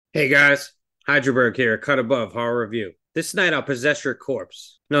Hey guys, Hydraberg here, Cut Above Horror Review. This night I'll possess your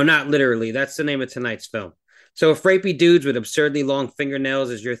corpse. No, not literally, that's the name of tonight's film. So if rapey dudes with absurdly long fingernails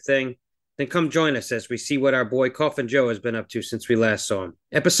is your thing, then come join us as we see what our boy Coffin Joe has been up to since we last saw him.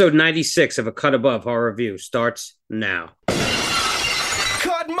 Episode 96 of A Cut Above Horror Review starts now.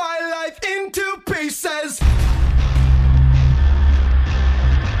 Cut my life into pieces.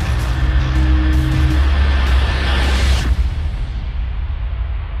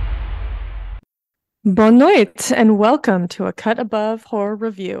 Bonne nuit, and welcome to A Cut Above Horror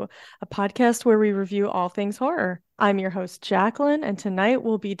Review, a podcast where we review all things horror. I'm your host, Jacqueline, and tonight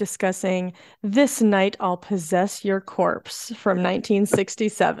we'll be discussing This Night I'll Possess Your Corpse from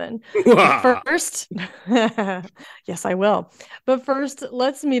 1967. But first, yes, I will. But first,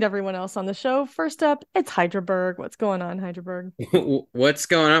 let's meet everyone else on the show. First up, it's Hydraberg. What's going on, Hydraberg? What's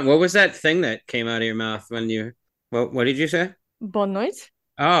going on? What was that thing that came out of your mouth when you... What did you say? Bonne nuit.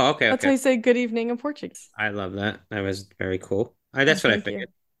 Oh, okay. That's how you say good evening in Portuguese. I love that. That was very cool. That's what I Thank figured.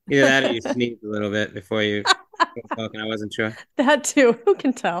 you. Either that or you sneezed a little bit before you were talking. I wasn't sure. That too. Who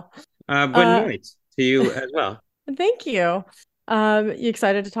can tell? But nice to you as well. Thank you. You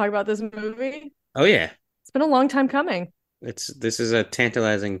excited to talk about this movie? Oh yeah, It's been a long time coming. this is a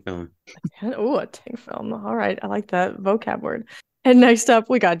tantalizing film. Oh, a tank film. All right, I like that vocab word. And next up,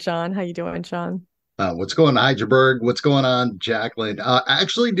 we got John. How you doing, John? What's going on, Hydraberg? What's going on, Jacqueline? I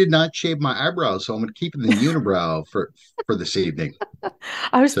actually did not shave my eyebrows, so I'm going to keep it in the unibrow for this evening.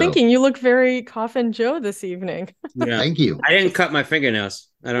 I was thinking you look very Coffin Joe this evening. Yeah. Thank you. I didn't cut my fingernails.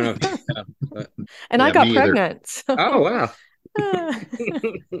 I don't know if you can tell, but... And Yeah, I got me either. pregnant. So... Oh wow.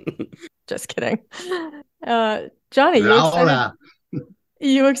 Just kidding. Johnny,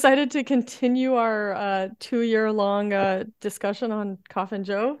 you excited to continue our 2-year-long discussion on Coffin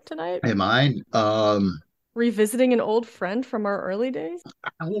Joe tonight? Am I? Revisiting an old friend from our early days?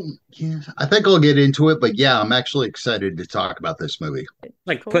 I think I'll get into it, but yeah, I'm actually excited to talk about this movie.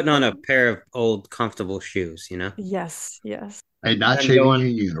 Like Cool. putting on a pair of old comfortable shoes, you know? Yes. And not And shaving going-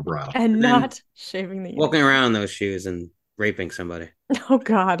 your unibrow. And then not shaving the Walking around those shoes and raping somebody. Oh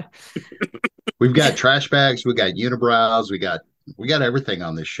God. We've got trash bags, we got unibrows, we got everything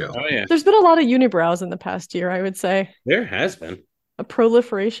on this show. Oh yeah. There's been a lot of unibrows in the past year, I would say. There has been. A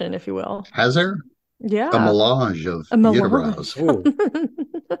proliferation, if you will. Has there? Yeah. A melange of A melange. unibrows. Ooh.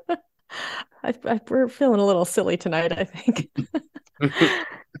 We're feeling a little silly tonight, I think.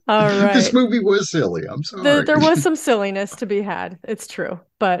 All right. This movie was silly. I'm sorry. There was some silliness to be had. It's true,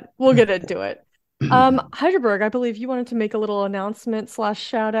 but we'll get into it. Hydraberg, I believe you wanted to make a little announcement /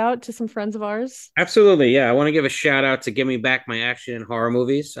 shout out to some friends of ours. Absolutely, yeah. I want to give a shout out to Give Me Back My Action and Horror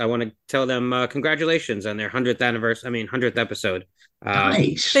Movies. I want to tell them congratulations on their 100th episode.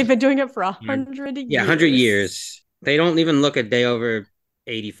 Nice. They've been doing it for 100 years. Yeah, 100 years. They don't even look a day over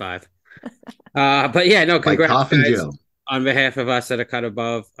 85. But yeah, no, Like congrats Coffin guys, Joe. on behalf of us at A Cut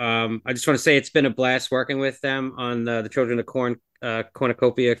Above. I just want to say it's been a blast working with them on the Children of Corn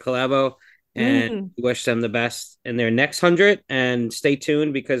Cornucopia collabo. And wish them the best in their next 100. And stay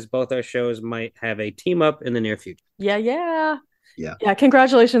tuned because both our shows might have a team up in the near future. Yeah.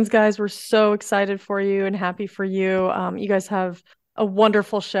 Congratulations, guys. We're so excited for you and happy for you. You guys have a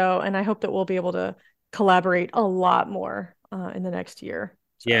wonderful show, and I hope that we'll be able to collaborate a lot more in the next year.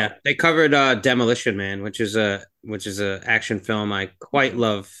 So. Yeah, they covered Demolition Man, which is a action film I quite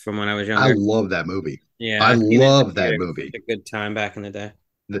love from when I was younger. I love that movie. Yeah, I I've seen it love that movie. A good time back in the day.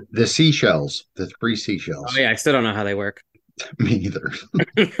 The seashells, the 3 seashells. Oh yeah, I still don't know how they work. Me either.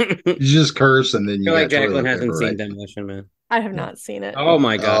 You just curse and then I you feel like got toilet Jacqueline paper, hasn't seen right? Demolition Man. I have not seen it. Oh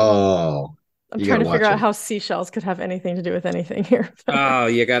my god. Oh, I'm you trying to gotta figure watch out it. how seashells could have anything to do with anything here. Oh,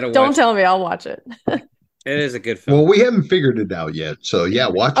 you gotta watch. Don't tell me. I'll watch it. It is a good film. well, we haven't figured it out yet. So yeah,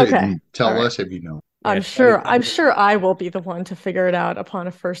 watch it Okay. and tell All right. us if you know. Yeah, I'm sure I will be the one to figure it out upon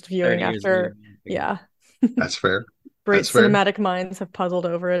a first 30 viewing years after. later. Yeah. That's fair. Great That's fair. cinematic minds have puzzled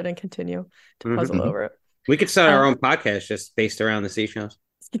over it and continue to puzzle Mhm. over it. We could start our own podcast just based around the seashells.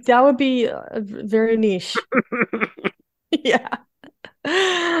 That would be very niche. Yeah.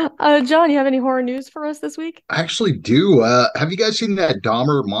 John, you have any horror news for us this week? I actually do. Have you guys seen that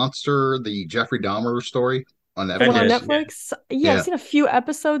Dahmer monster, the Jeffrey Dahmer story on The one on did, Netflix? Yeah, Yeah. I've seen a few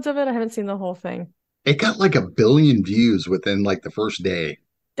episodes of it. I haven't seen the whole thing. It got like 1 billion views within like the first day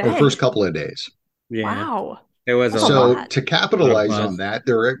or Dang. first couple of days. Yeah, Wow. there was That's a a So lot. to capitalize Lot of on that,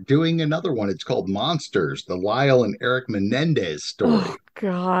 they're doing another one. It's called Monsters, the Lyle and Eric Menendez story. Oh,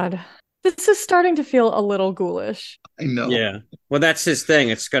 God. This is starting to feel a little ghoulish. I know. Yeah. Well, that's his thing.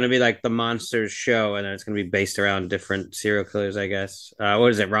 It's going to be like the Monsters show, and then it's going to be based around different serial killers, I guess.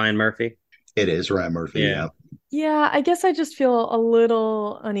 What is it, Ryan Murphy? It is Ryan Murphy. Yeah. Yeah. Yeah, I guess I just feel a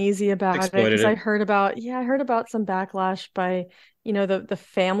little uneasy about it because Exploitative. I heard about some backlash by, the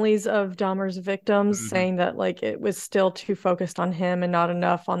families of Dahmer's victims Mhm. saying that like it was still too focused on him and not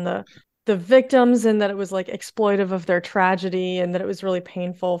enough on the victims, and that it was like exploitive of their tragedy, and that it was really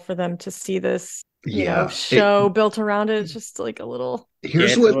painful for them to see this, Yeah. show built around it. It's just like a little. Yeah,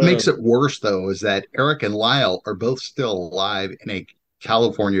 Here's it's a what makes little. it worse, though, is that Eric and Lyle are both still alive in a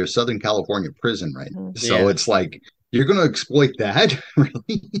Southern California prison, right? Mhm. So Yeah. it's like you're going to exploit that,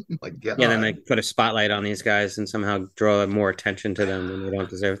 really? My Yeah, then they God. put a spotlight on these guys and somehow draw more attention to them when they don't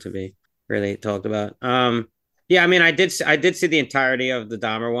deserve to be really talked about. Yeah, I mean, I did see the entirety of the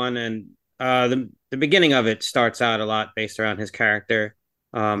Dahmer one, and the beginning of it starts out a lot based around his character.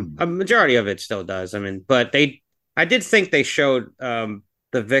 A majority of it still does. I mean, but I did think they showed the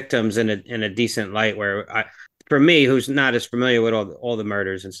victims in a decent light. For me, who's not as familiar with all the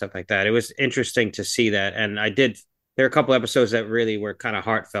murders and stuff like that, it was interesting to see that, and I did there are a couple episodes that really were kind of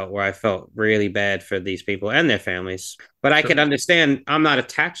heartfelt where I felt really bad for these people and their families. But I Sure. could understand I'm not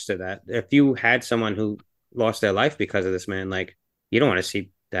attached to that. If you had someone who lost their life because of this man, like you don't want to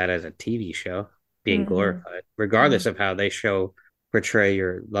see that as a TV show being Mhm. glorified, regardless of how they portray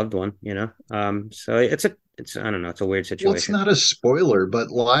your loved one, you know? So it's I don't know, it's a weird Well, it's situation. not a spoiler, but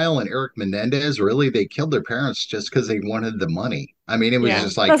Lyle and Eric Menendez really they killed their parents just because they wanted the money. I mean, it was Yeah,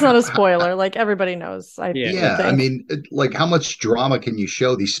 just like, that's not a spoiler. Like everybody knows, I Yeah. would yeah, I think. mean, like how much drama can you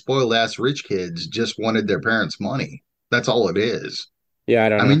show? These spoiled ass rich kids just wanted their parents' money. That's all it is. Yeah, I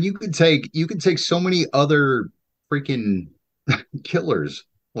don't I know. mean, you could take so many other freaking killers,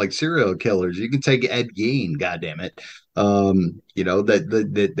 like serial killers. You can take Ed Gein, goddamn it.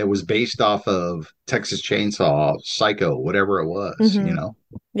 That was based off of Texas Chainsaw, Psycho, whatever it was. Hmm.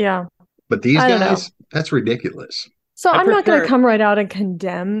 Yeah, But these I don't know. guys, that's ridiculous. So I I'm not going to prefer come right out and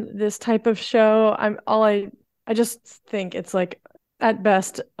condemn this type of show. I just think it's like at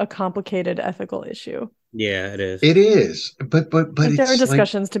best a complicated ethical issue. Yeah, it is. It is, but Like there are it's like,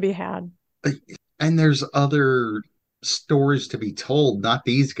 discussions to be had. and there's other stories to be told, not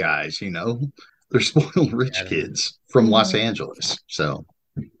these guys. They're spoiled Yeah, I rich don't know. kids from Los Hmm. Angeles. So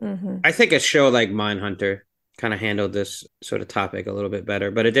Hmm. I think a show like Mindhunter kind of handled this sort of topic a little bit better,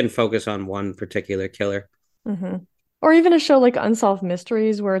 but it didn't focus on one particular killer. Hmm. Or even a show like Unsolved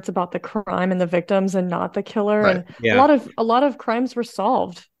Mysteries, where it's about the crime and the victims and not the killer. right. And Yeah. a lot of crimes were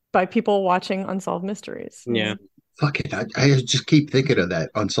solved by people watching Unsolved Mysteries. Yeah. Fuck it. I just keep thinking of that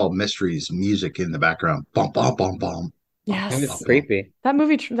Unsolved Mysteries music in the background. Bum, bum, bum, bum. Bum, It bum, was bum, Yes, bum. creepy. that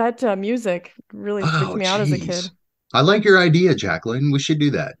movie, that music really freaked Oh, me out as a jeez. kid. I like your idea, Jacqueline. We should do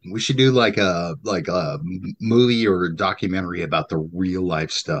that. We should do like a movie or a documentary about the real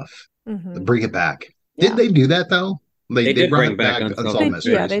life stuff. Hmm. Bring it back. Did Yeah. they do that though? They They did brought bring it back back Unsolved Unsolved Yeah,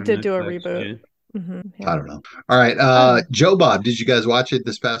 Mysteries they Mysteries. from did do a Netflix. reboot. Yeah. I Yeah. don't know. All right. I don't know. Joe Bob, did you guys watch it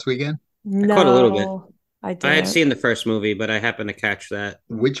this past weekend? I caught a little bit. No, I I had didn't. seen the first movie, but I happened to catch that.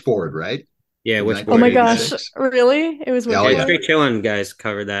 Witchboard, right? Yeah, From which Oh board my did you gosh, 1986. really? It was Yeah, oh Yeah, yeah. Witchboard? Straight Chillin' guys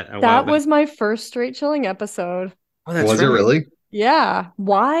covered that a while That back. was my first Straight Chilling episode. Oh, that's Was it right. really? Yeah.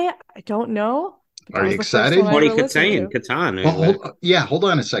 Why? I don't know. But that Are was you the first excited? one I Tony ever listened to. Katan Well, is back. yeah, hold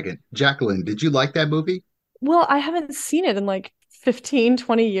on a second. Jacqueline, did you like that movie? Well, I haven't seen it in like 15,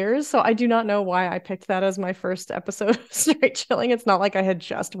 20 years, so I do not know why I picked that as my first episode of Straight Chilling. It's not like I had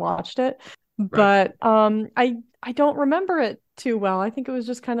just watched it, Right. but I don't remember it too well. I think it was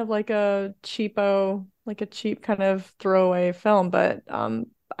just kind of like a cheapo, like a cheap kind of throwaway film, but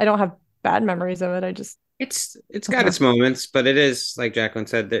I don't have bad memories of it. I just It's got its moments, but it is like Jacqueline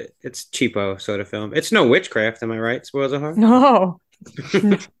said that it's cheapo sort of film. It's no witchcraft, am I right? Spoils of Heart. no.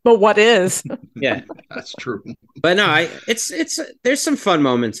 But what is? Yeah, That's true. but no, it's there's some fun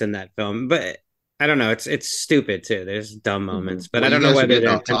moments in that film, but I don't know. It's stupid too. There's dumb moments, but Well, I you don't know guys are whether getting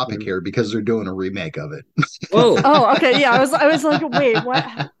they're off topic intentional. here because they're doing a remake of it. Whoa, Oh, okay. Yeah, I was like, wait, what?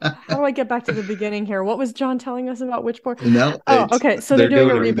 How do I get back to the beginning here? What was John telling us about Witchboard? No, Oh, okay. So they're they're doing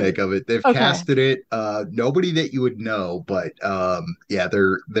doing a a reboot. remake of it. They've Okay. casted it. Nobody that you would know, but yeah,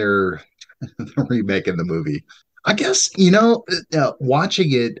 they're they're remaking the movie. I guess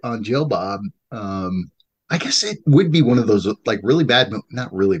watching it on Jill Bob. I guess it would be one of those like really bad,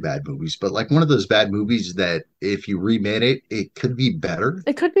 not really bad movies, but like one of those bad movies that if you remade it, it could be better.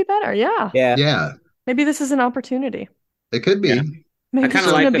 It could be better. Yeah. yeah, Yeah, Maybe this is an opportunity. it could yeah. be. Maybe I it's kind just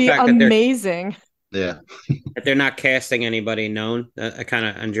of like gonna the be fact amazing. Yeah. that they're not casting anybody known. I kind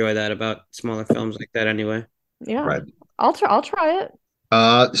of enjoy that about smaller films like that, anyway. Yeah. Right. I'll try it.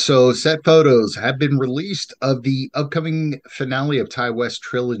 So set photos have been released of the upcoming finale of Ty West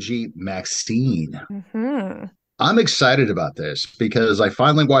trilogy, Maxine. Hmm. I'm excited about this because I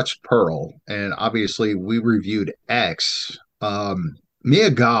finally watched Pearl, and obviously we reviewed X.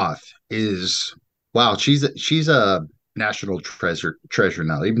 Mia Goth is wow. She's a national treasure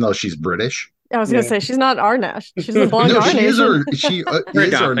now, even though she's British. I was gonna Yeah. say she's not our Nash. She's along No, our she is nation. she We're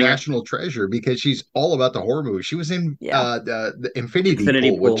is our adopting her. national treasure because she's all about the horror movie. She was in Yeah. the Infinity Infinity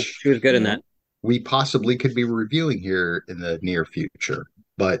Pool, Pool. which She was good in Yeah. that. we possibly could be reviewing here in the near future.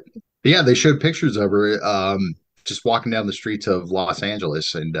 But yeah, they showed pictures of her just walking down the streets of Los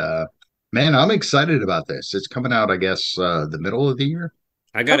Angeles, and man, I'm excited about this. It's coming out, I guess, the middle of the year.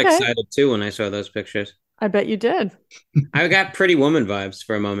 I got Okay. excited too when I saw those pictures. I bet you did. I got Pretty Woman vibes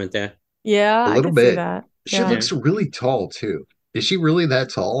for a moment there. Yeah, A I little could see bit. that. She Yeah. looks really tall too. Is she really that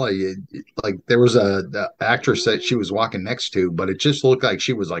tall? Like there was the actress that she was walking next to, but it just looked like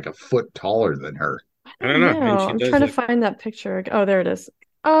she was like a foot taller than her. I don't know. Maybe she I'm does trying to look- find that picture. Oh, there it is.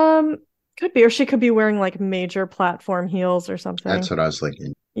 Could be, or she could be wearing like major platform heels or something. That's what I was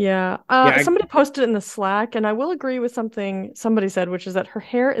thinking. Yeah. I- Somebody posted in the Slack, and I will agree with something somebody said, which is that her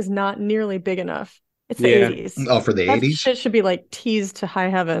hair is not nearly big enough. It's the Yeah. 80s. Oh, for the That 80s? shit should be like teased to high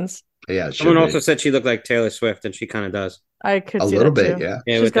heavens. Yeah, it should Someone be. also said she looked like Taylor Swift, and she kind of does. I could A see little that bit, too. yeah.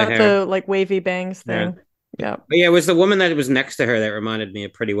 Yeah, She's with the got hair. the like wavy bangs Yeah. thing. Yeah. But yeah, it was the woman that was next to her that reminded me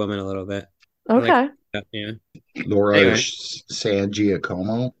of Pretty Woman a little bit. Okay. Yeah. Laura Anyway. San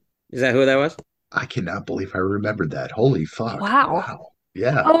Giacomo. Is that who that was? I cannot believe I remembered that. Holy fuck. Wow.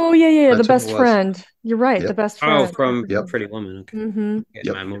 Yeah. Oh yeah, the That's best what it was. friend. You're right, Yep. the best Oh, friend. from Yep. Pretty Woman. Okay. Mm-hmm. Getting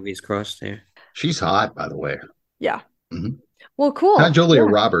Yep. my movies crossed here. She's hot, by the way. Yeah. Mhm. Well, cool. Not Julia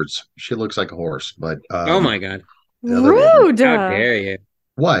Yeah. Roberts. She looks like a horse, but Oh my God. the other woman. Rude. How dare you?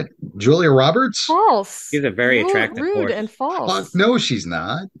 What? Julia Roberts? False. She's a very attractive Rude horse. and Fuck, false. no, she's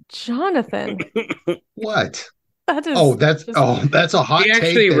not. Jonathan. What? That is That's just- a hot She take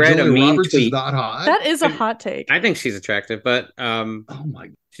actually that read a Julia mean Roberts is tweet. not hot. that is a hot take. I think she's attractive, but Oh my!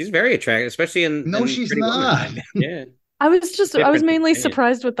 she's very attractive, especially in No, in she's Pretty Woman. not. Yeah. I was different mainly opinion.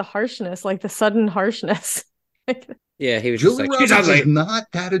 surprised with the harshness, like the sudden harshness. Yeah, he was just Julia like, she's Roberts is ugly. not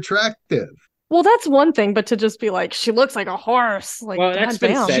that attractive. Well, that's one thing, but to just be like, she looks like a horse. Like, Well, that's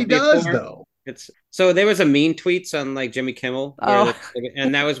been goddamn. said She does before. though. It's so there was a mean tweets on like Jimmy Kimmel, where Oh.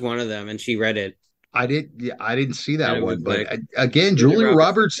 and that was one of them, and she read it. I didn't see And that it one, was but like, again, Julia Julia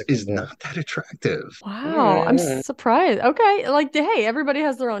Roberts Roberts is is not that attractive. Wow, I'm Yeah. surprised. Okay, like, hey, everybody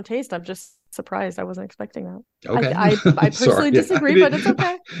has their own taste. I'm just surprised. I wasn't expecting that. Okay, I personally Sorry. disagree, but it's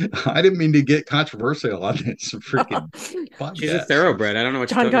okay. I didn't mean to get controversial on this freaking podcast. she's a thoroughbred. I don't know what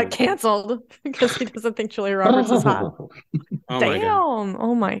John you're got talking about. canceled because he doesn't think Julia Roberts is hot. Oh my Damn. God.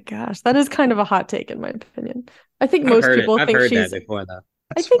 Oh my gosh. That is kind of a hot take in my opinion. I think I've most heard people I've think heard she's that before, though.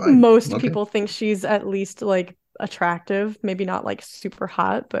 I That's think fine. most Okay. people think she's at least like attractive, maybe not like super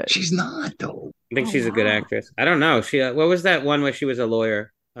hot, but She's not though. I think Oh, she's a good wow. actress. I don't know. She what was that one where she was a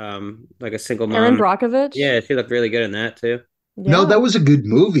lawyer, like a single mom? Erin Brockovich. Yeah, she looked really good in that too. No, Yeah. that was a good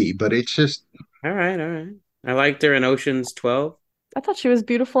movie, but it's just All right. I liked her in Ocean's 12. I thought she was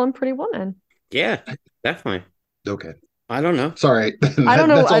beautiful and Pretty Woman. Yeah, definitely. okay. I don't know. Sorry. I don't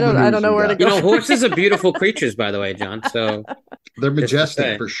know. That's all I the don't news know we where to got. go. You know, horses are beautiful creatures, by the way, John. So They're Just to majestic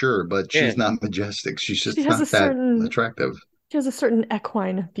say. for sure, but Yeah. she's not majestic. She's just She has not a that certain- attractive. She has a certain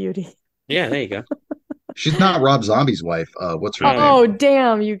equine beauty. yeah, there you go. She's not Rob Zombie's wife. What's her Oh, name?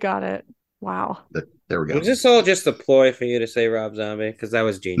 damn, you got it. Wow. There we go. Was this all just a ploy for you to say Rob Zombie? Because that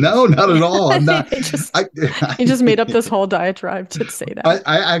was genius. No, not at all. I'm not. He just- I, He just made up this whole diatribe to say that.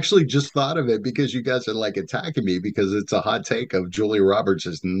 I actually just thought of it because you guys are like attacking me because it's a hot take of Julia Roberts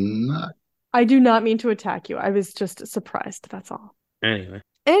is not. I do not mean to attack you. I was just surprised. That's all. Anyway, You know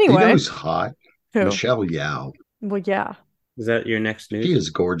Anyway, who's hot? who? Michelle Yeoh. Well, yeah. is that your next She news? is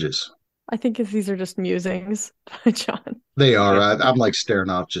gorgeous. I think these are just musings by John. They are. I'm like staring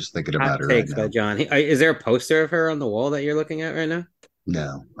off just thinking about Hot her right takes now. by John. Is there a poster of her on the wall that you're looking at right now?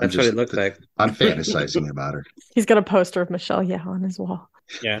 No, That's what it looked like. I'm fantasizing about her. He's got a poster of Michelle Yeoh on his wall.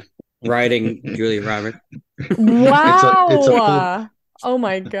 Yeah, riding Julia Roberts. Wow. It's a Oh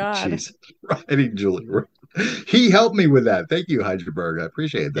my God. Jeez, riding Julia. He helped me with that. Thank you, Heidelberg. I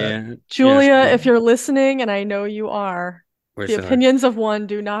appreciate that. Yeah, Julia, yes, if you're listening, and I know you are, we're the sorry. opinions of one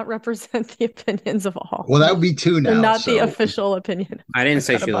do not represent the opinions of all. Well, that would be two now. They're not the so- official opinion. I didn't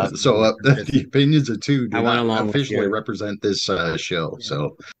say Cut she above. looked. So the opinions of two do I went not along with officially you. represent this show.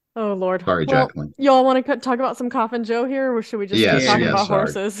 So Oh Lord. sorry, Well, Jacqueline. y'all want to talk about some Coffin Joe here, or should we just Yes, keep talking yes, about sorry.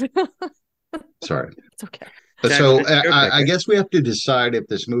 horses? Sorry. It's okay. So Jacqueline, it's your pick, I right? guess we have to decide if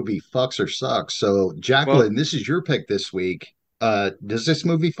this movie fucks or sucks. So Jacqueline, this is your pick this week. Does this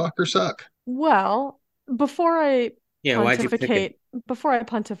movie fuck or suck? Well, before I Yeah, why'd you pick it? pontificate before I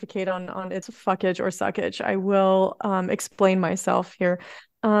pontificate on its fuckage or suckage, I will explain myself here.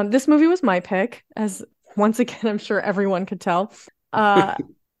 This movie was my pick, as once again, I'm sure everyone could tell.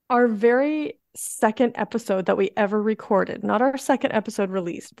 Our very second episode that we ever recorded, not our second episode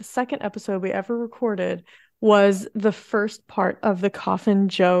released, the second episode we ever recorded was the first part of the Coffin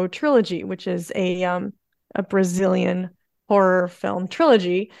Joe trilogy, which is a Brazilian horror film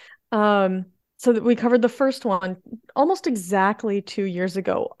trilogy. So that we covered the first one almost exactly 2 years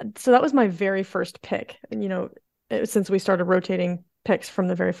ago. So that was my very first pick, since we started rotating picks from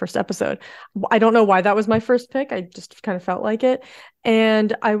the very first episode. I don't know why that was my first pick. I just kind of felt like it.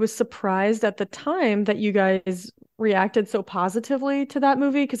 And I was surprised at the time that you guys reacted so positively to that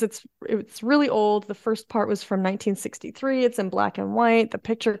movie because it's really old. The first part was from 1963. It's in black and white. The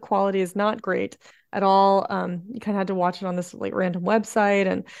picture quality is not great at all. You kind of had to watch it on this like random website,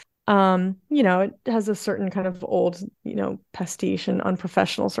 and it has a certain kind of old, pastiche and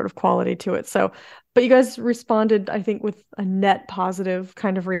unprofessional sort of quality to it. So, but you guys responded, I think, with a net positive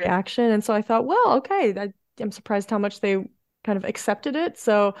kind of reaction. And so I thought, well, okay, I'm surprised how much they kind of accepted it.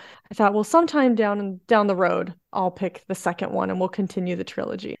 So I thought, well, sometime down the road, I'll pick the second one and we'll continue the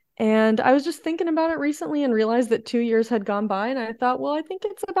trilogy. And I was just thinking about it recently and realized that 2 years had gone by. And I thought, well, I think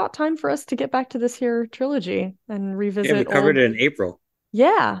it's about time for us to get back to this here trilogy and revisit. Yeah, we covered it in April.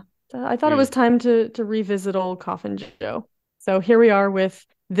 Yeah. I thought it was time to revisit old Coffin Joe. So here we are with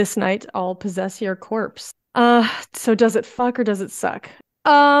This Night I'll Possess Your Corpse. So does it fuck or does it suck?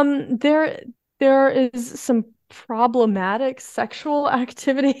 There is some problematic sexual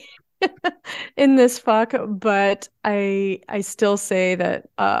activity in this fuck, but I still say that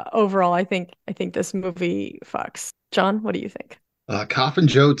overall I think this movie fucks. John, what do you think? Coffin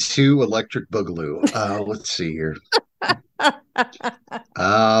Joe 2 Electric Boogaloo. Let's see here.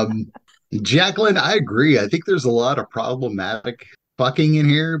 Jacqueline, I agree. I think there's a lot of problematic fucking in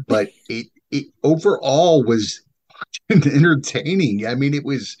here, but it overall was entertaining. I mean, it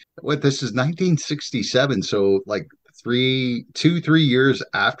was this is 1967, so like 3 years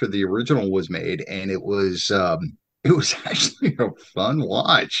after the original was made, and it was actually a fun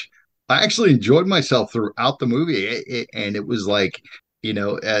watch. I actually enjoyed myself throughout the movie, and it was like,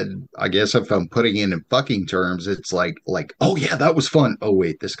 and I guess if I'm putting it in fucking terms, it's like, oh yeah, that was fun. Oh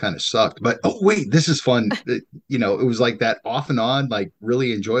wait, this kind of sucked, but oh wait, this is fun. It was like that off and on, like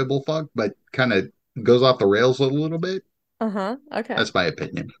really enjoyable fuck, but kind of goes off the rails a little bit. Okay. That's my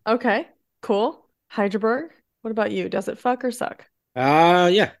opinion. Okay, cool. Hydraberg, what about you? Does it fuck or suck?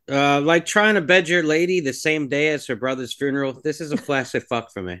 Yeah. Like trying to bed your lady the same day as her brother's funeral. This is a flaccid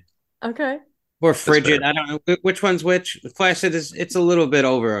fuck for me. Okay. Or frigid. I don't know which one's which. Flaccid it's a little bit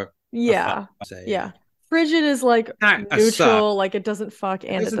over. Yeah. Yeah. Frigid is like neutral, like it doesn't fuck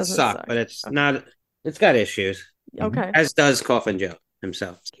and it doesn't suck. But it's not. It's got issues. Okay. As does Coffin Joe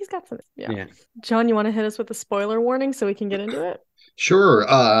himself. He's got some. Yeah. John, you want to hit us with a spoiler warning so we can get into it? Sure.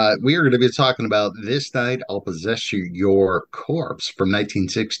 We are going to be talking about This Night I'll Possess Your Corpse from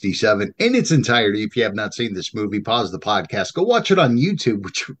 1967 in its entirety. If you have not seen this movie, pause the podcast, go watch it on YouTube,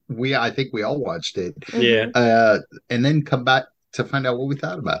 which I think we all watched it. Yeah. And then come back to find out what we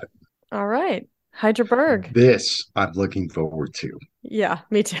thought about it. All right. Hydraberg. This I'm looking forward to. Yeah,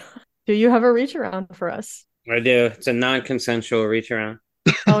 me too. Do you have a reach around for us? I do. It's a non-consensual reach around.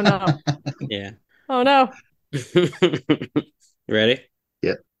 Oh no. Yeah. Oh no. Ready?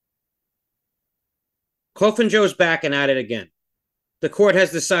 Yeah. Coffin Joe's back and at it again. The court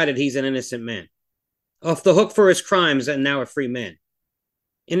has decided he's an innocent man, off the hook for his crimes and now a free man.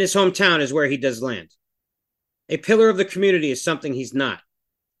 In his hometown is where he does land. A pillar of the community is something he's not.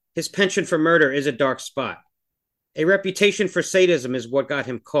 His penchant for murder is a dark spot. A reputation for sadism is what got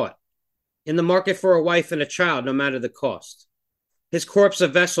him caught. In the market for a wife and a child, no matter the cost. His corpse a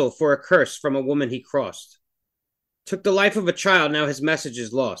vessel for a curse from a woman he crossed. Took the life of a child, now his message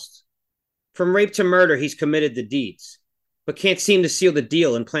is lost. From rape to murder, he's committed the deeds, but can't seem to seal the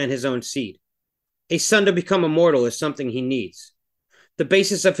deal and plant his own seed. A son to become immortal is something he needs. The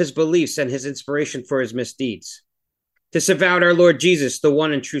basis of his beliefs and his inspiration for his misdeeds. Disavowed our Lord Jesus, the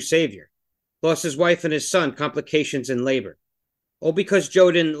one and true Savior. Lost his wife and his son, complications in labor. All because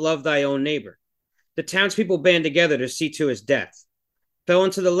Joe didn't love thy own neighbor. The townspeople band together to see to his death. Fell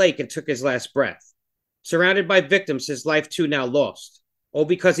into the lake and took his last breath. Surrounded by victims, his life too now lost. All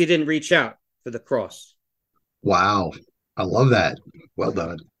because he didn't reach out for the cross. Wow. I love that. Well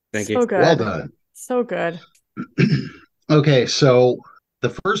done. Thank you. you. Good. Well done. So good. Okay, so the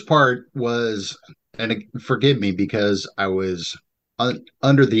first part was, and forgive me because I was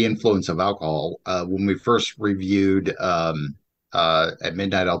under the influence of alcohol when we first reviewed At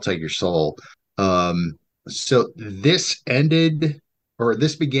Midnight I'll Take Your Soul. So this ended or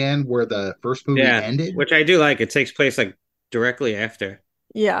this began where the first movie Yeah, ended. which I do like. It takes place like directly after.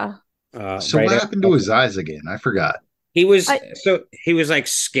 Yeah. So Right what after. happened to his eyes again? I forgot. He was I- he was like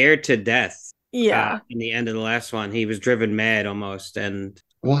scared to death. Yeah. In the end of the last one, he was driven mad almost, and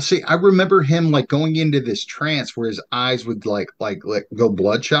Well, see, I remember him like going into this trance where his eyes would like go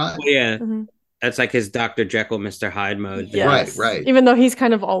bloodshot. yeah, Mhm. that's like his Dr. Jekyll, Mr. Hyde mode. Yes. Right. Even though he's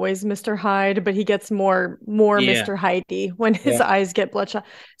kind of always Mr. Hyde, but he gets more Yeah. Mr. Hyde-y when his Yeah. eyes get bloodshot.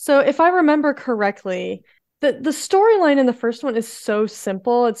 So if I remember correctly, the storyline in the first one is so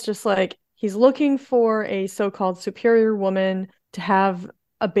simple. It's just like he's looking for a so-called superior woman to have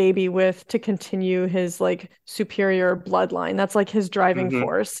a baby with to continue his like superior bloodline. That's like his driving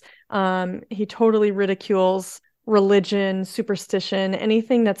force. He totally ridicules religion, superstition,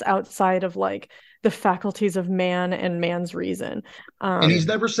 anything that's outside of like the faculties of man and man's reason. And he's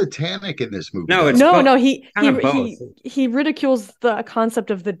never satanic in this movie. No, though. it's no, both. he Kind of both. he ridicules the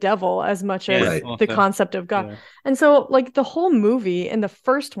concept of the devil as much as Right. the concept of God. Yeah. And so like the whole movie in the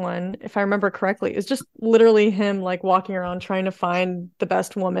first one, if I remember correctly, is just literally him like walking around trying to find the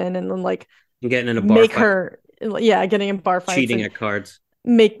best woman and then like Getting in a bar make fight, her getting in bar fights, cheating and at cards.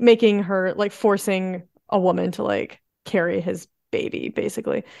 making her like forcing a woman to like carry his baby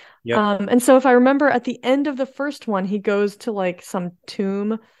basically. Yep. And so if I remember at the end of the first one, he goes to like some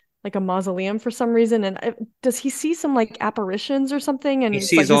tomb, like a mausoleum for some reason, and does he see some like apparitions or something, and He it's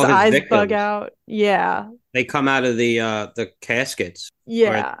sees like all his his eyes victims. bug out? Yeah They come out of the caskets,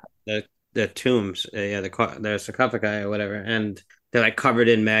 yeah the tombs, the sarcophagi or whatever, and they're like covered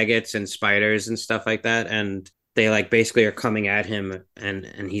in maggots and spiders and stuff like that, and they like basically are coming at him, and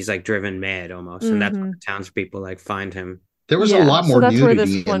he's like driven mad almost, and that's when the townspeople like find him. There was Yeah, a lot so more that's where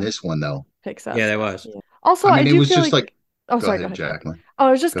nudity this in one this one, though. picks up. Yeah, there was. Yeah. Also, I mean, do it was feel just like. oh, Go sorry, ahead, go ahead. Jacqueline. Oh,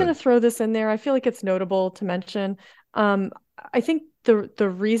 I was just Go gonna ahead. throw this in there. I feel like it's notable to mention. I think the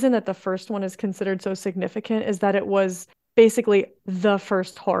reason that the first one is considered so significant is that it was basically the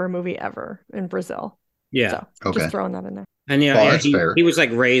first horror movie ever in Brazil. Yeah, So Okay. just throwing that in there. and Oh, that's fair. he was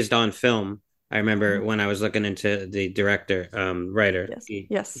like raised on film. I remember when I was looking into the director, writer. Yes. He-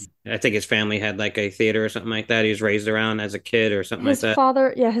 Yes. I think his family had like a theater or something like that. He was raised around as a kid or something His like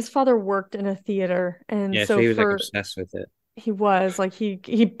that. father worked in a theater, and Yeah, so so he was like for obsessed with it. he was like he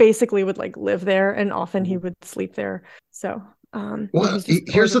basically would like live there, and often he would sleep there. So Well, he's just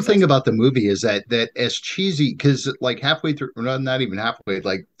here's the always thing obsessed. about the movie is that as cheesy, because like halfway through, no, not even halfway,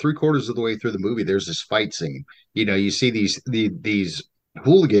 like 3/4 of the way through the movie, there's this fight scene. You know, you see these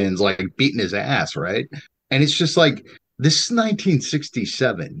hooligans like beating his ass, right? And it's just like this is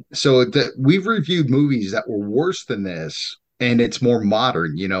 1967, so we've reviewed movies that were worse than this, and it's more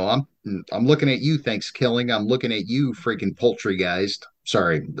modern. You know, I'm looking at you, Thanksgiving. I'm looking at you, freaking poultry guys.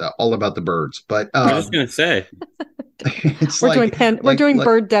 Sorry, all about the birds, but I was just gonna say, it's We're like we're doing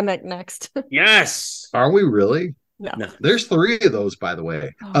Birdemic next. yes. Are we really? No. No. There's 3 of those, by the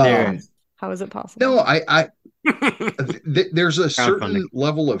way. Oh, There. How is it possible? No, there's a certain Crowdfunding.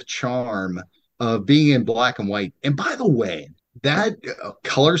 level of charm of being in black and white. And by the way, that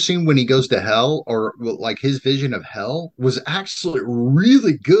color scene when he goes to hell, or like his vision of hell, was actually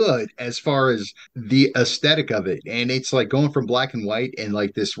really good as far as the aesthetic of it. And it's like going from black and white and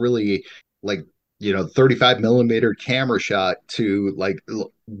like this really like 35 millimeter camera shot to like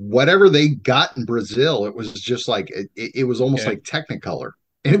whatever they got in Brazil. It was just like it was almost like Technicolor,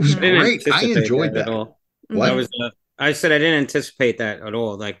 and it was Mhm. I didn't great. I anticipate enjoyed at that. all. What? That was I said I didn't anticipate that at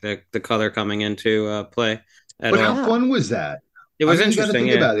all, like the color coming into play at But all. how fun was that? It was I mean, you got to interesting.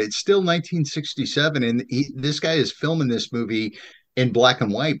 think Yeah. about it. It's still 1967, and this guy is filming this movie in black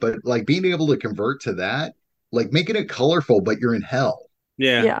and white. But like being able to convert to that, like making it colorful, but you're in hell.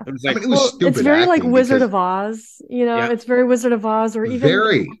 Yeah. Yeah. It was I like mean, it was stupid. it's very like acting Wizard because- of Oz, Yeah. it's very Wizard of Oz, or even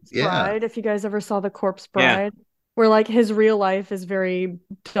Very, The Corpse yeah. Bride, if you guys ever saw The Corpse Yeah. Bride, where like his real life is very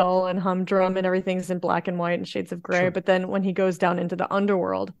dull and humdrum and everything's in black and white and shades of gray. Sure. But then when he goes down into the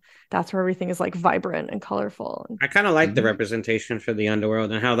underworld, that's where everything is like vibrant and colorful. I kind of liked the Mhm. representation for the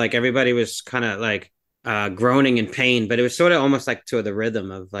underworld and how like everybody was kind of like groaning in pain, but it was sort of almost like to the rhythm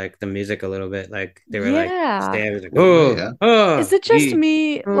of like the music a little bit. Like they were like Yeah. stabbed, like, oh, Yeah. oh. Is it just gee.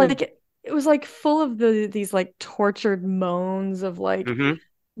 me? Mm. Like it was like full of these like tortured moans of like Mhm.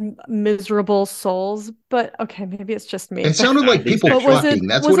 miserable souls. But okay, maybe it's just me. It sounded like These people pictures. But was fucking. it-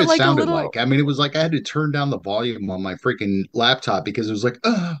 That's was what it it like a sounded little- like. I mean, it was like I had to turn down the volume on my freaking laptop because it was like,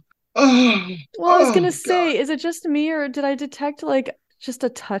 oh. Well, I was gonna oh, say, God. is it just me, or did I detect like just a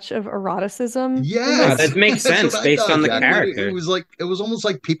touch of eroticism? in Yes, this? That makes That's sense what I based thought, on the Jacqueline. character. It was almost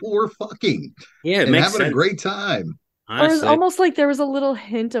like people were fucking Yeah, it and makes having sense. a great time. Or it's honestly. almost like there was a little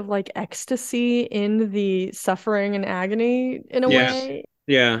hint of like ecstasy in the suffering and agony in a Yeah. way.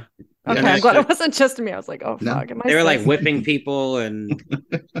 Yeah. Okay, And I'm glad actually, it wasn't just me. I was like, oh No. fuck, am I they were like sick? whipping people and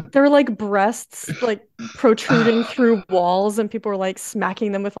There were like breasts like protruding through walls, and people were like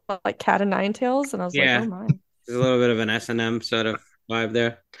smacking them with like cat o' nine tails, and I was like, yeah, oh my. there's a little bit of an S&M sort of vibe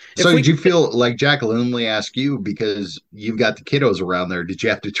there. If So we did you feel like Jacqueline, let me ask you, because you've got the kiddos around there, did you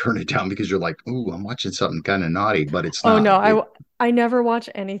have to turn it down because you're like, ooh, I'm watching something kind of naughty, but it's Oh not. no, I never watch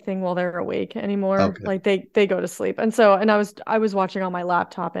anything while they're awake anymore. Okay. Like they go to sleep. And I was watching on my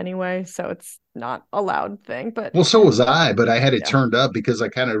laptop anyway, so it's not a loud thing, but Well, so was I, but I had it yeah. turned up because I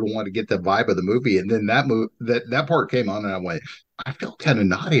kind of want to get the vibe of the movie. And then that part came on and I went, I feel kind of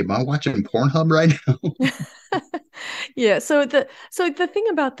naughty. Am I watching Pornhub right now? Yeah, so the thing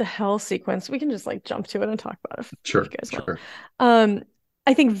about the hell sequence, we can just like jump to it and talk about it if you Sure, guys want. sure.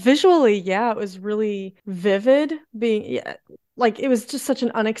 I think visually, yeah, it was really vivid being yeah, like it was just such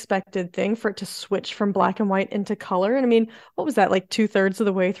an unexpected thing for it to switch from black and white into color. And I mean, what was that, like 2/3 of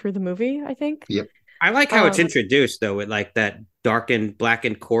the way through the movie, I think? Yep. I like how it's Um, introduced though, with like that darkened,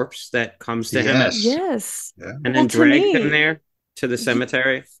 blackened corpse that comes to him Yes. yes. Yeah. and Well, then to drags him me, there to the y-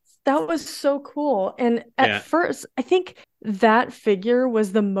 cemetery. that was so cool. And at Yeah. first, I think that figure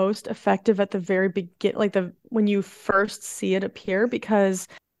was the most effective at the very begin, like the when you first see it appear, because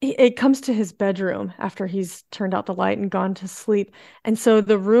it comes to his bedroom after he's turned out the light and gone to sleep. And so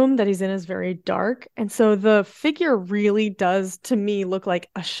the room that he's in is very dark. And so the figure really does, to me, look like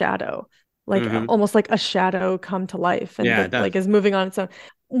a shadow, like Mhm. almost like a shadow come to life and Yeah, it that does. like is moving on its own.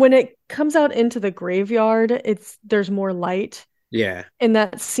 When it comes out into the graveyard, there's more light Yeah. in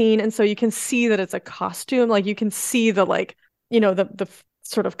that scene, and so you can see that it's a costume, like you can see the like the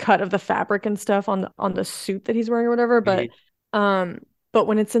sort of cut of the fabric and stuff on the suit that he's wearing or whatever, um but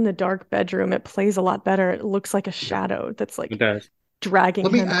when it's in the dark bedroom it plays a lot better. It looks like a shadow that's It like does. dragging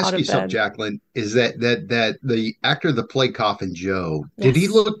Let me him ask out you of something, bed. Jacqueline. Is that the actor that played Coffin Joe, did he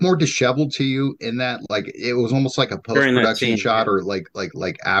Yes. look more disheveled to you in that? Like it was almost like a During that post-production scene, yeah. shot, or like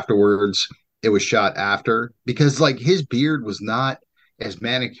afterwards it was shot after? Because like his beard was not as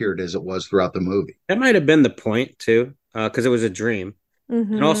manicured as it was throughout the movie. That might have been the point too, because it was a dream. And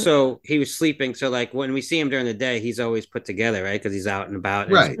Mm-hmm. also he was sleeping, so like when we see him during the day, he's always put together, right? Because he's out and about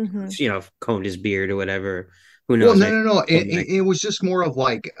and Right. Mm-hmm. combed his beard or whatever. Who Well, knows? no. It was just more of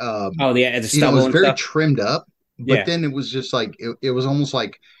like Oh, yeah, the it stubble was and very stuff. trimmed up, but Yeah. then it was just like it was almost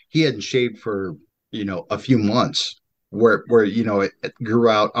like he hadn't shaved for, a few months, where it grew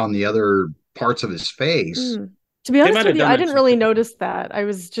out on the other parts of his face. To be They honest might with have you, done I that didn't really specifically. notice that. I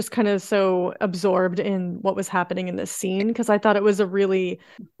was just kind of so absorbed in what was happening in this scene because I thought it was a really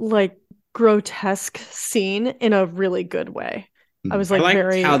like grotesque scene in a really good way. I was I like liked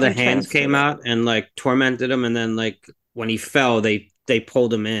very how the hands entranced came with it. out and like tormented him, and then like when he fell, they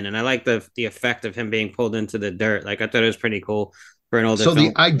pulled him in, and I like the effect of him being pulled into the dirt. Like I thought it was pretty cool for an older So the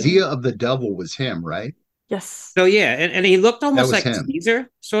film. idea of the devil was him, right? Yes. So yeah, and he looked That almost was like him. Caesar,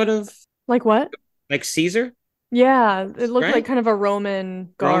 sort of Like what? like Caesar, Yeah, it looked like right? kind of a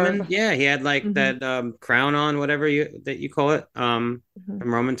Roman Roman, garb. yeah, he had like Mhm, that crown on, whatever you call it, mhm,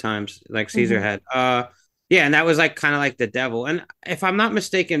 from Roman times, like Caesar mhm. had. Yeah, and that was like kind of like the devil. And if I'm not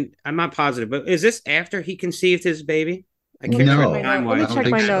mistaken, I'm not positive, but is this after he conceived his baby? I Let me can't check remember my No, note. time Let me I wise. don't check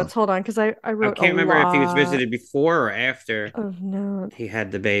think my so. notes. Hold on, because I I wrote a can't remember if he was lot visited before or after of notes. he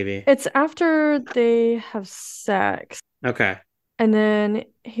had the baby. It's after they have sex. Okay. And then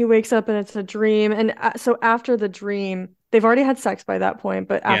he wakes up and it's a dream. And so after the dream, they've already had sex by that point,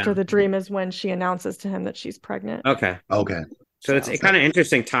 but Yeah. after the dream is when she announces to him that she's pregnant. Okay. Okay. So it's So kind of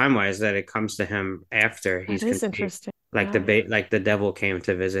interesting time wise that it comes to him after he's that is conceived. interesting. Like Yeah. like the devil came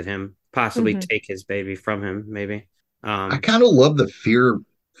to visit him, possibly Mhm. take his baby from him, maybe. I kind of love the fear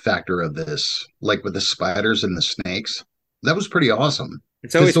factor of this, like with the spiders and the snakes. That was pretty awesome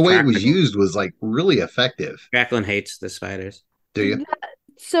It's because always the way it was practical. used was like really effective. Jacqueline hates the spiders. Do you?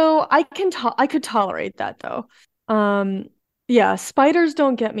 So I could tolerate that though. Yeah, spiders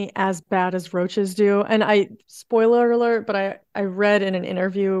don't get me as bad as roaches do. And spoiler alert, but I read in an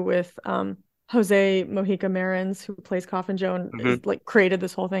interview with Jose Mojica Marins, who plays Coffin Joe and Mhm. is like created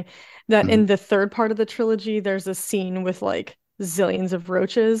this whole thing, that Mhm. in the third part of the trilogy, there's a scene with like zillions of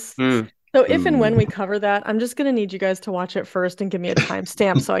roaches. Mm. So if and when Mm. we cover that, I'm just gonna need you guys to watch it first and give me a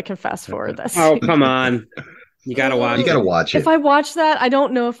timestamp so I can fast forward that Oh, scene. come on. You gotta watch You got to it. watch If it. I watch that, I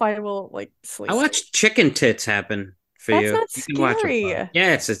don't know if I will like sleep. I watched chicken tits happen for That's you. not You can watch it. scary.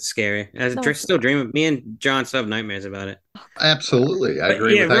 Yeah, it's scary. No, it's Still not. dream. Me and John still have nightmares about it. Absolutely. I But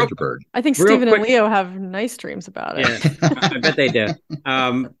agree yeah, with Hyderberg. I think real Stephen and quick. Leo have nice dreams about it. Yeah, I bet they do.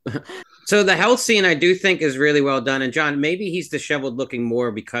 Um, so the health scene I do think is really well done. And John, maybe he's disheveled looking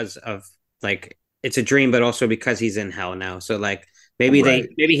more because of like it's a dream, but also because he's in hell now. So like Right.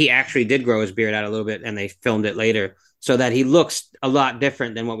 maybe he actually did grow his beard out a little bit and they filmed it later so that he looks a lot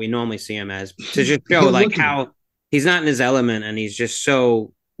different than what we normally see him as to just show He'll like look how he's not in his element and he's just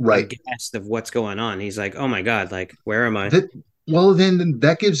so right. aghast of what's going on. He's like, oh my God, like where am I? That well, then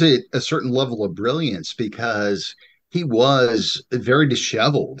that gives it a certain level of brilliance because he was very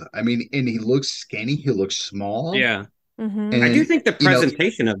disheveled. I mean, and he looks skinny, he looks small, Yeah. Hmm. I do and think the you know,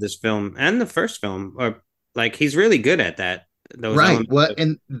 presentation of this film and the first film are like he's really good at that. Those right. elements. Well,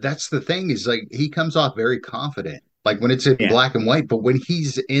 and that's the thing is like he comes off very confident, like when it's in Yeah. black and white, but when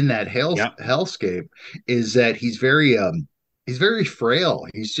he's in that Yep. hellscape, is that he's very frail.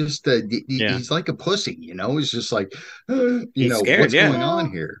 He's just Yeah. he's like a pussy, you know. He's just like, He's scared. what's Yeah. going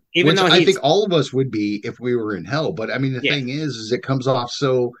on here? Even Which though I he's think all of us would be if we were in hell. But I mean, the yeah. thing is it comes off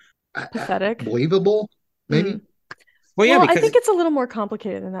so Pathetic. believable. Maybe Well, yeah, Well, I because think it's a little more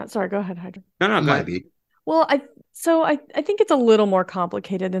complicated than that. Sorry, go ahead, Hydra. no, go might ahead. be. Well, I think it's a little more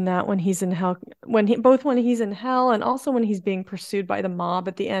complicated than that when he's in hell, when he's in hell and also when he's being pursued by the mob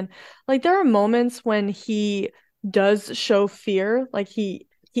at the end. Like there are moments when he does show fear, like he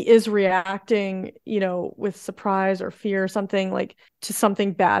is reacting, with surprise or fear or something like to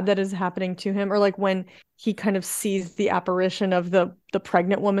something bad that is happening to him, or like when he kind of sees the apparition of the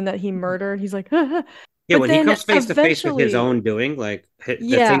pregnant woman that he murdered, he's like, Yeah, but when he then comes face to face with his eventually, own doing, like the thing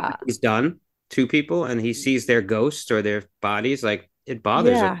yeah, that he's done to people, and he sees their ghosts or their bodies, like it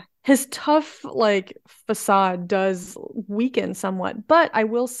bothers him. yeah, his tough like facade does weaken somewhat, but I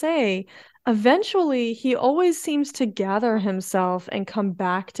will say eventually he always seems to gather himself and come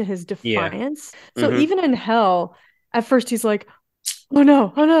back to his Yeah. defiance. So Mhm. even in hell, at first he's like, oh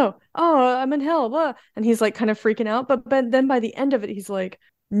no, oh no, oh, I'm in hell, blah. And he's like kind of freaking out, but then by the end of it he's like,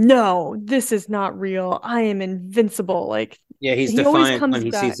 no, this is not real, I am invincible. Like Yeah, he's he always defiant comes when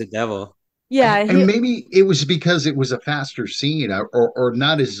he back. sees the devil. Yeah, And maybe it was because it was a faster scene or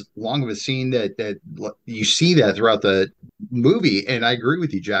not as long of a scene that you see that throughout the movie. And I agree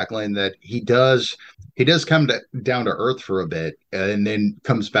with you, Jacqueline, that he does come down to earth for a bit and then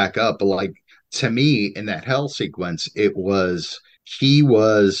comes back up. But like to me, in that hell sequence, he was,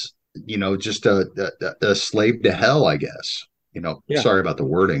 just a slave to hell, I guess. Yeah. Sorry about the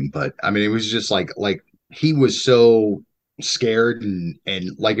wording, but I mean, it was just like he was so scared and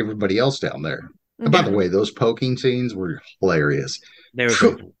like everybody else down there. And by the Mhm. way, those poking scenes were hilarious. They were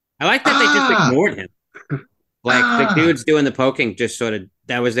good. I like that they just Ah! ignored him. Like Ah! the dudes doing the poking just sort of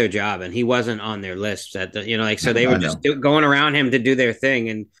that was their job, and he wasn't on their lists at the like so they I were know. just going around him to do their thing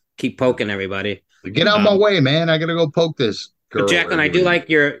and keep poking everybody. Get out of my way, man. I gotta go poke this girl. But Jacqueline, or I do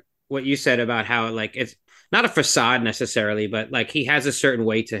whatever. like what you said about how like it's not a facade necessarily, but like he has a certain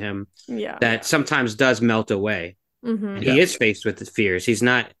way to him Yeah. that sometimes does melt away. Mhm. And Yeah. he is faced with the fears. He's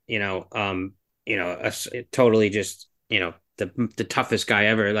not, totally just, the toughest guy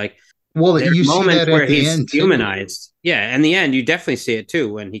ever. Like Well, there's you see moments that where at the he's end too. humanized. Yeah, in the end, you definitely see it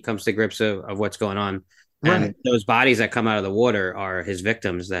too when he comes to grips of what's going on. And Right. those bodies that come out of the water are his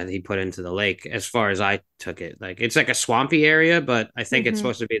victims that he put into the lake, as far as I took it. Like it's like a swampy area, but I think it's Mhm.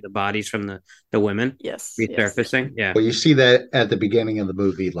 supposed to be the bodies from the women Yes. resurfacing. Yeah. Well, you see that at the beginning of the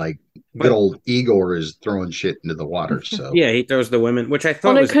movie, like But- good old Igor is throwing shit into the water. So Yeah, he throws the women, which I Well, thought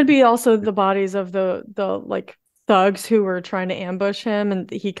and it was could be also the bodies of the like thugs who were trying to ambush him,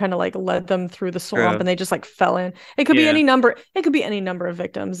 and he kind of like led them through the swamp, True. and they just like fell in. It could be Yeah. any number. It could be any number of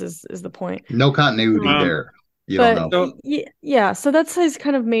victims. Is the point? no continuity Um, there. You don't But know. yeah, so that's his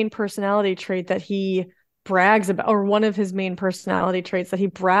kind of main personality trait that he brags about, or one of his main personality traits that he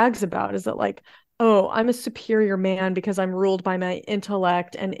brags about is that like, oh, I'm a superior man because I'm ruled by my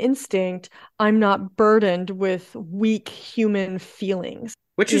intellect and instinct. I'm not burdened with weak human feelings.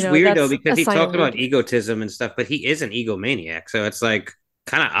 Which You is know, weird though, that's because a he sign talked of about weakness. egotism and stuff, but he is an egomaniac. So it's like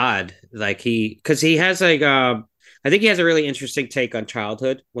kind of odd. Like because he has like, I think he has a really interesting take on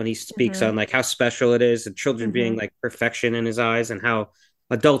childhood when he speaks Mhm. on like how special it is and children being Mhm. like perfection in his eyes and how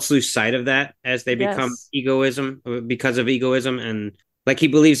adults lose sight of that as they become Yes. because of egoism. And like he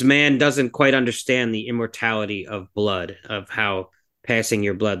believes man doesn't quite understand the immortality of blood, of how passing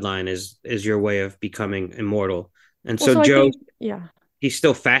your bloodline is your way of becoming immortal. And Well, so so I Joe, think, yeah. he's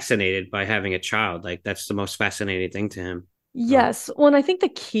still fascinated by having a child. Like that's the most fascinating thing to him. Yes. Well, and I think the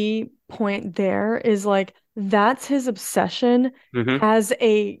key point there is like that's his obsession Mhm. as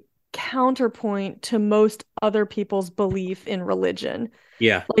a counterpoint to most other people's belief in religion.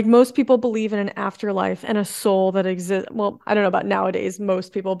 Yeah. Like most people believe in an afterlife and a soul that exists. Well, I don't know about nowadays,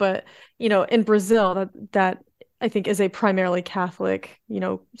 most people, but in Brazil, that I think is a primarily Catholic,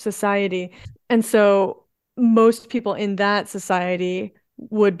 society. And so most people in that society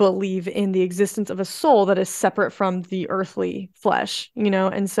would believe in the existence of a soul that is separate from the earthly flesh,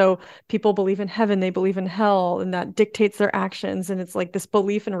 and so people believe in heaven, they believe in hell, and that dictates their actions. And it's like this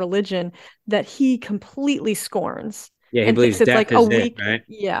belief in religion that he completely scorns. Yeah, he And believes thinks it's death like a is weak, it, right?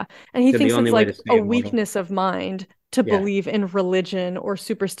 yeah. And he So the thinks only it's way to like stay a immortal. weakness of mind to Yeah. believe in religion or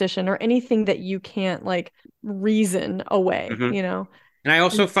superstition or anything that you can't like reason away, Mhm. And I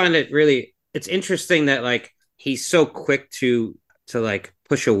also find it's interesting that like he's so quick to like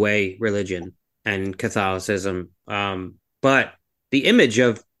push away religion and Catholicism. But the image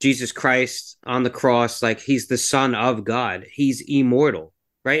of Jesus Christ on the cross, like he's the son of God, he's immortal,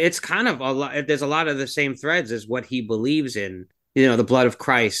 right? It's kind of a lot. There's a lot of the same threads as what he believes in. The blood of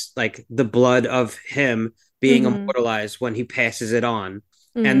Christ, like the blood of him being immortalized when he passes it on,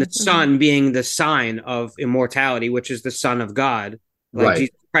 and the son being the sign of immortality, which is the son of God, like Right.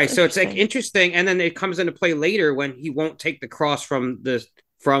 Jesus Christ. So it's like interesting, and then it comes into play later when he won't take the cross from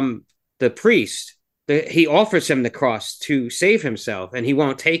the priest. He offers him the cross to save himself, and he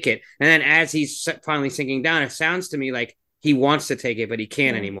won't take it. And then as he's finally sinking down, it sounds to me like he wants to take it, but he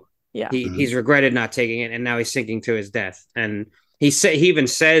can't anymore. Yeah. He's regretted not taking it, and now he's sinking to his death. And he even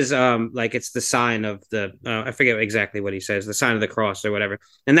says like it's the sign of the I forget exactly what he says, the sign of the cross or whatever.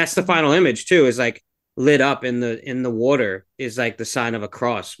 And that's the final image too, is like lit up in the water is like the sign of a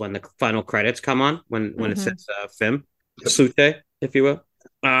cross when the final credits come on, when it says Fim Salute, if you will.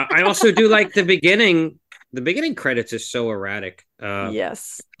 I also do like the beginning credits is so erratic.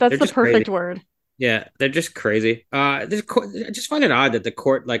 Yes, that's the perfect word. Yeah, they're just crazy. I just find it odd that the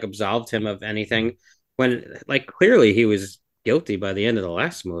court like absolved him of anything when like clearly he was guilty by the end of the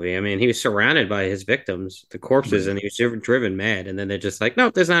last movie. I mean, he was surrounded by his victims, the corpses, and he was driven mad. And then they're just like,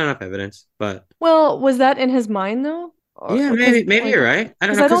 nope, there's not enough evidence. But was that in his mind though? Yeah, maybe you're right. I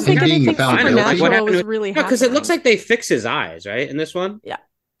don't know. I don't think anything supernatural was really happening. Because it looks like they fix his eyes, right? In this one, yeah,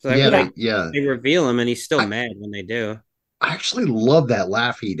 so they reveal him, and he's still mad when they do. I actually love that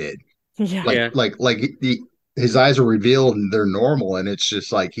laugh he did. Yeah, like his eyes are revealed and they're normal, and it's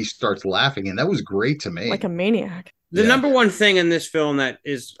just like he starts laughing, and that was great to me, like a maniac. The number one thing in this film that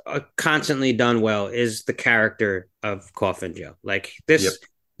is constantly done well is the character of Coffin Joe. Like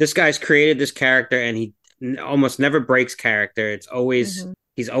this guy's created this character, and he almost never breaks character. It's always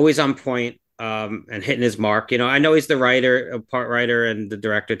he's always on point and hitting his mark. I know he's the part writer and the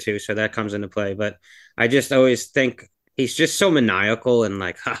director too, so that comes into play. But I just always think he's just so maniacal and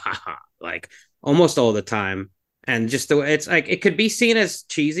like ha ha ha, like almost all the time. And just the way it's like it could be seen as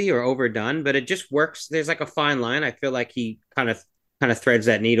cheesy or overdone, but it just works. There's like a fine line. I feel like he kind of threads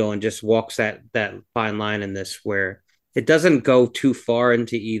that needle and just walks that fine line in this, where it doesn't go too far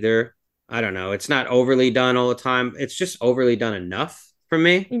into either. I don't know. It's not overly done all the time. It's just overly done enough for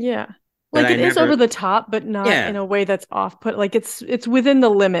me. Yeah. Like it is over the top, but not in a way that's off-put. Like it's within the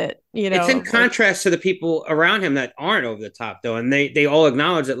limit, It's in contrast to the people around him that aren't over the top, though, and they all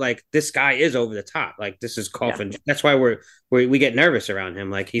acknowledge that like this guy is over the top. Like this is Coffin. Yeah. That's why we get nervous around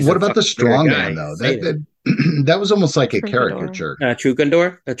him. Like he's. What about the strong man though? That was almost like a caricature.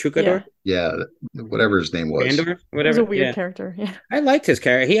 Troubadour. Yeah, whatever his name was. Andor, whatever. It was a weird character. Yeah. I liked his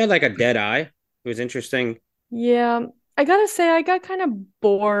character. He had like a dead eye. It was interesting. Yeah. I gotta say, I got kind of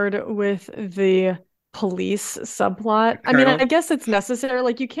bored with the police subplot. I mean, I guess it's necessary.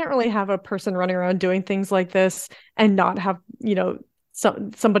 Like, you can't really have a person running around doing things like this and not have,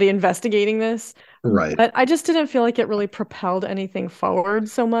 somebody investigating this. Right. But I just didn't feel like it really propelled anything forward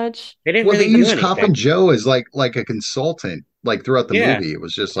so much. They used Coffin Joe as like a consultant. Like throughout the movie, it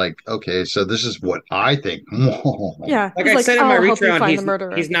was just like, okay, so this is what I think. Yeah, like I said in my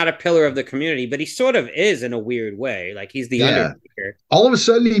reach-around, he's not a pillar of the community, but he sort of is in a weird way. Like he's the Undertaker. All of a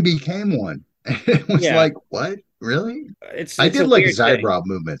sudden, he became one. It was like, what? Really? I did like his eyebrow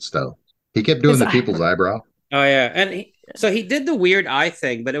movements, though. He kept doing the people's eyebrow. Oh yeah, and so he did the weird eye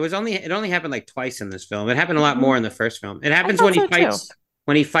thing, but it only happened like twice in this film. It happened a lot more in the first film. It happens when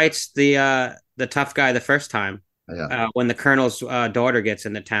he fights the tough guy the first time. Yeah. When the colonel's daughter gets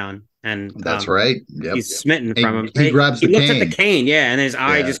into town, and that's right. Yep. He's smitten from him. He grabs the cane. He looks at the cane, and his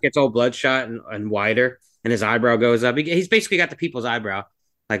eye just gets all bloodshot and wider, and his eyebrow goes up. He's basically got the people's eyebrow,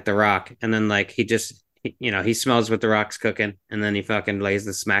 like The Rock, and then like he just, he smells what The Rock's cooking, and then he fucking lays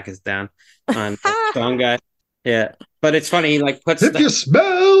the smackers down on the strong guy. Yeah, but it's funny. He like puts. If you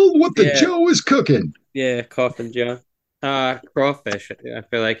smell what the Joe is cooking. Yeah, Coffin Joe. Crawfish. I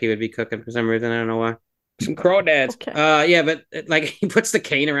feel like he would be cooking for some reason. I don't know why. Some crawdads. Okay. Yeah, but like he puts the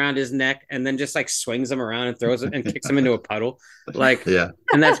cane around his neck and then just like swings him around and throws it and kicks him into a puddle. Like, Yeah.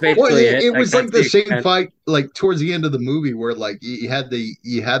 and that's Well, basically it. it Like was like that's the same extent. fight, like towards the end of the movie, where like you had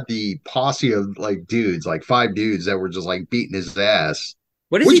the posse of like dudes, like 5 dudes that were just like beating his ass.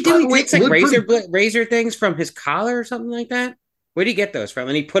 What does he Which, do? by He the way, takes like looked pretty. razor things from his collar or something like that. Where did he get those from?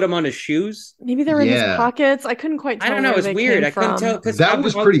 And he put them on his shoes. Maybe they were in his Yeah, pockets. I couldn't quite I tell don't know. where It's they weird. came I couldn't tell from. because that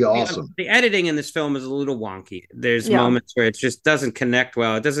was pretty awesome. the editing in this film is a little wonky. There's Yeah. moments where it just doesn't connect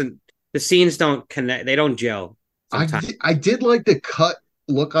well. It doesn't. The scenes don't connect. They don't gel sometimes. I did like the cut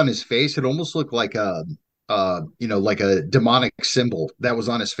look on his face. It almost looked like like a demonic symbol that was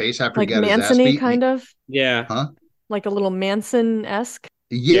on his face after he Like got his ass Manson-y beat. kind of, Yeah. Huh? like a little Manson-esque.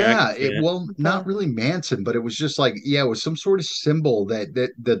 Yeah, I Yeah, can see that. well, not really Manson, but it was just like, yeah, it was some sort of symbol that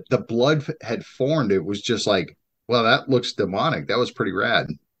the blood had formed. It was just like, well, that looks demonic. That was pretty rad.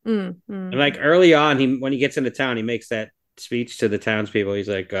 And like early on, when he gets into town, he makes that speech to the townspeople. He's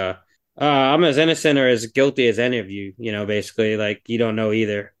like, I'm as innocent or as guilty as any of you, basically like you don't know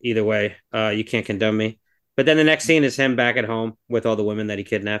either way. You can't condemn me. But then the next scene is him back at home with all the women that he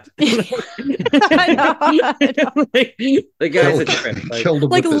kidnapped. I know. Like, the guy's a trip. Like, Killed him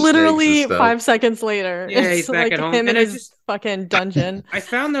Like with the literally snakes and stuff. 5 seconds later, Yeah, it's he's back like at home. him in And I his fucking dungeon. I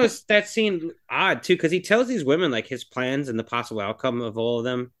found that scene odd too, because he tells these women like his plans and the possible outcome of all of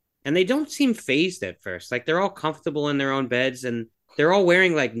them, and they don't seem phased at first. Like they're all comfortable in their own beds, and they're all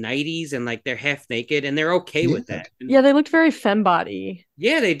wearing like nighties and like they're half naked, and they're okay with that. And, Yeah, they looked very femme-body.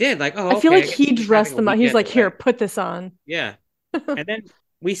 yeah, they did. Like, oh, I feel okay, like guess he he's dressed having a them up. He was weekend like, "Here, away. put this on." Yeah, and then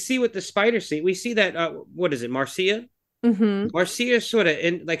we see with the spider scene, we see that what is it, Marcia? Mm-hmm. Marcia sort of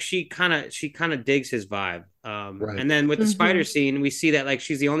in like she kind of digs his vibe. Right. And then with the spider scene, we see that like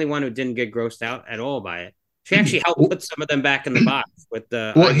she's the only one who didn't get grossed out at all by it. She actually helped put some of them back in the box with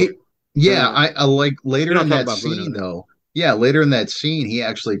the. Well, Bruno. I like later We don't in talk that about Bruno, scene though. though. Yeah, later in that scene, he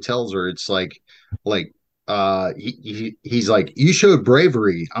actually tells her it's like he's like, you showed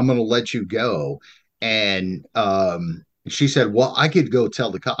bravery. I'm gonna let you go. And she said, well, I could go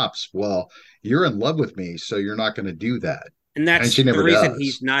tell the cops. Well, you're in love with me, so you're not gonna do that. And And that's she the never reason does.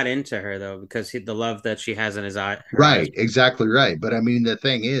 he's not into her though, because the love that she has in his eye. Her eyes. Right, exactly right. But I mean, the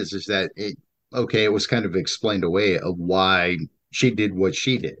thing is that it was kind of explained away of why she did what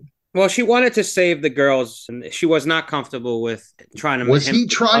she did. Well, she wanted to save the girls, and she was not comfortable with trying to. Was him he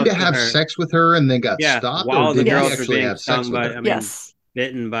to trying to love have her. sex with her and then got Yeah, stopped, while or the did he girls girls were actually being have sex stung with by, her? I mean, Yes.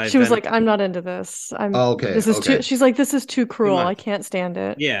 bitten by. She was venom. like, "I'm not into this. Oh, okay, This is okay. too." She's like, "This is too cruel. much. I can't stand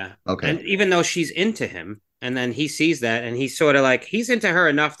it." Yeah. Okay. And even though she's into him, and then he sees that, and he's sort of like he's into her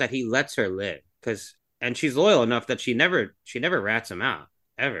enough that he lets her live, and she's loyal enough that she never rats him out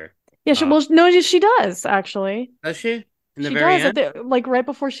ever. Yeah, well, no, she does actually. Does she? In the She very does. end. Like right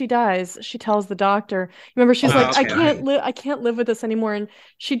before she dies, she tells the doctor. Remember, she's Oh, like, okay. I can't live with this anymore." And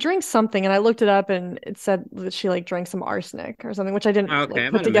she drinks something, and I looked it up, and it said that she like drank some arsenic or something, which I didn't Okay, I like,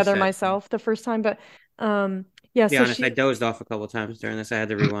 might put have together missed that. myself the first time. But yeah, To be so honest, I dozed off a couple of times during this. I had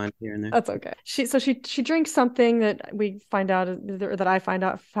to rewind here and there. that's okay. She drinks something that we find out, that I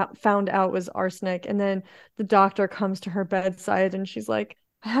found out was arsenic, and then the doctor comes to her bedside, and she's like,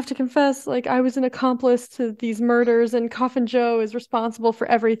 "I have to confess, like I was an accomplice to these murders, and Coffin Joe is responsible for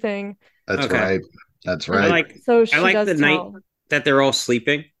everything." That's Okay. right. That's I right. like So she I like does the tell. night that they're all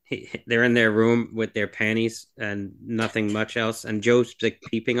sleeping. They're in their room with their panties and nothing much else, and Joe's like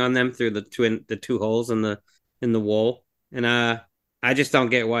peeping on them through the two holes in the wall. And I just don't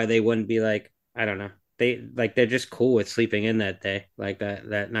get why they wouldn't be like, I don't know. They're just cool with sleeping in that day, like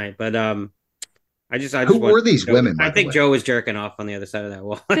that night. But I just Who want were these Joe- women, by I the think way? Joe was jerking off on the other side of that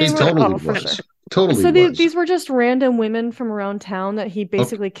wall. They He were- totally oh, for was. sure. Totally So was. these were just random women from around town that he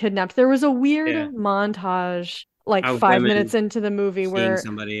basically kidnapped. There was a weird Yeah. montage, like Of 5 women minutes into the movie, Seeing where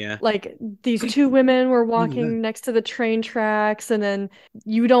somebody, yeah. like these two women were walking next to the train tracks, and then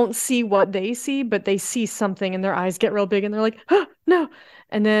you don't see what they see, but they see something, and their eyes get real big, and they're like, "Oh, no."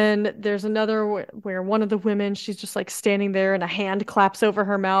 And then there's another where one of the women, she's just like standing there, and a hand claps over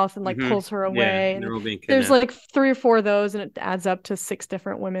her mouth and like Mhm. pulls her Yeah, away. and they're all being There's kidnapped. like 3 or 4 of those, and it adds up to 6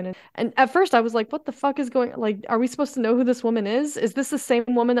 different women. And at first I was like, what the fuck is going, like, are we supposed to know who this woman is? Is this the same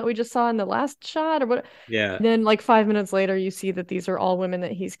woman that we just saw in the last shot, or what? Yeah. And then like 5 minutes later, you see that these are all women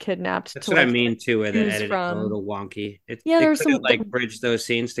that he's kidnapped. That's to, what I like, mean too, where the choose editing from. a little wonky. Yeah, they there was could have some, like bridged those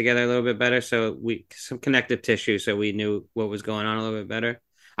scenes together a little bit better, so some connective tissue, so we knew what was going on a little bit better.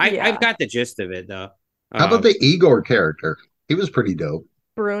 Yeah. I've got the gist of it though. How about the Igor character? He was pretty dope.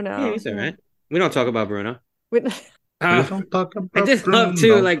 Bruno. Yeah, he's all right. We don't talk about Bruno. Wait, We don't talk about I just love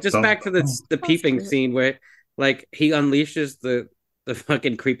Bruno. too, like just Don't- back to the peeping cute. scene where like he unleashes the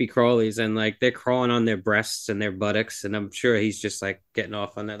fucking creepy crawlies, and like they're crawling on their breasts and their buttocks, and I'm sure he's just like getting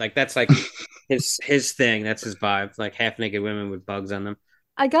off on that. Like that's like his thing. That's his vibe. Like half naked women with bugs on them.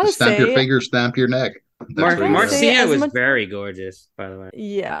 I gotta Stamp your say, finger, stamp your neck. That's what he Marcia does. Marcia as was much- very gorgeous, by the way.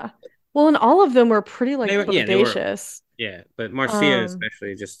 yeah. Well, and all of them were pretty like They were- yeah, they were- bodacious. Yeah, but Marcia Um,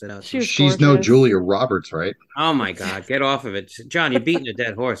 especially just stood out. she was She's no gorgeous. Julia Roberts, right? Oh my god, get off of it, John. You're beating a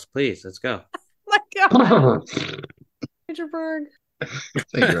dead horse. Please, let's go. My God, Heidelberg.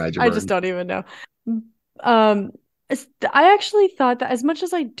 Thank you, I just don't even know. I actually thought that as much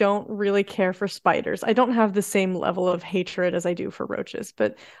as I don't really care for spiders, I don't have the same level of hatred as I do for roaches,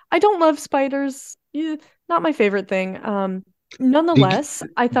 but I don't love spiders. Yeah, not my favorite thing. Nonetheless,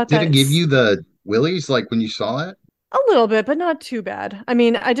 I thought Did that it give you the willies like when you saw it? a little bit, but not too bad. I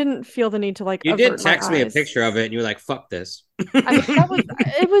mean, I didn't feel the need to like You did avert my text me a eyes. picture of it, and you were like, "Fuck this."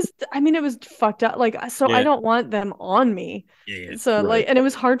 I mean, it was fucked up. Like, so I Yeah. don't want them on me. Yeah, So Right. like, and it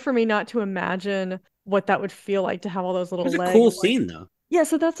was hard for me not to imagine what that would feel like to have all those it little was a legs. cool like- scene though. Yeah,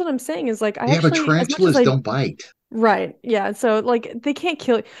 so that's what I'm saying is like I Yeah, but actually, as much as tarantulas I don't bite. right, yeah, so like they can't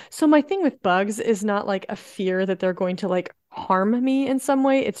kill you. So my thing with bugs is not like a fear that they're going to like harm me in some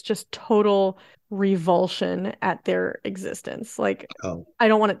way. It's just total revulsion at their existence. Like Oh, I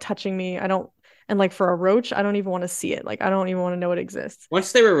don't want it touching me. I don't, and like for a roach, I don't even want to see it. Like I don't even want to know it exists.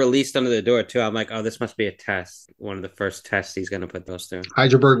 Once they were released under the door too, I'm like, "Oh, this must be a test. One of the first tests he's gonna put those through."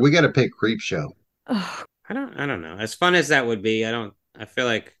 Heidelberg, we got to pick Creep Show. Ugh, I don't know. As fun as that would be, I feel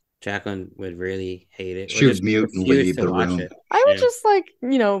like Jacqueline would really hate it. Or She would just mute and refuse leave to the watch room. it. I would Yeah. just like,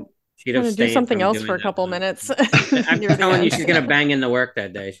 She'd kind of do abstain something from else doing for a that couple one. minutes. I'm near the telling you, end. she's gonna bang into work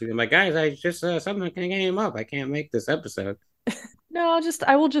that day. She's gonna be like, "Guys, I just something came up. I can't make this episode." No,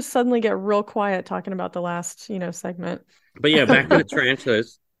 I will just suddenly get real quiet talking about the last, segment. But yeah, back to the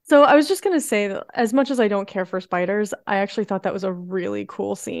tarantulas. So I was just gonna say that as much as I don't care for spiders, I actually thought that was a really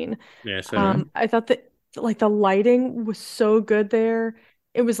cool scene. Yeah, so I thought that like the lighting was so good there.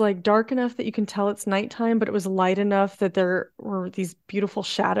 It was like dark enough that you can tell it's nighttime, but it was light enough that there were these beautiful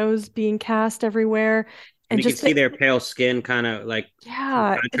shadows being cast everywhere. And you can just see their pale skin, kind of like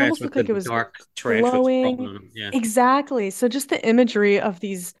yeah, it contrast almost with looked like the it was dark tarantulas glowing. crawling on them. Yeah, Exactly. So just the imagery of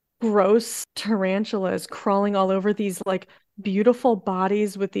these gross tarantulas crawling all over these like beautiful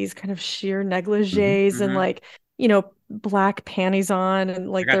bodies with these kind of sheer negligees and mhm. like, black panties on and I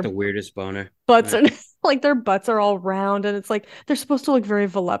like got their the weirdest boner. butts Yeah. are like their butts are all round and it's like they're supposed to look very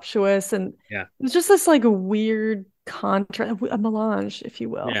voluptuous and Yeah. it's just this like weird contrast, a melange, if you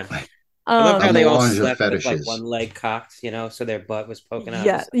will. Yeah, I love how Um, they all melange of slept with like fetishes. one leg cocked, so their butt was poking out.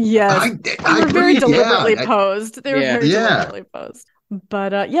 yeah, yes. I They were very agree, yeah. deliberately posed. They were Yeah. very Yeah. deliberately posed.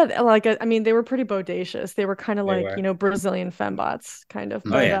 But yeah, like I mean, they were pretty bodacious. They were kind of They like, were. Brazilian fembots, kind of.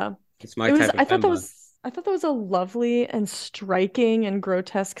 Oh, But yeah. It's my it was. type of I thought that was a lovely and striking and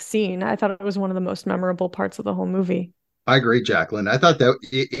grotesque scene. I thought it was one of the most memorable parts of the whole movie. I agree, Jacqueline. I thought that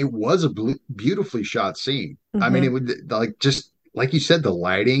it was a beautifully shot scene. I mean, it would like just like you said, the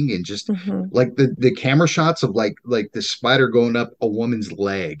lighting and just Mhm. like the camera shots of like the spider going up a woman's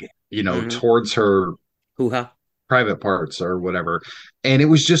leg, Mhm. towards her hoo-ha. private parts or whatever. And it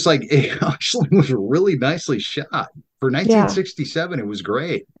was just like it actually was really nicely shot. For 1967, it was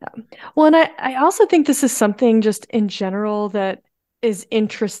great. Well, and I also think this is something just in general that is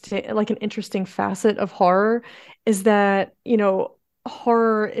interesting, like an interesting facet of horror, is that,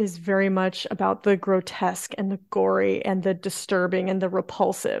 horror is very much about the grotesque and the gory and the disturbing and the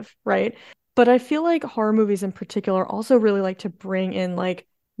repulsive, right? But I feel like horror movies in particular also really like to bring in like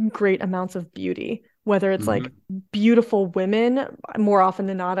great amounts of beauty, whether it's like beautiful women. More often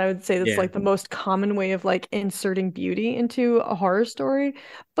than not, I would say that's Yeah. like the most common way of like inserting beauty into a horror story.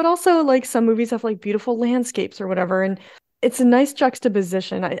 But also like some movies have like beautiful landscapes or whatever. And it's a nice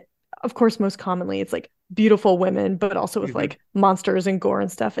juxtaposition. Of course, most commonly it's like beautiful women, but also with like monsters and gore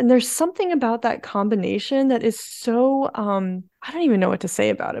and stuff. And there's something about that combination that is so I don't even know what to say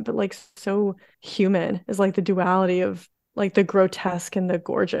about it, but like so human, is like the duality of like the grotesque and the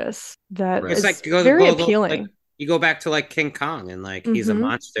gorgeous that Right. is It's like very appealing. like, you go back to like King Kong, and like he's a Mhm.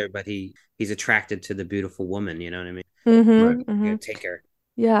 monster, but he's attracted to the beautiful woman. You know what I mean? Mhm, Right. mhm. You take her.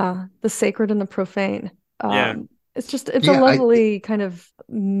 Yeah, the sacred and the profane. Yeah. It's a Yeah, lovely kind of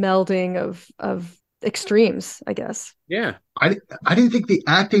melding of extremes, I guess. Yeah. I didn't think the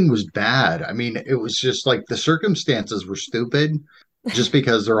acting was bad. I mean, it was just like the circumstances were stupid just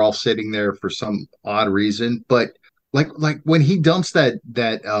because they're all sitting there for some odd reason. But like when he dumps the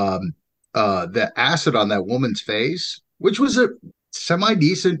acid on that woman's face, which was a semi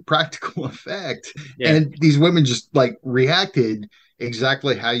decent practical effect, Yeah. and these women just like reacted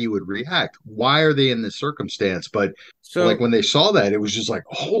exactly how you would react. Why are they in this circumstance? But like So when they saw that, it was just like,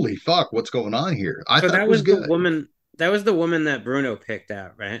 holy fuck, what's going on here? I so thought that it was was the good. woman. That was the woman that Bruno picked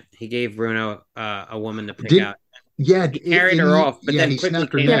out, right? He gave Bruno a woman to pick Did out. yeah, He carried and her off, but yeah, then he quickly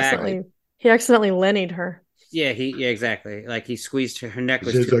snapped her came He neck, back. right? accidentally Lennied her. Yeah, exactly. Like he squeezed her neck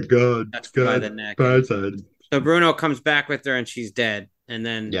was She's too a good, touched by good the neck, and person. so Bruno comes back with her, and she's dead. And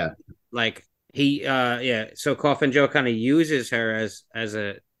then Yeah, like so Coffin Joe kind of uses her as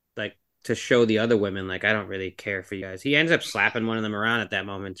a like to show the other women like I don't really care for you guys. He ends up slapping one of them around at that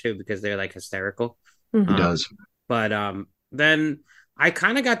moment too because they're like hysterical. he Mhm. does. But then I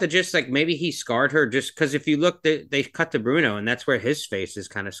kind of got the gist like maybe he scarred her just because if you look, they cut to Bruno and that's where his face is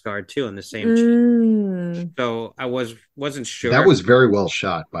kind of scarred too in the same cheek. Mm. So I wasn't sure. That was very well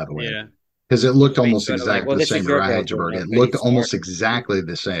shot, by the way, Yeah, because it looked he's almost sort of like, exactly well, the this is same. your Uriah girl, Hedgeberg. Bruno, It but looked he's almost scarred. exactly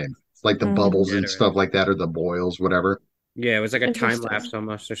the same, like the Mhm. bubbles Yeah, and stuff like that, or the boils, whatever. yeah, it was like a time Interesting. lapse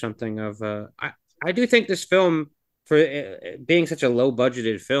almost or something of I do think this film for being such a low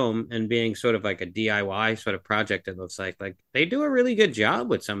budgeted film and being sort of like a DIY sort of project it looks like they do a really good job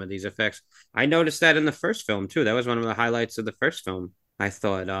with some of these effects. I noticed that in the first film too. That was one of the highlights of the first film. I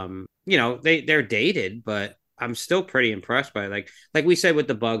thought they're dated, but I'm still pretty impressed by it. Like we said with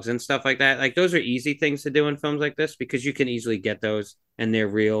the bugs and stuff like that. Like those are easy things to do in films like this because you can easily get those and they're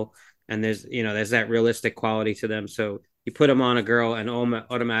real and there's that realistic quality to them. So you put them on a girl and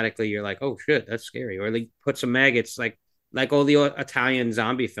automatically you're like, oh shit, that's scary. Or they put some maggots like all the Italian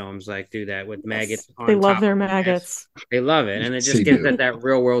zombie films like do that with maggots on They love top their of the mask. maggots. They love it, and it just They gives do. it that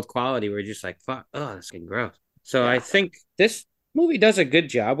real world quality where you're just like, fuck, oh, that's getting gross. So Yeah. I think this movie does a good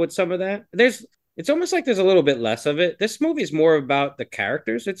job with some of that. It's almost like there's a little bit less of it. This movie is more about the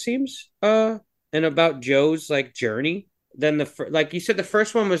characters, it seems, and about Joe's like journey than like you said. The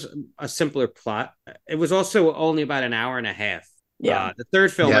first one was a simpler plot. It was also only about an hour and a half. Yeah. The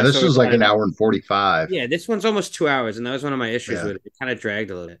third film, Yeah, I this saw was like about an hour and 45. yeah, this one's almost 2 hours, and that was one of my issues Yeah. with it. It kind of dragged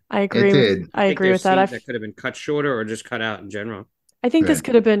a little bit. I It agree. did. I think agree there's with that. scenes that could have been cut shorter or just cut out in general. I think this Right.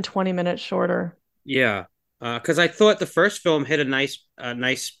 could have been 20 minutes shorter. Yeah, because I thought the first film hit a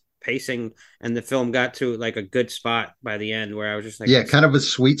nice pacing, and the film got to like a good spot by the end where I was just like, Yeah, kind of a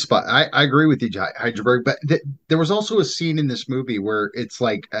sweet spot. I agree with you, Heidelberg. But there was also a scene in this movie where it's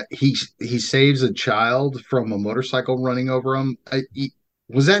like he saves a child from a motorcycle running over him.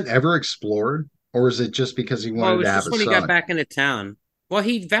 Was that ever explored, or is it just because he well, it wanted was to have just a when he got son? back into town. Well,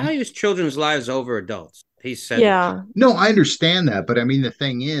 he values children's lives over adults. He said, Yeah. No, I understand that, but I mean the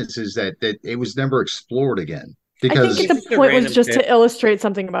thing is that it was never explored again I think because the It's just a point was random just bit. to illustrate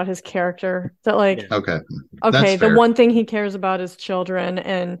something about his character that like, Yeah. okay, okay, that's the fair. one thing he cares about is children,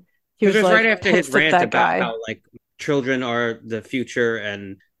 and he Because was it was like right after his pissed at rant that about guy. how like children are the future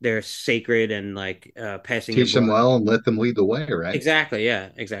and they're sacred and like passing your Teach them blood. well and let them lead the way, right? Exactly. Yeah.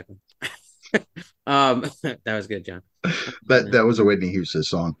 Exactly. That was good, John. That was a Whitney Houston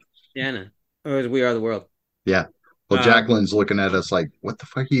song. Yeah, I know. It was We Are the World. Yeah. Well, Um, Jacqueline's looking at us like, what the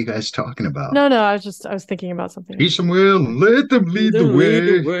fuck are you guys talking about? No, I was thinking about something. Teach them well and let them lead the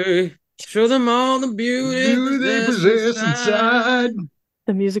way. Show them all the beauty Do they possess inside?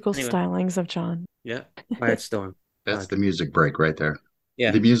 The musical Anyway. stylings of John. Yeah, Quiet Storm. That's the music break right there.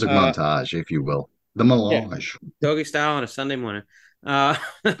 Yeah, The music montage, if you will. The melange. doggy style on a Sunday morning.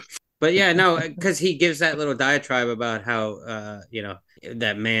 But yeah, no, because he gives that little diatribe about how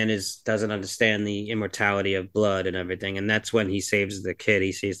that man doesn't understand the immortality of blood and everything, and that's when he saves the kid.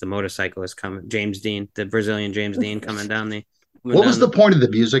 He sees the motorcyclist coming, James Dean, the Brazilian James Dean, coming down the. What was the point of the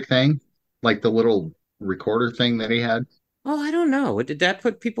music thing? Like the little recorder thing that he had? Oh, I don't know. Did that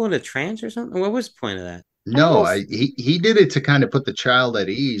put people in a trance or something? What was the point of that? No, Oh. he did it to kind of put the child at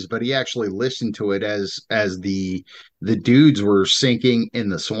ease, but he actually listened to it as the dudes were sinking in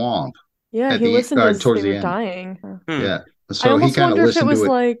the swamp. Yeah, At he the- listened as towards they the were end. dying. Yeah. I So he almost kind of wonder if it listened was to it.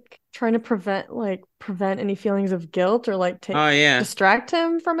 like trying to prevent any feelings of guilt or like Oh yeah, distract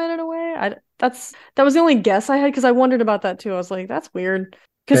him from it in a way. That was the only guess I had because I wondered about that too. I was like, that's weird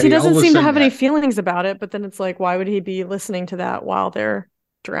because Yeah, he all of doesn't a seem to sudden have any that- feelings about it. But then it's like, why would he be listening to that while they're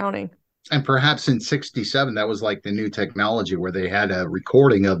drowning? And perhaps in 67, that was like the new technology where they had a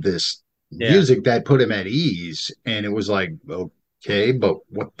recording of this Yeah. music that put him at ease. And it was like, okay, but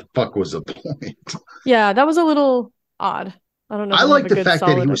what the fuck was the point? Yeah, that was a little odd. I don't know. I if like have a the good, fact that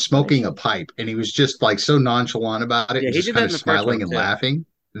he solid was smoking a explanation. pipe and he was just like so nonchalant about it Yeah, and he just did kind that of in the first smiling one, and too. laughing.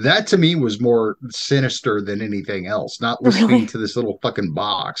 That to me was more sinister than anything else, not listening Really? to this little fucking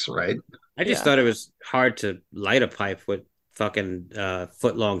box, right? I just Yeah. thought it was hard to light a pipe with fucking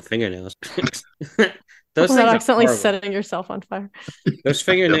foot long fingernails. Those Without things are accidentally horrible. setting yourself on fire. Those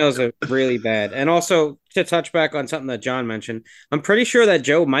fingernails are really bad. And also, to touch back on something that John mentioned, I'm pretty sure that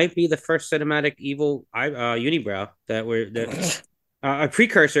Joe might be the first cinematic evil unibrow that a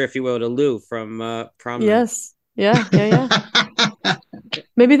precursor, if you will, to Lou from Prom Night. Yes. Yeah.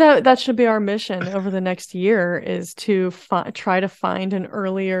 Maybe that should be our mission over the next year, is to try to find an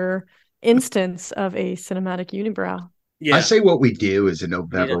earlier instance of a cinematic unibrow. Yeah. I say what we do is in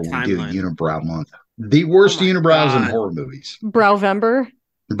November we do timeline. Unibrow month. The worst Oh my unibrows in God. horror movies. Browvember.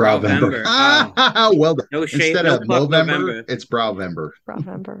 Browvember. Well done. No shade, Instead no of fuck Movember, November. it's Browvember.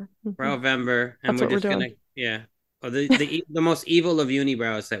 Browvember. Browvember, and That's we're what we're just gonna doing. the most evil of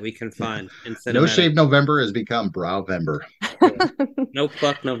unibrows that we can find in cinematic. No Shave November has become Browvember. No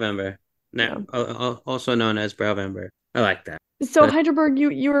fuck November. Now, also known as Browvember. I like that. So Heidelberg,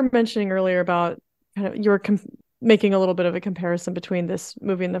 you were mentioning earlier about kind of you were making a little bit of a comparison between this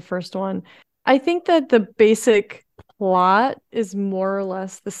movie and the first one. I think that the basic plot is more or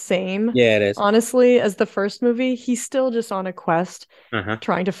less the same. Yeah, it is. Honestly, as the first movie, he's still just on a quest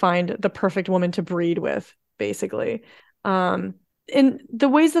trying to find the perfect woman to breed with, basically. And the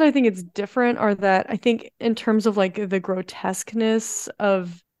ways that I think it's different are that I think in terms of like the grotesqueness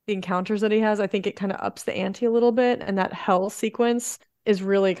of the encounters that he has, I think it kind of ups the ante a little bit, and that hell sequence is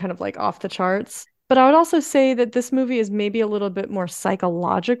really kind of like off the charts. But I would also say that this movie is maybe a little bit more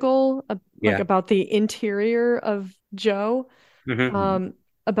psychological, like about the interior of Joe.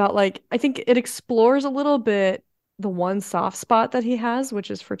 About like, I think it explores a little bit the one soft spot that he has,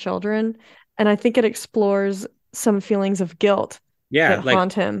 which is for children. And I think it explores some feelings of guilt that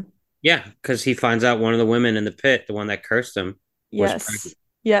haunt him. Yeah, because he finds out one of the women in the pit, the one that cursed him, was pregnant.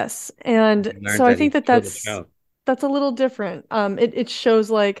 Yes. And so I think that's a little different. It shows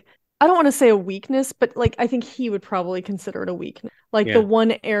like, I don't want to say a weakness, but like I think he would probably consider it a weakness. Like the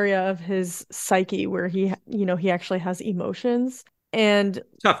one area of his psyche where he actually has emotions. And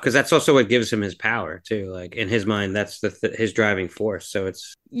tough because that's also what gives him his power too. Like in his mind, that's his driving force. So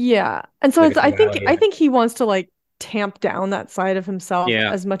it's and so like I think he wants to like tamp down that side of himself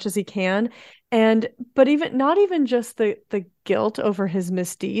as much as he can. But not even just the guilt over his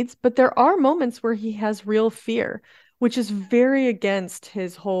misdeeds, but there are moments where he has real fear, which is very against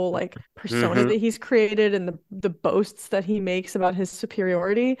his whole like persona that he's created and the boasts that he makes about his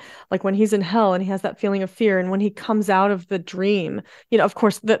superiority. Like when he's in hell and he has that feeling of fear, and when he comes out of the dream, of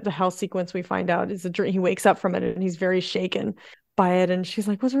course the hell sequence we find out is a dream. He wakes up from it and he's very shaken by it, and she's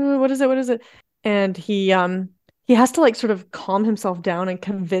like, what is it? And he has to like sort of calm himself down and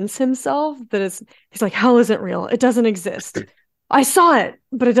convince himself that he's like, hell isn't real, it doesn't exist. I saw it,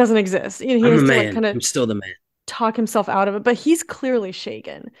 but it doesn't exist. I'm a man. I'm still the man. Talk himself out of it, but he's clearly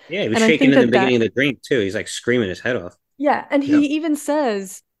shaken. Yeah, he was shaking in the beginning of the dream too. He's like screaming his head off. Yeah, and he even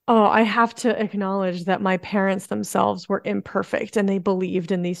says, "Oh, I have to acknowledge that my parents themselves were imperfect and they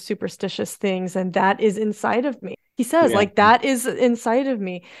believed in these superstitious things, and that is inside of me." He says, like, that is inside of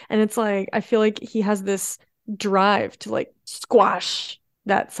me. And it's like, I feel like he has this drive to like squash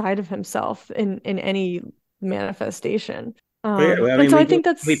that side of himself in any manifestation. I think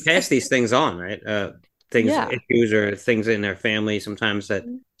that's we pass these things on, right? Issues or things in their family sometimes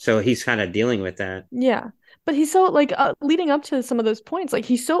so he's kind of dealing with that. But he's so like leading up to some of those points, like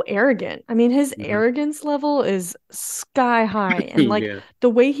he's so arrogant. I mean, his arrogance level is sky high, and like the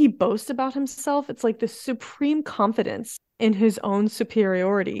way he boasts about himself, it's like the supreme confidence in his own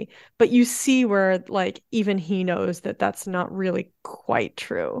superiority. But you see where like even he knows that that's not really quite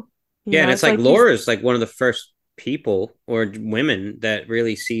true. And it's like Laura's like one of the first people or women that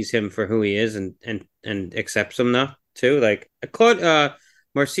really sees him for who he is and accepts him now too. Like Claude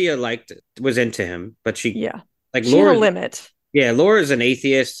Marcia was into him, but she Laura limit. Laura's an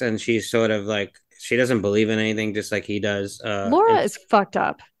atheist, and she's sort of like she doesn't believe in anything just like he does. Laura is fucked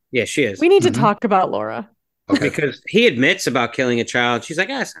up. Yeah, she is. We need to talk about Laura. Okay. Because he admits about killing a child. She's like,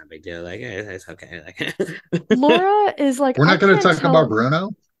 it's not a big deal. Like, it's okay. Like, Laura is like, we're not going to talk about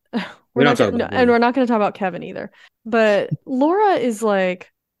Bruno. We're not going to talk about Kevin either. But Laura is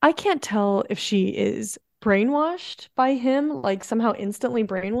like, I can't tell if she is brainwashed by him, like somehow instantly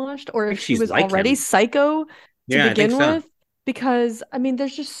brainwashed, or if she was like already psycho to begin with. Because I mean,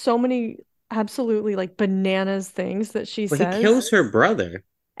 there's just so many absolutely like bananas things that she says. He kills her brother,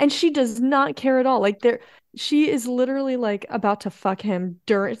 and she does not care at all. Like she is literally like about to fuck him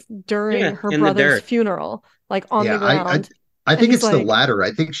during her brother's funeral, like on the ground. I think it's the latter.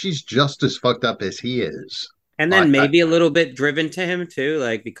 I think she's just as fucked up as he is. And then maybe a little bit driven to him too,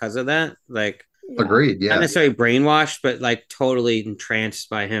 like because of that. Like agreed, yeah. Not necessarily brainwashed, but like totally entranced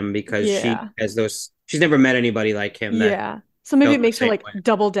by him because she has those. She's never met anybody like him that So maybe felt it the makes her same like way.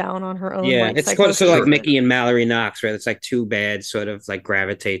 double down on her own Yeah, like it's sort of like psychosis. Mickey and Mallory Knox, where it's like two bad sort of like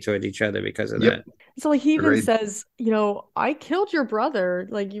gravitate toward each other because of Yep, that. So like he even agreed. says, I killed your brother.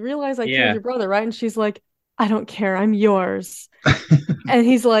 Like you realize I killed Yeah. your brother, right? And she's like, I don't care. I'm yours. And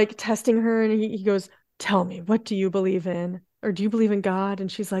he's like testing her and he goes, tell me, what do you believe in? Or do you believe in God?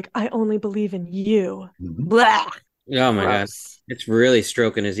 And she's like, I only believe in you. Mhm. Blah. Oh my God. Gross. It's really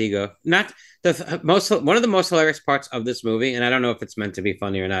stroking his ego. Not one of the most hilarious parts of this movie, and I don't know if it's meant to be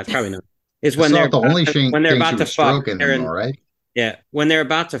funny or not. Probably not. Is That's not the only when they're thing she about to was fuck. stroking They're him, in, all right? yeah, when they're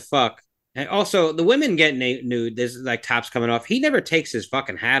about to fuck. And also, the women get nude. There's like tops coming off. He never takes his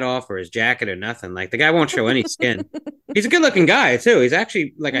fucking hat off or his jacket or nothing. Like the guy won't show any skin. He's a good looking guy too. He's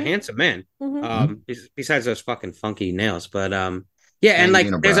actually like a handsome man. Mhm. Besides those fucking funky nails, but yeah, and And like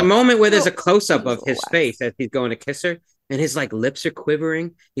there's a unibrow. moment where there's a Oh, close up needs a of little his wax. face as he's going to kiss her, and his like lips are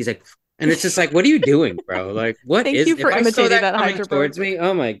quivering. He's like, and it's just like, what are you doing, bro? Like, what Thank is? you If for I saw imitating that that coming Hydraberg. towards me,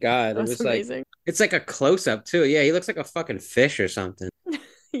 oh my God, it That's was like amazing. it's like a close up too. Yeah, he looks like a fucking fish or something.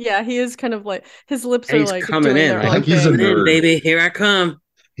 Yeah, he is kind of like his lips And are he's like coming doing in their like, own Like he's a coming thing. in, nerd. baby, here I come.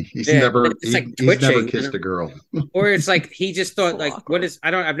 Yeah, and it's like He's never twitching, kissed a girl. or it's like he just thought So like, what awkward. is?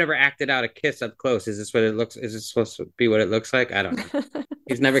 I've never acted out a kiss up close. Is this what it looks? Is it supposed to be what it looks like? I don't know.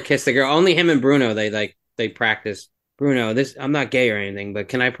 He's never kissed a girl. Only him and Bruno. They practice. Bruno, this I'm not gay or anything, but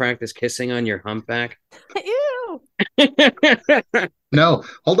can I practice kissing on your humpback? Ew. No,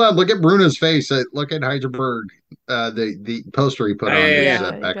 hold on. Look at Bruno's face. Look at Heidelberg, the poster he put Oh, on yeah, his yeah.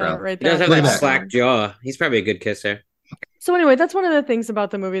 Yeah, you got it background. right He there does in have the Look at that that. slack background. jaw. He's probably a good kisser. So anyway, that's one of the things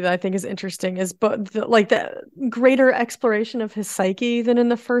about the movie that I think is interesting is but like the greater exploration of his psyche than in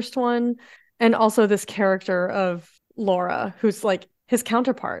the first one, and also this character of Laura, who's like his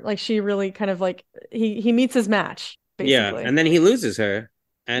counterpart. Like she really kind of like he meets his match, Yeah, basically. and then he loses her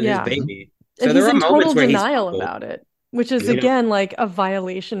and his Yeah. Mhm. baby. And So he's there are in moments total where he's denial humbled. about it, which is Yep. again like a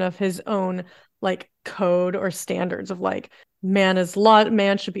violation of his own like code or standards of like man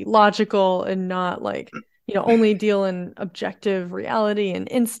should be logical and not like only deal in objective reality and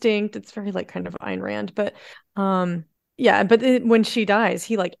instinct. It's very like kind of Ayn Rand, but yeah, but when she dies,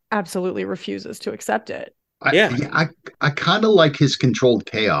 he like absolutely refuses to accept it. Yeah, I kind of like his controlled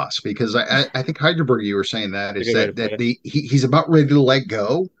chaos because I think Heidelberg, you were saying that a is good way to that put it. he's about ready to let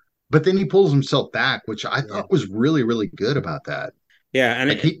go, but then he pulls himself back, which I Yeah, thought was really, really good about that. yeah, and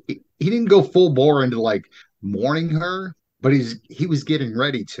Like he didn't go full bore into like mourning her, but he was getting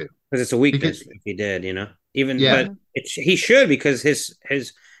ready to. because it's a Because weakness if he did, Even, yeah, but Mhm. he should because his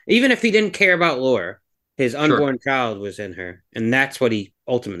even if he didn't care about Laura, his sure. unborn child was in her, and that's what he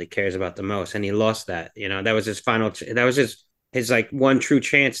ultimately cares about the most, and he lost that. That was his that was his like one true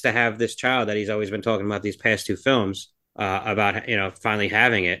chance to have this child that he's always been talking about these past two films. About finally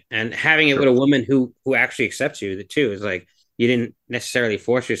having it and having it with Sure. a woman who actually accepts you too is like you didn't necessarily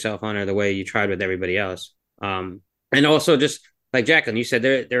force yourself on her the way you tried with everybody else. And also just like Jacqueline, you said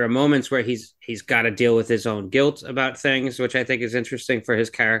there are moments where he's got to deal with his own guilt about things, which I think is interesting for his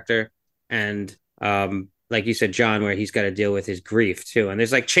character. And like you said, John, where he's got to deal with his grief too. And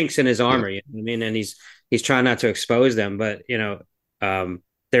there's like chinks in his Yeah. armor, you know what I mean? And he's trying not to expose them, but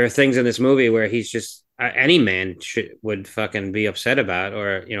there are things in this movie where he's just any man would fucking be upset about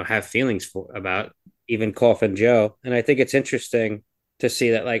or have feelings about, even Coffin Joe. And I think it's interesting to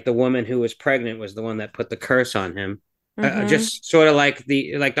see that like the woman who was pregnant was the one that put the curse on him. Mhm. Just sort of like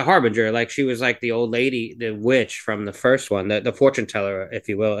the harbinger, like she was like the old lady, the witch from the first one, the fortune teller, if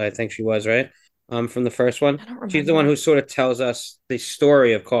you will. I think she was right. From the first one, I don't she's the one remember. who sort of tells us the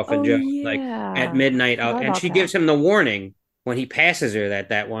story of Coffin Oh Joe, like at yeah. midnight I out, forgot and about she that. gives him the warning when he passes her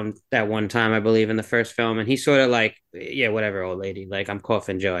that one time, I believe, in the first film, and he's sort of like, yeah, whatever, old lady, like I'm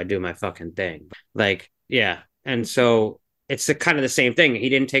Coffin Joe, I do my fucking thing, like yeah, and so it's kind of the same thing. He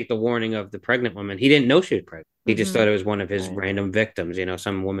didn't take the warning of the pregnant woman. He didn't know she was pregnant. He just thought it was one of his Right. random victims,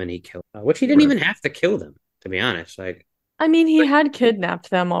 some woman he killed, which he didn't Right. even have to kill them, to be honest. Like, I mean, he had kidnapped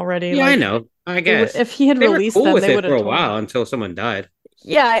them already. yeah, I Like know, I they would, guess if he had they were released cool them, with they it would for have a totally. while until someone died.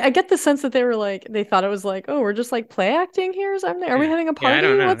 Yeah, I get the sense that they were like they thought it was like, oh, we're just like play acting here or something. Are we Yeah. having a Yeah, I party?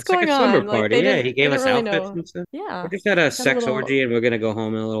 don't know. What's It's like a going slumber on? Like party. Yeah, he they gave didn't us really outfits know. and stuff. Yeah, We're just at a got a sex little. orgy and we're gonna go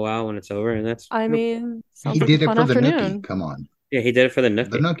home in a little while when it's over, and that's I mean, He sounds like a did it fun for the nookie. afternoon. Come on. yeah, he did it for the The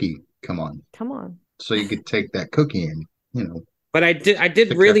nookie. nookie. Come on. Come on. So you could take that cookie and, But I did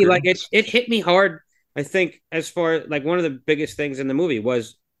fix up really your like it. ass. It hit me hard. I think as far like one of the biggest things in the movie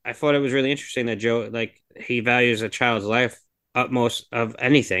was I thought it was really interesting that Joe like he values a child's life utmost of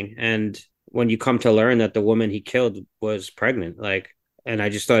anything, and when you come to learn that the woman he killed was pregnant, like, and I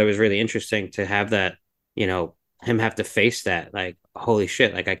just thought it was really interesting to have that, him have to face that, like, holy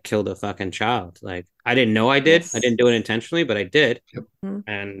shit, like I killed a fucking child. Like I didn't know I did. Yes. I didn't do it intentionally, but I did. Yep.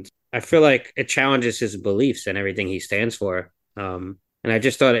 And I feel like it challenges his beliefs and everything he stands for. And I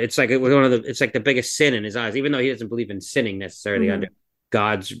just thought it's like it was it's like the biggest sin in his eyes, even though he doesn't believe in sinning necessarily under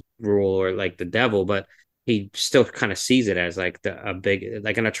God's rule or like the devil, but he still kind of sees it as like a big,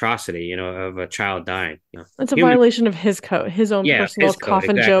 like an atrocity, you know, of a child dying. You know? It's a violation of his code, his own personal his code,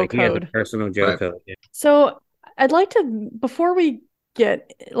 Coffin exactly. Joe He has a code. personal Joe code. Yeah. So I'd like to, before we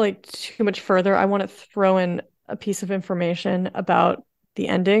get like too much further, I want to throw in a piece of information about the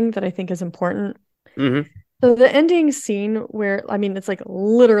ending that I think is important. So the ending scene where, I mean, it's like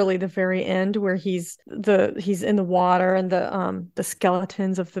literally the very end where he's in the water and the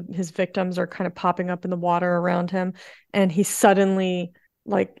skeletons of his victims are kind of popping up in the water around him, and he suddenly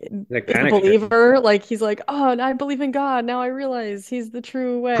like is a believer. Like he's like, oh, I believe in God. Now I realize he's the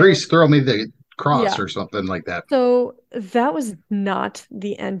true way. Priest, throw me the cross or something like that. So that was not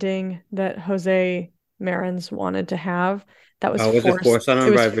the ending that Jose Marins wanted to have. That was forced.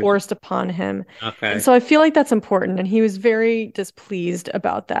 It was forced upon him. Okay. And so I feel like that's important. And he was very displeased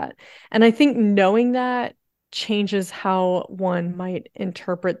about that. And I think knowing that changes how one might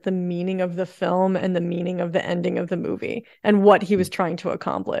interpret the meaning of the film and the meaning of the ending of the movie and what he was trying to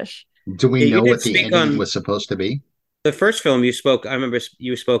accomplish. Do we know what the ending was supposed to be? The first film I remember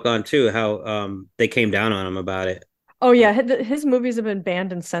you spoke on too, how they came down on him about it. Oh yeah, his movies have been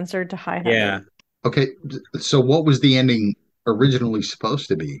banned and censored to high heaven. Yeah. Okay, so what was the ending originally supposed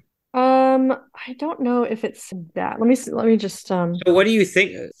to be? I don't know if it's that. Let me just So what do you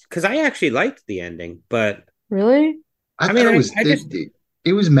think? Because I actually liked the ending, but really, I mean,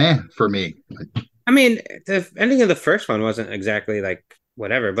 it was meh for me. I mean, the ending of the first one wasn't exactly like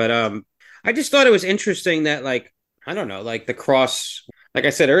whatever, but I just thought it was interesting that, like, I don't know, like the cross, like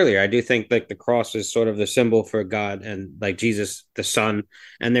I said earlier, I do think like the cross is sort of the symbol for God and like Jesus, the Son,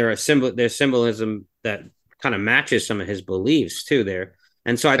 and there's symbolism that kind of matches some of his beliefs too there.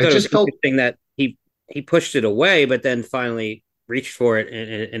 And so I thought it was interesting that he pushed it away, but then finally reached for it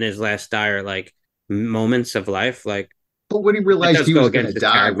in his last dire like moments of life. Like, but when he realized he was going to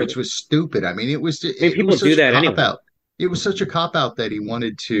die, which was stupid. I mean, it was just, people do that anyway. It was such a cop out that he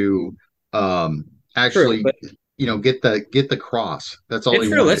wanted to actually. True, you know, get the cross. That's all.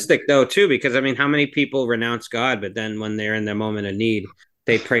 It's realistic though too, because I mean, how many people renounce God, but then when they're in their moment of need,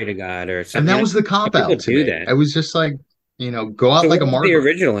 they pray to God or something. And that was the cop out. Do that. I was just like, you know, go out like a martyr. The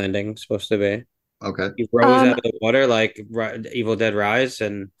original ending supposed to be okay. He rose out of the water like Evil Dead Rise,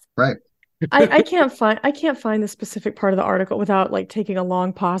 and right. I can't find the specific part of the article without like taking a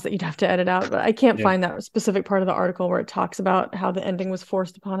long pause that you'd have to edit out. But I can't find that specific part of the article where it talks about how the ending was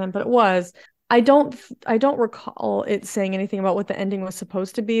forced upon him. But it was. I don't recall it saying anything about what the ending was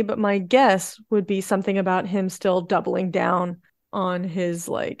supposed to be, but my guess would be something about him still doubling down on his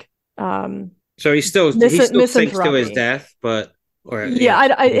like so he still sinks to his death, but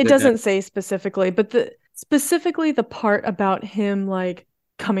it doesn't say specifically, but specifically the part about him like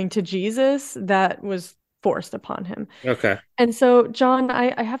coming to Jesus that was forced upon him. Okay. And so, John,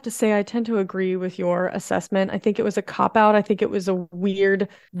 I have to say I tend to agree with your assessment. I think it was a cop-out. I think it was a weird,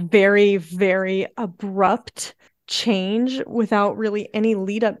 very, very abrupt change without really any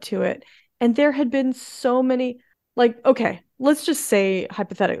lead up to it. And there had been so many, like, okay, let's just say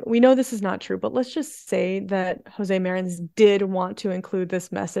hypothetically, we know this is not true, but let's just say that Jose Marins did want to include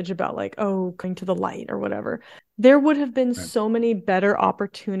this message about like, oh, going to the light or whatever. There would have been so many better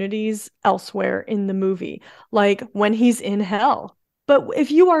opportunities elsewhere in the movie, like when he's in hell. But if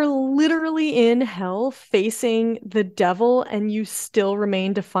you are literally in hell facing the devil and you still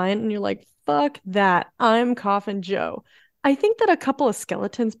remain defiant and you're like, fuck that, I'm Coffin Joe. I think that a couple of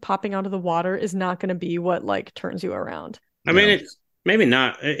skeletons popping out of the water is not going to be what like turns you around. I mean, it's maybe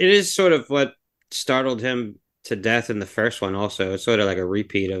not. It is sort of what startled him to death in the first one also. It's sort of like a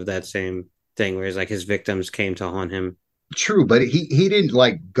repeat of that same thing where it's like his victims came to haunt him. True, but he didn't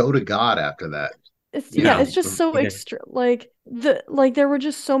like go to God after that. It's just so extreme. Like there were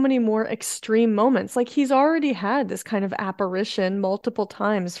just so many more extreme moments. Like he's already had this kind of apparition multiple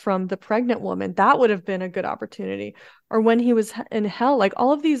times from the pregnant woman. That would have been a good opportunity. Or when he was in hell, like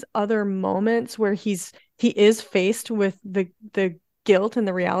all of these other moments where he is faced with the guilt and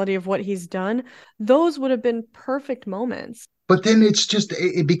the reality of what he's done. Those would have been perfect moments. But then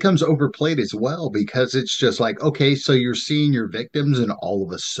it becomes overplayed as well, because it's just like, okay, so you're seeing your victims and all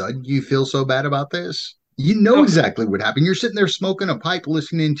of a sudden you feel so bad about this. You know exactly what happened. You're sitting there smoking a pipe,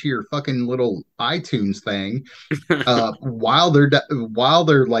 listening to your fucking little iTunes thing while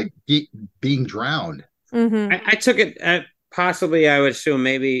they're like being drowned. Mm-hmm. I took it possibly, I would assume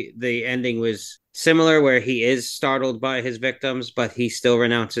maybe the ending was similar, where he is startled by his victims, but he still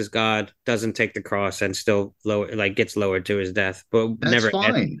renounces God, doesn't take the cross, and still gets lowered to his death, but That's never,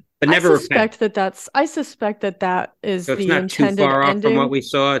 fine. but never repents. I suspect that is So it's the not too intended far off ending. from what we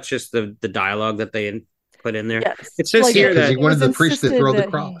saw. It's just the dialogue that they put in there. Yes. It says Like, here Because that he wanted the priest to insisted throw the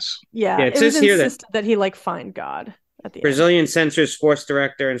that cross. Yeah, it it says was here that insisted that he like find God at the end. Brazilian censors forced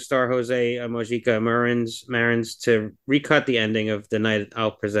director and star Jose Mojica Marins to recut the ending of The Night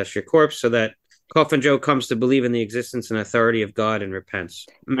I'll Possess Your Corpse so that Coffin Joe comes to believe in the existence and authority of God and repents.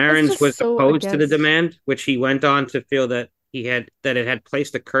 Marins just was so opposed to the against- demand, which he went on to feel that it had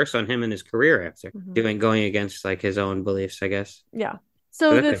placed a curse on him in his career after going against like his own beliefs, I guess. Yeah.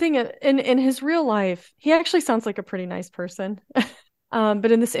 So the thing in his real life, he actually sounds like a pretty nice person.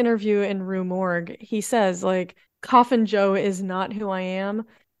 But in this interview in Rue Morgue, he says like Coffin Joe is not who I am.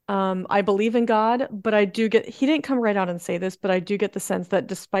 I believe in God, but he didn't come right out and say this, but I do get the sense that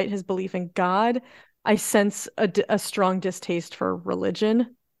despite his belief in God, I sense a strong distaste for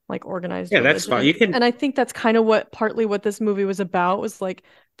religion, like organized religion. That's fine. And I think that's kind of partly what this movie was about, was like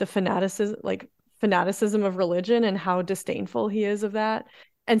the fanaticism of religion and how disdainful he is of that.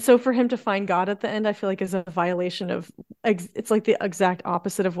 And so for him to find God at the end, I feel like is a violation of, it's like the exact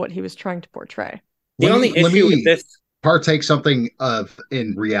opposite of what he was trying to portray. The only issue with this, partake something of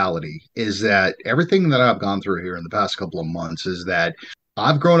in reality is that everything that I've gone through here in the past couple of months is that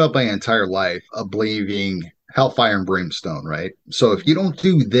I've grown up my entire life of believing hellfire and brimstone, right? So if you don't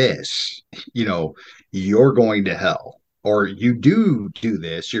do this, you're going to hell, or you do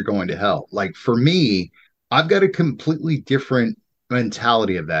this, you're going to hell. Like for me, I've got a completely different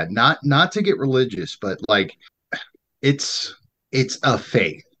mentality of that. Not to get religious, but like it's a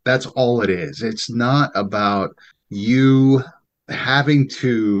faith. That's all it is. It's not about you having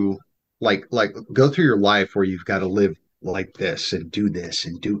to like go through your life where you've got to live like this and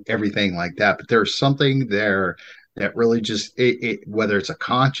do everything like that. But there's something there that really just whether it's a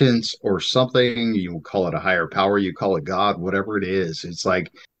conscience or something, you call it a higher power, you call it God, whatever it is. It's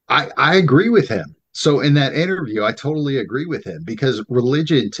like I agree with him. So in that interview, I totally agree with him, because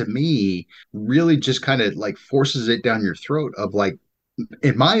religion to me really just kind of like forces it down your throat of like,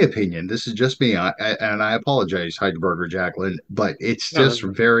 in my opinion, this is just me, and I apologize, Heidelberger Jacqueline, but it's just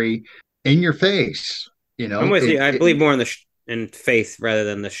very in your face. I'm with you. I believe more in faith rather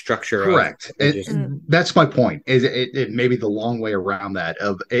than the structure. Correct. That's my point. It may be the long way around that.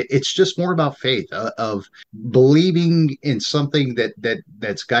 It's just more about faith, of believing in something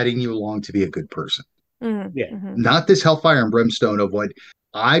that's guiding you along to be a good person. Mm-hmm. Yeah. Mm-hmm. Not this hellfire and brimstone of what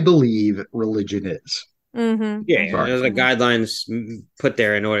I believe religion is. Mm-hmm. Yeah, there's guidelines put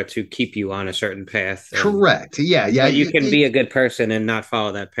there in order to keep you on a certain path. Correct. Yeah. You can be a good person and not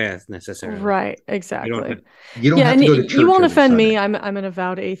follow that path necessarily. Right. Exactly. You don't have to go to church. You won't offend Sunday. me. I'm an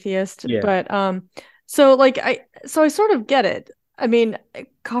avowed atheist. Yeah. But so I sort of get it. I mean,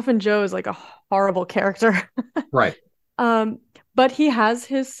 Coffin Joe is like a horrible character. Right. But he has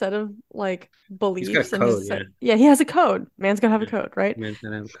his set of like beliefs. He's got a code, he has a code. Man's gonna have a code, right? Man's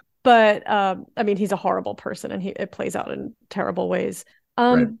gonna have a code. But I mean, he's a horrible person, and it plays out in terrible ways.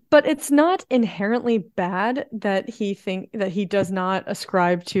 Right. But it's not inherently bad that he does not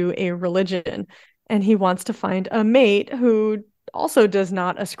ascribe to a religion, and he wants to find a mate who also does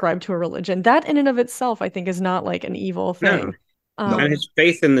not ascribe to a religion. That in and of itself, I think, is not like an evil thing. No. And his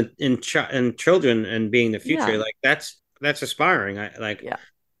faith in children and being the future, like that's aspiring.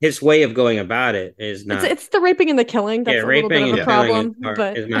 His way of going about it is not. It's the raping and the killing. That's a little bit of a problem,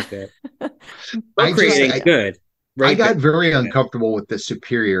 but it's not good. Procreating good. I got very uncomfortable with the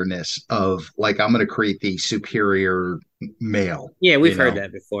superiorness of like, I'm going to create the superior male. Yeah, we've heard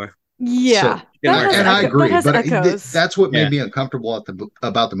that before. Yeah, so, and I agree, but that's what made me uncomfortable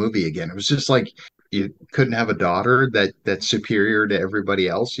about the movie again. It was just like, you couldn't have a daughter that's superior to everybody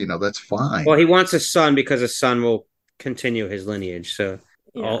else. That's fine. Well, he wants a son because a son will continue his lineage. So.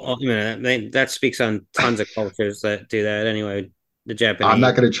 That speaks on tons of cultures that do that anyway. The Japanese. I'm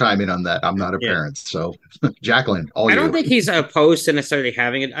not going to chime in on that. I'm not a parent, so Jacqueline. I don't think he's opposed to necessarily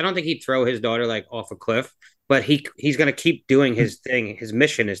having it. I don't think he'd throw his daughter like off a cliff, but he's going to keep doing his thing. His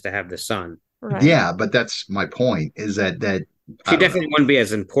mission is to have the son. Right. Yeah, but that's my point. Is that she definitely wouldn't be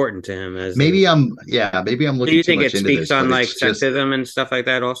as important to him as maybe I'm looking. Do you think it speaks this, on like sexism and stuff like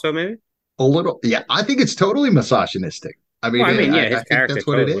that? Also, maybe a little. Yeah, I think it's totally misogynistic. I mean, I think that's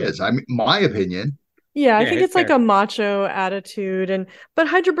what it is. I mean, my opinion. Yeah, I think it's like a macho attitude. But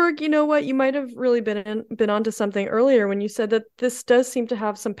Heidelberg, you know what? You might have really been onto something earlier when you said that this does seem to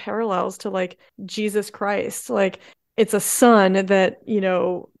have some parallels to like Jesus Christ. Like it's a son that,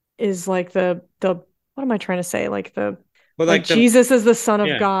 is like the what am I trying to say? Like the Well, like Jesus is the son of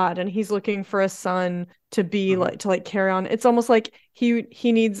Yeah. God, and he's looking for a son to be Mhm. to carry on. It's almost like he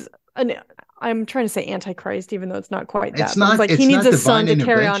needs an. I'm trying to say Antichrist, even though it's not quite that. But it's like he needs a son to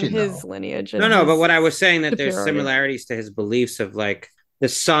carry on his lineage. And No, but what I was saying that there's superiority. similarities to his beliefs of like the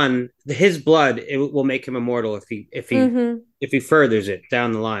son, his blood, it will make him immortal if he furthers it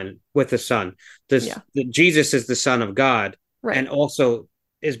down the line with the son. Jesus is the son of God, Right. and also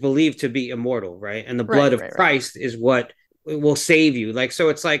is believed to be immortal, right? And the Right, blood of right. Christ is what will save you. Like, so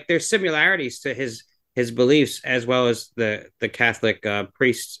it's like there's similarities to his beliefs as well as the Catholic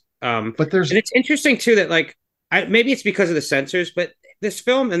priests. But there's and it's interesting too that like maybe it's because of the censors, but this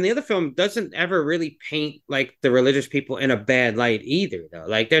film and the other film doesn't ever really paint like the religious people in a bad light either, though.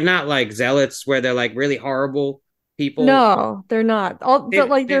 Like they're not like zealots where they're like really horrible people. No, they're not. But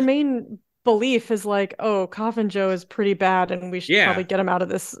like their they've- main belief is like, oh, Coffin Joe is pretty bad, and we should Yeah. probably get him out of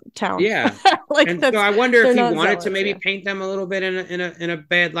this town. Yeah. Like And so I wonder if they're he not wanted to zealots, maybe yeah. paint them a little bit in a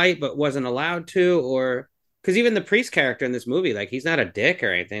bad light, but wasn't allowed to, or because even the priest character in this movie, like he's not a dick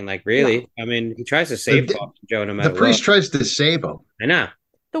or anything. Like really, I mean, he tries to save Coffin Joe no matter the priest what. tries to save him. I know.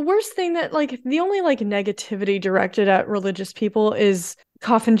 The worst thing that like the only like negativity directed at religious people is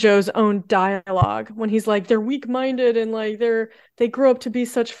Coffin Joe's own dialogue when he's like they're weak-minded and like they grow up to be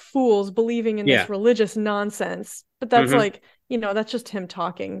such fools believing in this religious nonsense. But that's like, you know, that's just him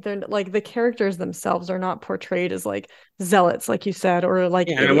talking. They're like the characters themselves are not portrayed as like zealots, like you said, or like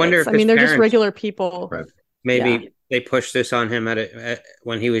idiots. I wonder if I mean, they're just parents, regular people. Right. Maybe they pushed this on him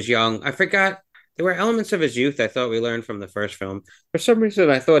when he was young. I forgot. There were elements of his youth I thought we learned from the first film. For some reason,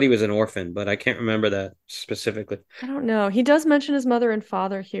 I thought he was an orphan, but I can't remember that specifically. I don't know. He does mention his mother and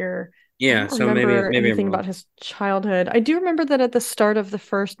father here. Yeah, I don't so remember maybe anything about his childhood. I do remember that at the start of the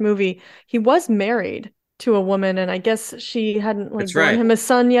first movie, he was married to a woman, and I guess she hadn't like born him a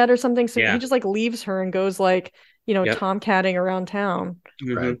son yet or something. So he just like leaves her and goes like, you know, tomcatting around town.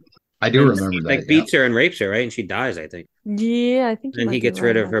 Right. I do remember that. Like beats her and rapes her, right? And she dies, I think. Yeah, I think. And he gets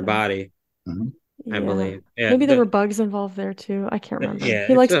rid of her body. Mm-hmm. I believe. Yeah, maybe there were bugs involved there too. I can't remember. Yeah,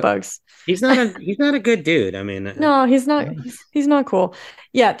 he likes bugs. He's not a good dude. I mean, no, he's not. He's not cool.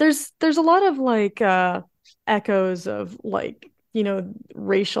 Yeah, there's a lot of like echoes of like, you know,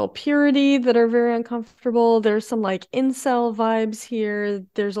 racial purity that are very uncomfortable. There's some like incel vibes here.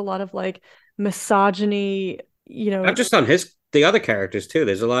 There's a lot of like misogyny. You know, not just on the other characters too.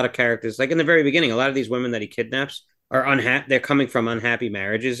 There's a lot of characters like in the very beginning. A lot of these women that he kidnaps are unhappy. They're coming from unhappy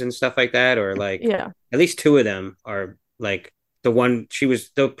marriages and stuff like that, or like at least two of them are like the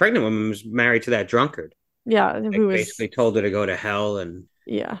pregnant woman was married to that drunkard. Yeah, like, who basically told her to go to hell and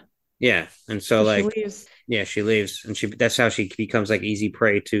yeah, and so like she leaves. She leaves and that's how she becomes like easy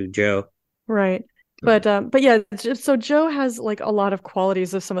prey to Joe. Right. But yeah, so Joe has like a lot of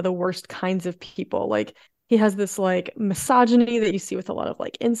qualities of some of the worst kinds of people. Like he has this like misogyny that you see with a lot of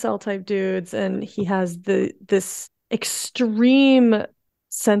like incel type dudes, and he has this extreme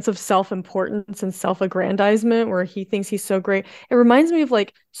sense of self-importance and self-aggrandizement where he thinks he's so great. It reminds me of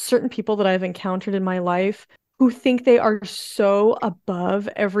like certain people that I've encountered in my life who think they are so above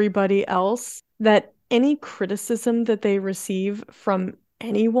everybody else that any criticism that they receive from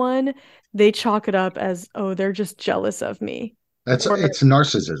anyone, they chalk it up as, oh, they're just jealous of me. It's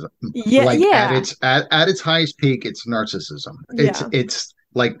narcissism. At its highest peak, it's narcissism. It's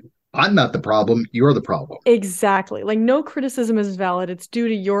like, I'm not the problem, you're the problem. Exactly. Like no criticism is valid. It's due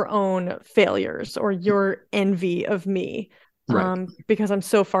to your own failures or your envy of me. Right. Because I'm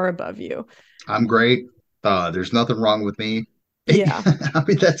so far above you. I'm great. There's nothing wrong with me. Yeah. I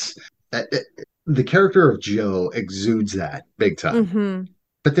mean, the character of Joe exudes that big time. Mm-hmm.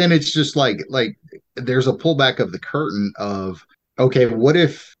 But then it's just like there's a pullback of the curtain of, okay, what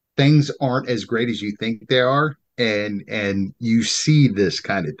if things aren't as great as you think they are? And you see this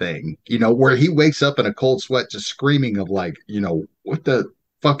kind of thing, you know, where he wakes up in a cold sweat, just screaming of like, you know, what the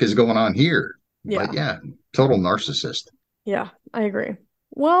fuck is going on here? Yeah. But total narcissist. Yeah, I agree.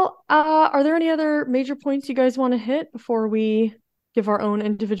 Well, are there any other major points you guys want to hit before we give our own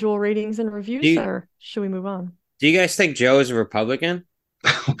individual ratings and reviews, or should we move on? Do you guys think Joe is a Republican?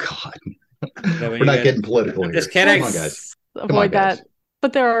 Oh God, we're not getting political here. Just kidding. Come on, guys. Avoid that.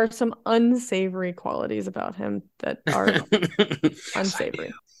 But there are some unsavory qualities about him that are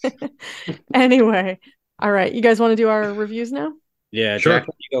unsavory. Anyway, all right. You guys want to do our reviews now? Yeah, sure. Jack,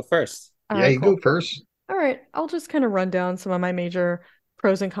 you go first. You go first. All right. I'll just kind of run down some of my major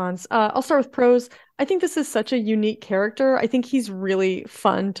pros and cons. I'll start with pros. I think this is such a unique character. I think he's really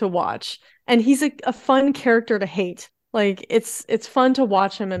fun to watch. And he's a fun character to hate. Like, it's fun to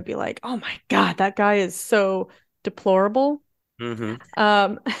watch him and be like, oh my God, that guy is so deplorable.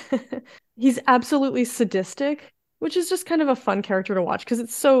 Mm-hmm. He's absolutely sadistic. which is just kind of a fun character to watch because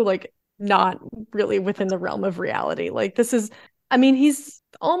it's so like not really within the realm of reality. Like this is, I mean, he's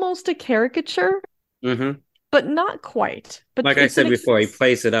almost a caricature, but not quite. But like I said before, he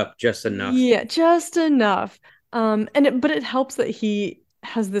plays it up just enough. Yeah, just enough. But it helps that he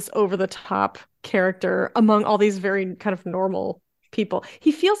has this over the top character among all these very kind of normal people.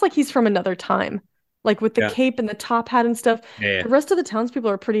 He feels like he's from another time, like with the cape and the top hat and stuff. Yeah. The rest of the townspeople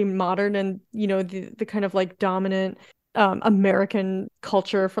are pretty modern and, you know, the kind of like dominant American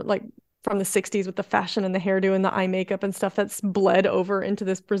culture from the 60s with the fashion and the hairdo and the eye makeup and stuff that's bled over into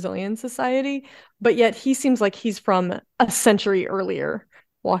this Brazilian society. But yet he seems like he's from a century earlier,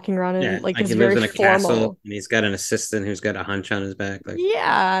 walking around in like this he very lives in a formal castle and he's got an assistant who's got a hunch on his back. Like...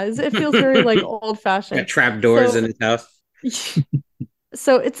 Yeah, it feels very like old fashioned. Trap doors in his house.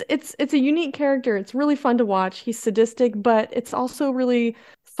 So it's a unique character. It's really fun to watch. He's sadistic, but it's also really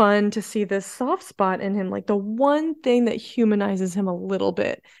fun to see this soft spot in him. Like the one thing that humanizes him a little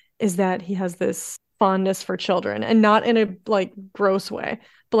bit is that he has this fondness for children, and not in a like gross way,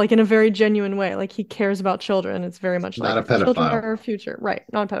 but like in a very genuine way. Like he cares about children. It's very much not like a pedophile. Children are our future, right?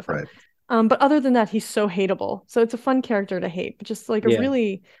 Not a pedophile. Right. But other than that, he's so hateable. So it's a fun character to hate, but just like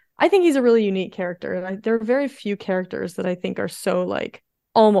I think he's a really unique character. And there are very few characters that I think are so like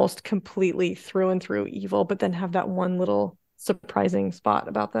almost completely through and through evil, but then have that one little surprising spot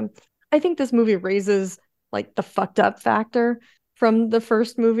about them. I think this movie raises like the fucked up factor from the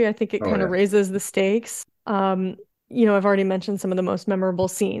first movie. I think it kind of raises the stakes. You know, I've already mentioned some of the most memorable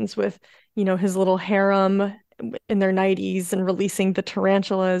scenes with, you know, his little harem in their 90s and releasing the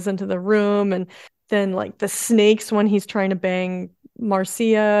tarantulas into the room, and then like the snakes when he's trying to bang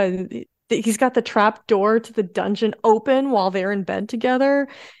Marcia. He's got the trap door to the dungeon open while they're in bed together,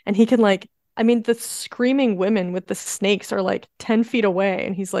 and he can like, I mean, the screaming women with the snakes are like 10 feet away,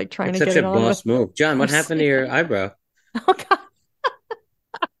 and he's like trying to get it on. Such a boss move. John, what happened to your eyebrow? Oh God.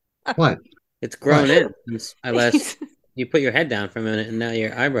 What? It's grown in. You put your head down for a minute, and now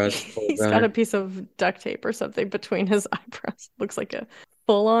your eyebrows. He's got a piece of duct tape or something between his eyebrows. Looks like a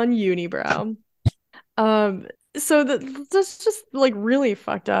full-on unibrow. So that's just like really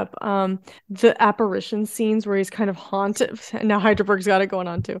fucked up. The apparition scenes where he's kind of haunted. Now Heidelberg's got it going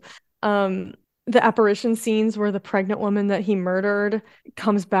on too. The apparition scenes where the pregnant woman that he murdered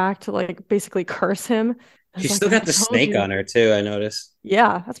comes back to like basically curse him. She's still got the snake on her too, I noticed.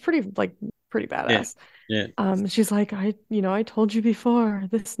 Yeah, that's pretty badass. Yeah. She's like, I told you before,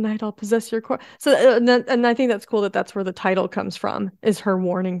 this night I'll possess your corpse. So, and I think that's cool that's where the title comes from, is her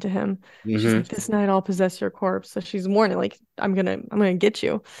warning to him. She's like, this night I'll possess your corpse. So she's warning, like, I'm gonna get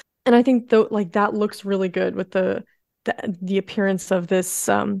you. And I think though, like that looks really good with the appearance of this.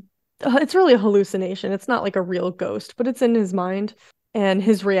 It's really a hallucination. It's not like a real ghost, but it's in his mind. And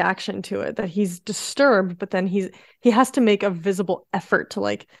his reaction to it, that he's disturbed, but then he has to make a visible effort to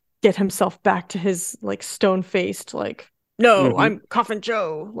like get himself back to his like stone-faced like, no, I'm Coffin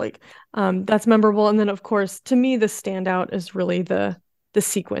Joe. Like, that's memorable. And then of course, to me, the standout is really the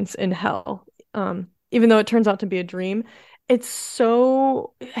sequence in hell. Even though it turns out to be a dream, it's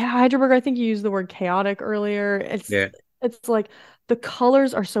so Heidelberg, I think you used the word chaotic earlier. It's like the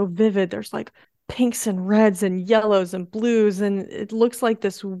colors are so vivid. There's like pinks and reds and yellows and blues, and it looks like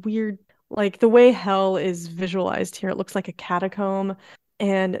this weird, like the way hell is visualized here, it looks like a catacomb,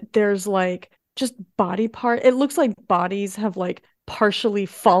 and there's like just body part. It looks like bodies have like partially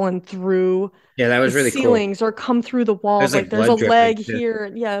fallen through that was really ceilings cool. Or come through the walls. Like there's a leg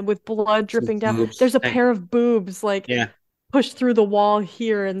here, with blood dripping down. Boobs. There's a pair of boobs like pushed through the wall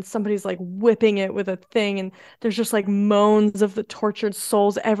here, and somebody's like whipping it with a thing, and there's just like moans of the tortured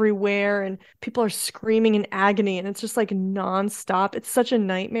souls everywhere, and people are screaming in agony, and it's just like nonstop. It's such a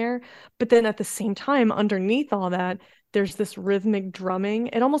nightmare. But then at the same time, underneath all that, there's this rhythmic drumming.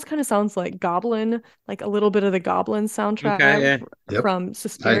 It almost kind of sounds like Goblin, like a little bit of the Goblin soundtrack from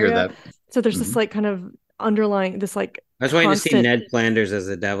Suspiria. I hear that. So there's this like kind of underlying, this like I was waiting to see Ned Flanders as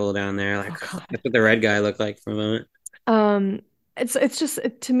the devil down there. Like that's what the red guy looked like for a moment. It's just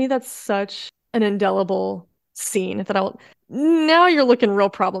to me that's such an indelible scene that now you're looking real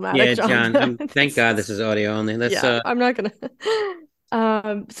problematic. Yeah, John. Thank God this is audio only. I'm not gonna.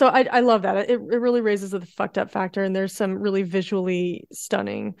 So I love that. It really raises the fucked up factor, and there's some really visually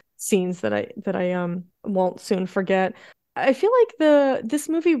stunning scenes that I won't soon forget. I feel like this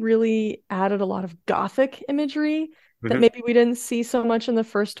movie really added a lot of gothic imagery that maybe we didn't see so much in the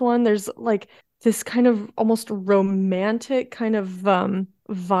first one. There's like this kind of almost romantic kind of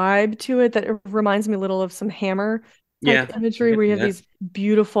vibe to it that it reminds me a little of some Hammer imagery, where you have these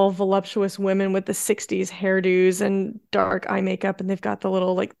beautiful voluptuous women with the 60s hairdos and dark eye makeup, and they've got the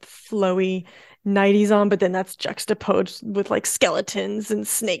little like flowy 90s on, but then that's juxtaposed with like skeletons and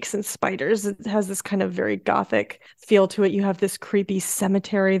snakes and spiders. It has this kind of very gothic feel to it. You have this creepy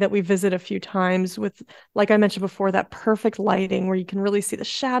cemetery that we visit a few times with, like I mentioned before, that perfect lighting where you can really see the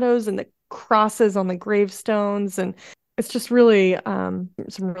shadows and the crosses on the gravestones. And it's just really some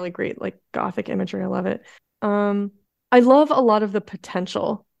really great like gothic imagery. I love it. I love a lot of the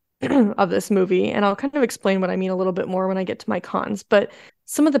potential of this movie, and I'll kind of explain what I mean a little bit more when I get to my cons. But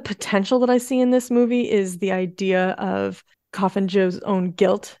some of the potential that I see in this movie is the idea of Coffin Joe's own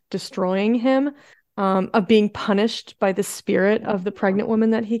guilt destroying him, of being punished by the spirit of the pregnant woman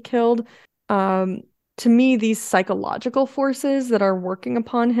that he killed. To me, these psychological forces that are working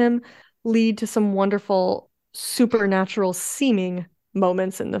upon him lead to some wonderful supernatural seeming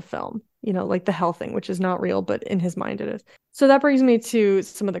moments in the film, you know, like the hell thing, which is not real, but in his mind it is. So that brings me to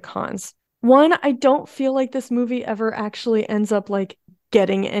some of the cons. One, I don't feel like this movie ever actually ends up like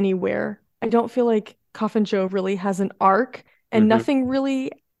getting anywhere. I don't feel like Coffin Joe really has an arc, and nothing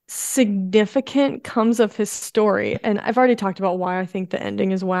really significant comes of his story. And I've already talked about why I think the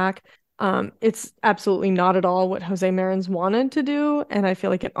ending is whack. It's absolutely not at all what Jose Marins wanted to do, and I feel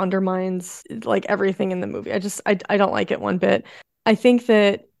like it undermines like everything in the movie. I don't like it one bit. I think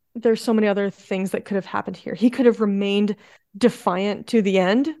that there's so many other things that could have happened here. He could have remained defiant to the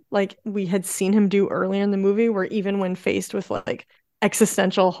end, like we had seen him do earlier in the movie, where even when faced with like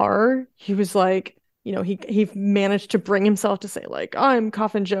existential horror, he was like, you know, he managed to bring himself to say like, I'm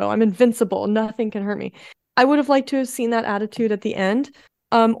Coffin Joe, I'm invincible, nothing can hurt me. I would have liked to have seen that attitude at the end.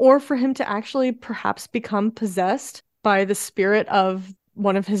 Or for him to actually perhaps become possessed by the spirit of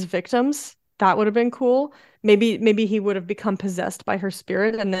one of his victims. That would have been cool. Maybe he would have become possessed by her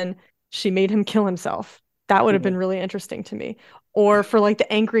spirit and then she made him kill himself. That would have been really interesting to me. Or for like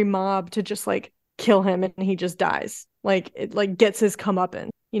the angry mob to just like kill him and he just dies. Like it like gets his comeuppance,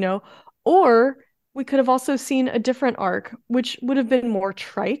 you know? Or we could have also seen a different arc, which would have been more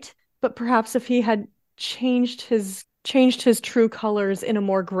trite, but perhaps if he had changed his true colors in a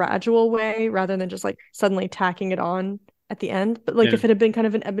more gradual way rather than just like suddenly tacking it on at the end. But like if it had been kind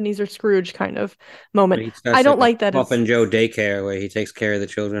of an Ebenezer Scrooge kind of moment. I don't like that. Coffin Joe daycare where he takes care of the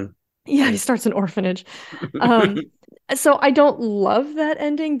children. Yeah, he starts an orphanage. So I don't love that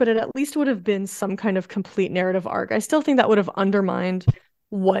ending, but it at least would have been some kind of complete narrative arc. I still think that would have undermined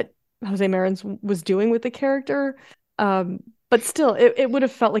what Jose Marins was doing with the character. But still, it would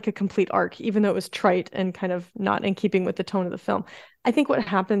have felt like a complete arc, even though it was trite and kind of not in keeping with the tone of the film. I think what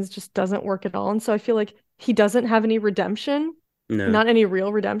happens just doesn't work at all. And so I feel like he doesn't have any redemption, not any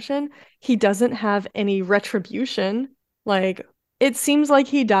real redemption. He doesn't have any retribution. Like, it seems like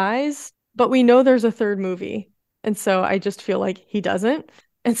he dies, but we know there's a third movie. And so I just feel like he doesn't.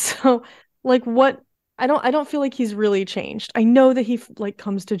 And so, like, what? I don't feel like he's really changed. I know that he like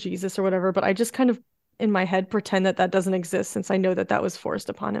comes to Jesus or whatever, but I just kind of in my head pretend that doesn't exist since I know that was forced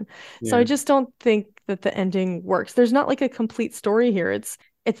upon him. So I just don't think that the ending works. There's not like a complete story here.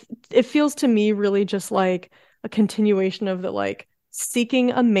 It feels to me really just like a continuation of the like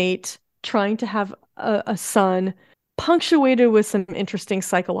seeking a mate, trying to have a son, punctuated with some interesting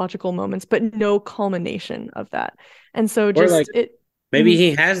psychological moments, but no culmination of that. And so just like, maybe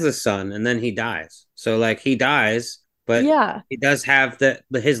he has the son and then he dies. So like he dies, but yeah, he does have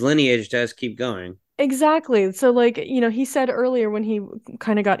his lineage does keep going. Exactly. So like, you know, he said earlier when he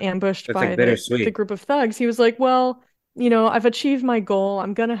kind of got ambushed by the group of thugs, he was like, well, you know, I've achieved my goal.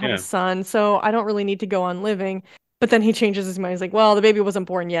 I'm going to have a son, so I don't really need to go on living. But then he changes his mind. He's like, well, the baby wasn't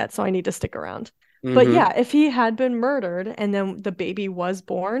born yet, so I need to stick around. But yeah, if he had been murdered and then the baby was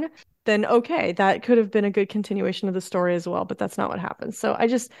born, then okay, that could have been a good continuation of the story as well. But that's not what happened. So I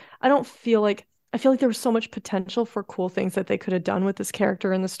feel like there was so much potential for cool things that they could have done with this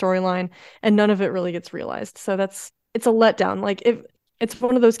character in the storyline, and none of it really gets realized. So it's a letdown. Like it's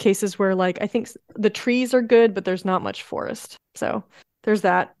one of those cases where like I think the trees are good, but there's not much forest. So there's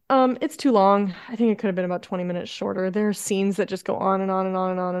that. It's too long. I think it could have been about 20 minutes shorter. There are scenes that just go on and on and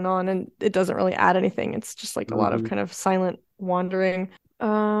on and on and on, and it doesn't really add anything. It's just like a lot of kind of silent wandering.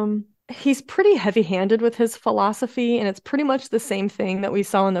 He's pretty heavy-handed with his philosophy, and it's pretty much the same thing that we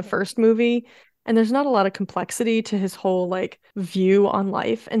saw in the first movie. And there's not a lot of complexity to his whole like view on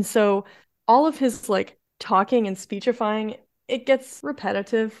life. And so all of his like talking and speechifying, it gets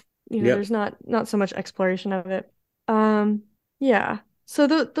repetitive. You know, there's not so much exploration of it. Yeah. So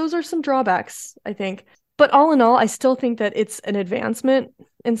those are some drawbacks, I think. But all in all, I still think that it's an advancement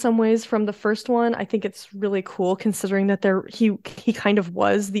in some ways from the first one. I think it's really cool considering that he kind of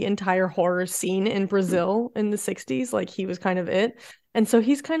was the entire horror scene in Brazil in the 60s. Like he was kind of it. And so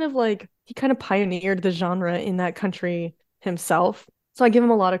he kind of pioneered the genre in that country himself. So I give him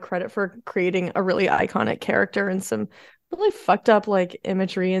a lot of credit for creating a really iconic character and some really fucked up like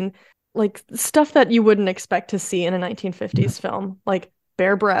imagery and like stuff that you wouldn't expect to see in a 1950s film, like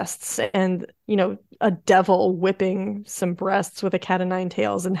bare breasts and, you know, a devil whipping some breasts with a cat of nine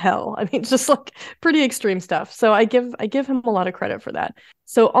tails in hell. I mean, just like pretty extreme stuff. So I give him a lot of credit for that.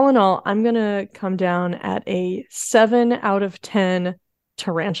 So all in all, I'm gonna come down at a 7 out of 10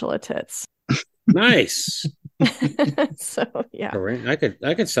 tarantula tits. Nice. So yeah. I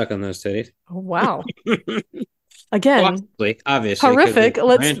could suck on those titties. Oh, wow. Again, obviously, horrific,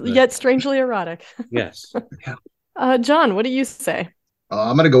 yet strangely erotic. Yes. John, what do you say?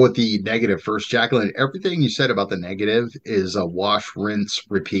 I'm going to go with the negative first, Jacqueline. Everything you said about the negative is a wash, rinse,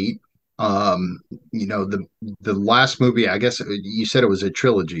 repeat. The last movie, I guess you said it was a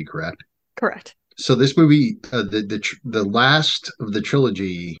trilogy, correct? Correct. So this movie, the last of the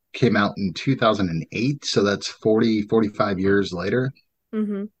trilogy came out in 2008. So that's 45 years later.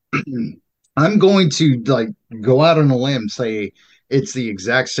 Mm-hmm. I'm going to like go out on a limb, say it's the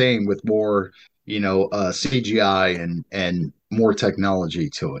exact same with more, CGI and more technology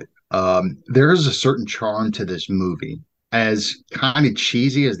to it. There is a certain charm to this movie. As kind of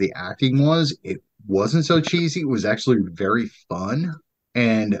cheesy as the acting was, it wasn't so cheesy. It was actually very fun.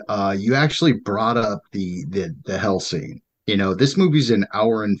 And you actually brought up the hell scene. This movie's an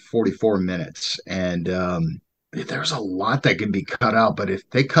hour and 44 minutes, and there's a lot that can be cut out. But if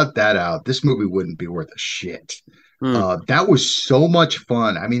they cut that out, this movie wouldn't be worth a shit. That was so much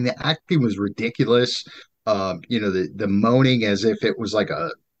fun. I mean, the acting was ridiculous. The moaning as if it was like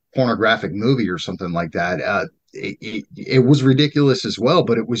a pornographic movie or something like that. It was ridiculous as well,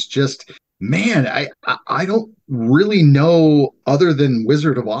 but it was just, man, I don't really know other than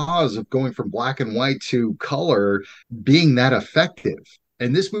Wizard of Oz of going from black and white to color being that effective.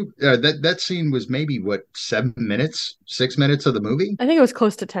 And this movie, that scene was maybe what, 6 minutes of the movie? I think it was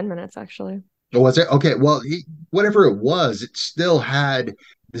close to 10 minutes, actually. Oh, was it? Okay, well, whatever it was, it still had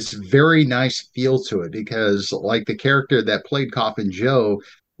this very nice feel to it because, like, the character that played Coffin Joe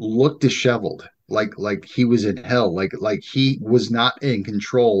looked disheveled, like he was in hell, like he was not in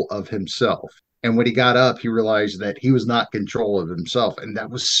control of himself. And when he got up, he realized that he was not in control of himself, and that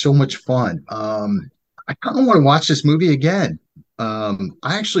was so much fun. I kind of want to watch this movie again. I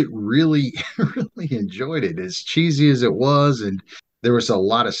actually really, really enjoyed it, as cheesy as it was, and there was a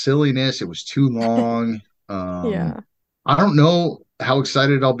lot of silliness. It was too long. Yeah. I don't know how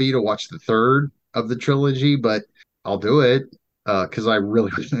excited I'll be to watch the third of the trilogy, but I'll do it because I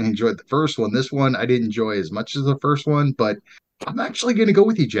really, really enjoyed the first one. This one I didn't enjoy as much as the first one, but I'm actually going to go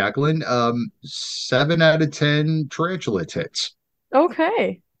with you, Jacqueline. 7 out of 10 tarantula tits.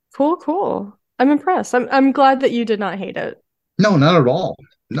 Okay. Cool. I'm impressed. I'm glad that you did not hate it. No, not at all.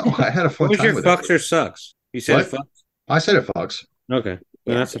 No, I had a fun What was time your with fucks it. or sucks? You said it fucks? I said it fucks. Okay.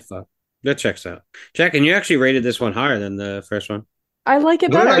 Well, that's a fuck. That checks out. Jack, and you actually rated this one higher than the first one. I like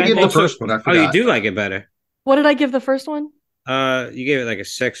it What better. did I give the first one? I forgot. Oh, you do like it better. What did I give the first one? You gave it like a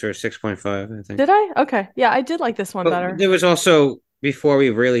 6 or a 6.5, I think. Did I? Okay. Yeah, I did like this one better. There was also before we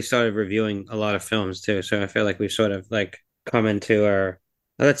really started reviewing a lot of films too, so I feel like we've sort of like come into our.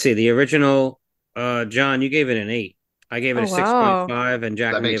 Let's see, the original. John, you gave it an 8. I gave it a 6.5, and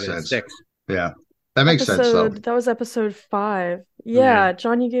Jack gave it a 6. Yeah, that makes sense. Though that was episode 5. Yeah,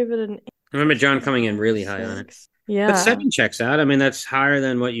 John, you gave it an 8. I remember John coming in really high on it. Yeah, but 7 checks out. I mean, that's higher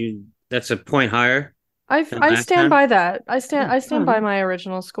than what you. That's a point higher. I stand by that. I stand by my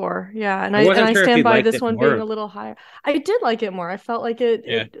original score. Yeah, and I stand by this one being a little higher. I did like it more. I felt like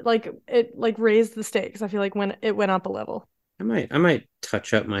it raised the stakes. I feel like when it went up a level. I might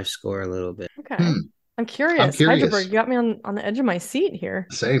touch up my score a little bit. Okay. I'm curious. Heidelberg, you got me on the edge of my seat here.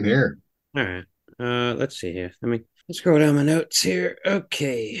 Same here. All right. Let's see here. Let's scroll down my notes here.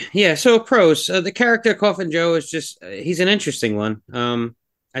 Okay. Yeah, so pros. The character Coffin Joe is just he's an interesting one.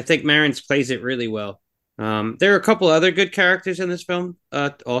 I think Marins plays it really well. There are a couple other good characters in this film.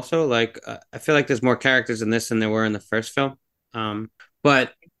 Also, like I feel like there's more characters in this than there were in the first film.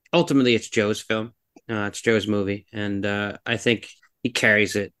 But ultimately, it's Joe's film. It's Joe's movie, and I think he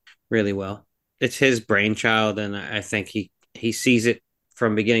carries it really well. It's his brainchild, and I think he sees it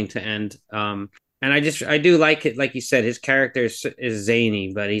from beginning to end. And I do like it. Like you said, his character is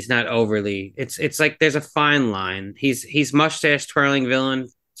zany, but he's not overly. It's like there's a fine line. He's mustache twirling villain.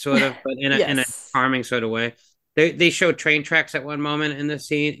 Sort of, but in a charming sort of way. They showed train tracks at one moment in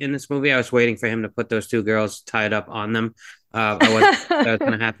this movie. I was waiting for him to put those 2 girls tied up on them. I wasn't that was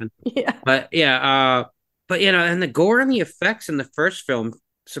going to happen. Yeah, but and the gore and the effects in the first film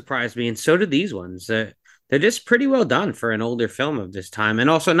surprised me, and so did these ones. The they're just pretty well done for an older film of this time. And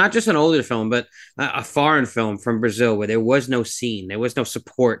also not just an older film, but a foreign film from Brazil where there was no scene, there was no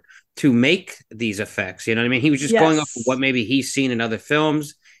support to make these effects. You know what I mean? He was just going off of what maybe he's seen in other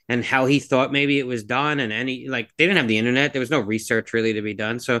films and how he thought maybe it was done. And they didn't have the internet. There was no research really to be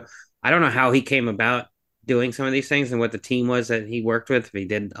done. So I don't know how he came about doing some of these things and what the team was that he worked with. If he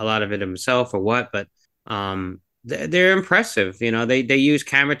did a lot of it himself or what, but they're impressive. You know, they use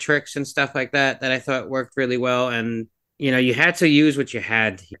camera tricks and stuff like that I thought worked really well. And you know, you had to use what you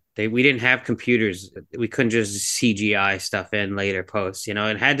had. We didn't have computers. We couldn't just CGI stuff in later posts. You know,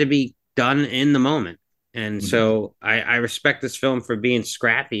 it had to be done in the moment. And so I respect this film for being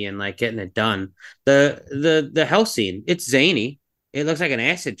scrappy and like getting it done. The hell scene, it's zany. It looks like an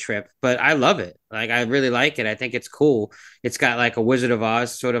acid trip, but I love it. Like, I really like it. I think it's cool. It's got like a Wizard of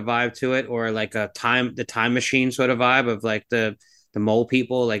Oz sort of vibe to it, or like the time machine sort of vibe of like the mole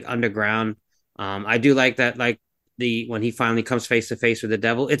people, like underground. I do like that, like when he finally comes face to face with the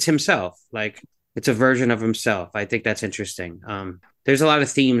devil, it's himself. Like, it's a version of himself. I think that's interesting. There's a lot of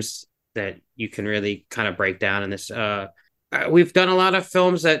themes that you can really kind of break down in this. We've done a lot of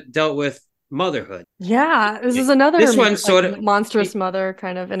films that dealt with motherhood. Yeah, this is another one sort of monstrous mother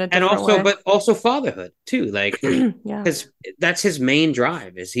kind of in a different and also way. But also fatherhood too, like because that's his main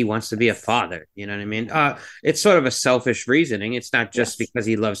drive, is he wants to be a father. You know what I mean? It's sort of a selfish reasoning. It's not just because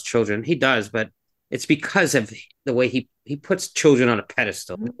he loves children. He does, but it's because of the way he puts children on a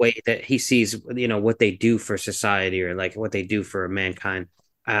pedestal, the way that he sees, you know, what they do for society, or like what they do for mankind.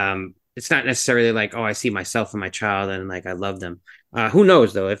 It's not necessarily like, oh, I see myself in my child and like I love them. Who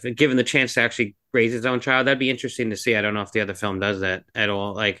knows though? If given the chance to actually raise his own child, that'd be interesting to see. I don't know if the other film does that at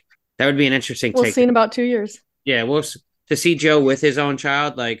all. Like, that would be an interesting. We'll see in about 2 years. Yeah, to see Joe with his own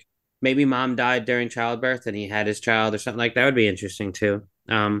child. Like, maybe mom died during childbirth and he had his child or something like that. Would be interesting too.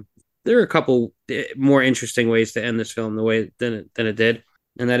 There are a couple more interesting ways to end this film the way than it did,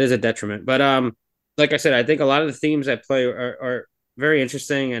 and that is a detriment. But like I said, I think a lot of the themes at play are very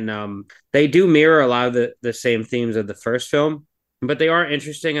interesting, and they do mirror a lot of the same themes of the first film, but they are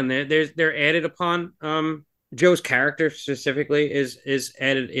interesting, and they're added upon. Joe's character specifically is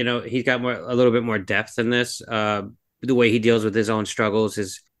added. You know, he's got a little bit more depth in this. The way he deals with his own struggles,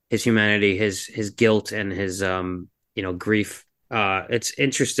 his humanity, his guilt, and his grief. It's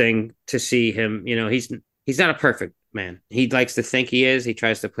interesting to see him. You know, he's not a perfect man. He likes to think he is. He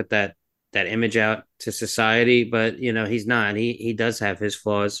tries to put that image out to society, but you know, he's not. He does have his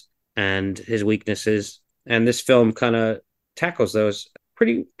flaws and his weaknesses, and this film kind of tackles those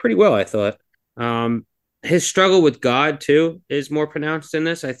pretty well, I thought. His struggle with God too is more pronounced in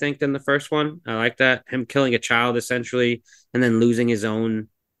this, I think, than the first one. I like that. Him killing a child essentially and then losing his own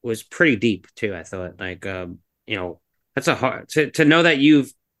was pretty deep too, I thought. Like, you know, that's a hard to know that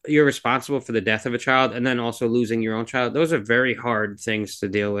you're responsible for the death of a child and then also losing your own child. Those are very hard things to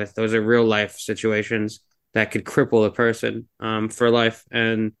deal with. Those are real life situations that could cripple a person for life.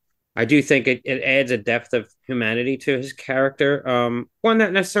 And I do think it adds a depth of humanity to his character. One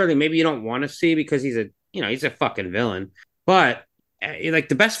that necessarily maybe you don't want to see because he's a fucking villain. But like,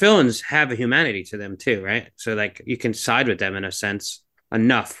 the best villains have a humanity to them too, right? So like, you can side with them in a sense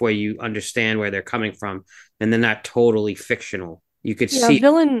enough where you understand where they're coming from, and they're not totally fictional. You could see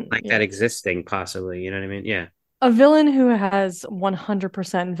villain that existing possibly, you know what I mean? Yeah. A villain who has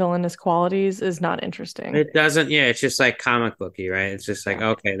 100% villainous qualities is not interesting. It doesn't, it's just like comic booky, right? It's just like,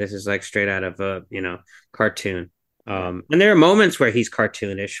 okay, this is like straight out of a, cartoon. And there are moments where he's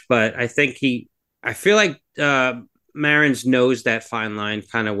cartoonish, but I feel like Marins knows that fine line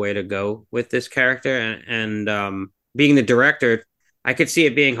kind of way to go with this character, and being the director, I could see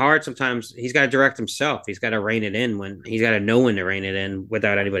it being hard sometimes. He's got to direct himself. He's got to rein it in he's got to know when to rein it in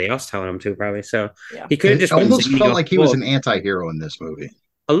without anybody else telling him to, probably. So he could have just almost felt like he was an anti-hero in this movie.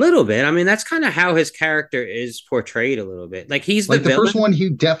 A little bit. I mean, that's kind of how his character is portrayed a little bit. Like, he's the first one,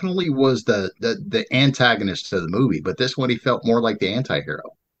 he definitely was the antagonist to the movie, but this one he felt more like the anti-hero.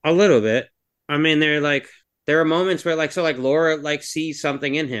 A little bit. I mean, there are moments where Laura sees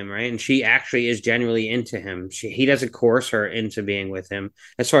something in him, right? And she actually is genuinely into him. He doesn't coerce her into being with him,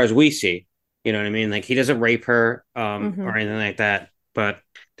 as far as we see. You know what I mean? Like, he doesn't rape her or anything like that. But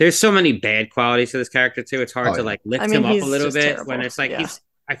there's so many bad qualities to this character too. It's hard to lift him up a little bit terrible. When it's like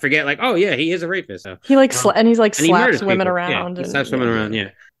I forget, like, oh yeah, he is a rapist. So. He and he's like slaps women around. He slaps women around. Yeah.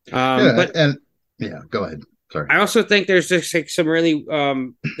 Go ahead. Sorry. I also think there's just like some really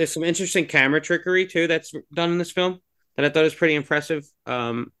there's some interesting camera trickery too that's done in this film that I thought was pretty impressive. For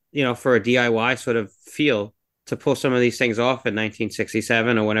a DIY sort of feel to pull some of these things off in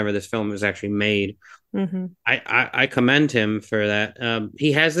 1967 or whenever this film was actually made, I commend him for that.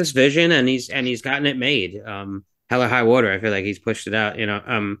 He has this vision, and he's gotten it made. Hell or High Water, I feel like he's pushed it out, you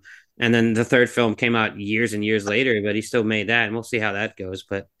know. And then the third film came out years and years later, but he still made that, and we'll see how that goes.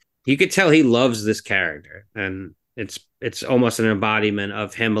 But you could tell he loves this character, and it's almost an embodiment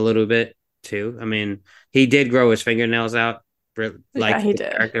of him a little bit too. I mean, he did grow his fingernails out, like he the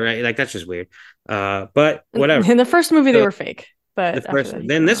did. character, right? Like that's just weird. But whatever. In the first movie, they were fake, but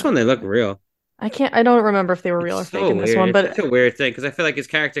Then this one they look real. I don't remember if they were real or fake in this one, but it's a weird thing because I feel like his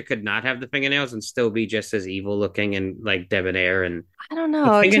character could not have the fingernails and still be just as evil looking and like debonair. And I don't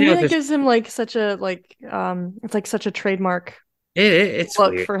know. To me, that gives him like such a it's like such a trademark. It's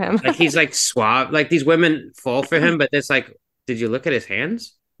look weird. For him. Like he's like suave. Like these women fall for him, but it's like, did you look at his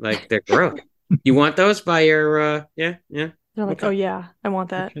hands? Like they're gross. You want those by your yeah. They're like, okay. Oh yeah, I want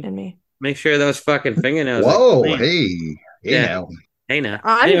that in me. Make sure those fucking fingernails. Whoa, hey now. Hey now.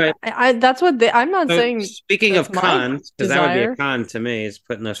 Anyway, that's what I'm not saying. Speaking of cons, because that would be a con to me, is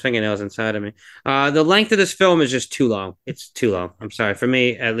putting those fingernails inside of me. The length of this film is just too long. It's too long. I'm sorry. For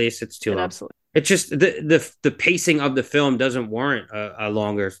me, at least, it's too long. Absolutely. It's just the pacing of the film doesn't warrant a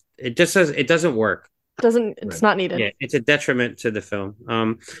longer. It just says it doesn't work. It's not needed. Yeah, it's a detriment to the film.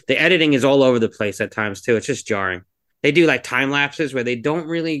 The editing is all over the place at times too. It's just jarring. They do like time lapses where they don't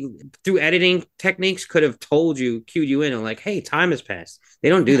really, through editing techniques, could have cued you in and like, hey, time has passed. They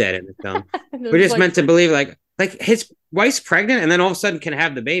don't do that in the film. We're just meant to believe like his wife's pregnant and then all of a sudden can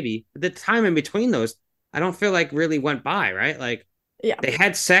have the baby. The time in between those, I don't feel like really went by, right? Like, yeah, they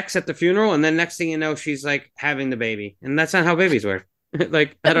had sex at the funeral and then next thing you know, she's like having the baby. And that's not how babies work.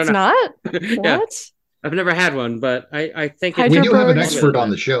 Like, I don't know. It's not? What? I've never had one, but I think we do have an expert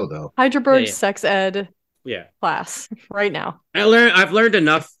on the show, though. Hydraberg's sex ed class right now. I've learned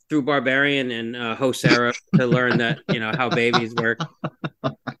enough through Barbarian and Hosera to learn that how babies work.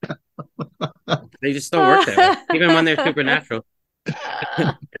 They just don't work that way, even when they're supernatural.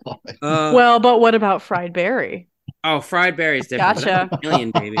 Well, but what about fried berry? Oh, fried berry is different. Gotcha. Alien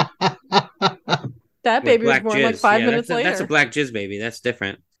baby. That baby was born like 5 minutes later. That's a black jizz baby. That's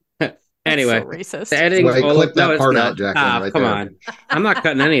different. Anyway, so racist. The editing's clip that part out, Jacqueline. Right come there. On. I'm not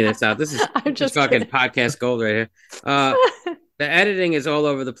cutting any of this out. This is just fucking podcast gold right here. The editing is all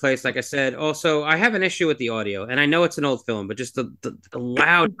over the place, like I said. Also, I have an issue with the audio, and I know it's an old film, but just the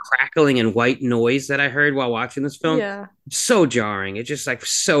loud crackling and white noise that I heard while watching this film, so jarring. It's just like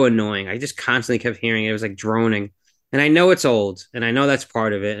so annoying. I just constantly kept hearing it. It was like droning. And I know it's old, and I know that's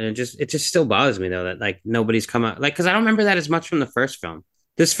part of it, and it just still bothers me though that like nobody's come out because I don't remember that as much from the first film.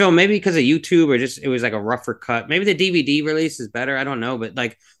 This film, maybe because of YouTube or just it was like a rougher cut. Maybe the DVD release is better. I don't know, but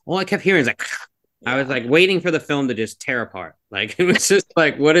like all I kept hearing is like I was like waiting for the film to just tear apart. Like it was just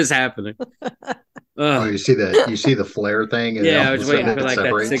like, what is happening? Oh, you see the flare thing? And I was waiting for like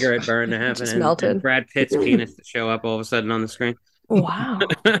that cigarette burn to happen and Brad Pitt's penis to show up all of a sudden on the screen. Wow.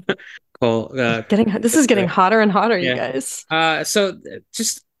 Cool. This is getting hotter and hotter, you guys. So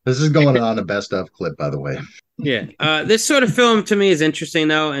just this is going on a best of clip, by the way. Yeah. This sort of film to me is interesting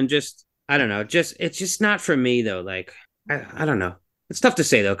though, and just I don't know, it's just not for me though. Like I don't know. It's tough to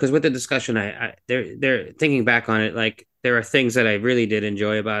say though, because with the discussion, they're thinking back on it, like there are things that I really did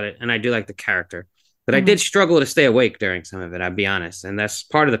enjoy about it, and I do like the character, but I did struggle to stay awake during some of it. I'll be honest, and that's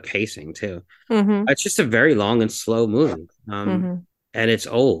part of the pacing too. It's just a very long and slow movie, and it's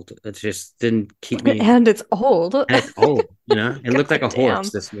old. It just didn't keep me. And it's old. It looked like a horse.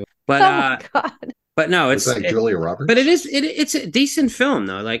 This movie, but But no, it's like Julia Roberts. But it's a decent film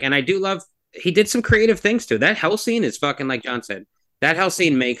though. Like, and I do love he did some creative things too. That hell scene is fucking like John said. That hell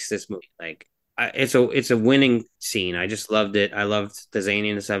scene makes this movie like it's a winning scene. I just loved it. I loved the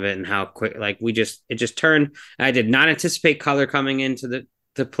zaniness of it and how quick like it just turned. I did not anticipate color coming into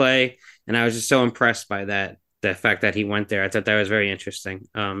the play, and I was just so impressed by that. The fact that he went there, I thought that was very interesting,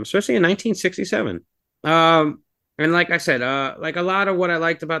 especially in 1967. And like I said, like a lot of what I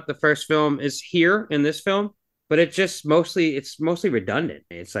liked about the first film is here in this film, but it's mostly redundant.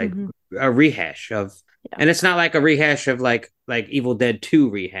 It's like a rehash of, and it's not like a rehash of like Evil Dead 2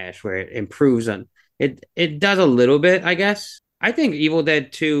 rehash where it improves on it. It does a little bit, I guess. I think Evil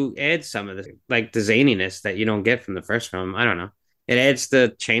Dead 2 adds some of the like the zaniness that you don't get from the first film. I don't know. It adds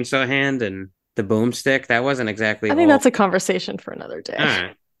the chainsaw hand and the boomstick. That wasn't exactly. I think that's a conversation for another day. All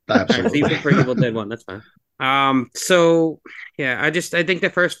right. Absolutely. Even for Evil Dead 1, that's fine. So yeah, I think the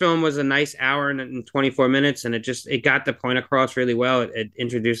first film was a nice hour and 24 minutes, and it got the point across really well. It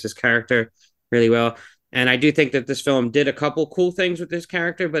introduced this character really well. And I do think that this film did a couple cool things with this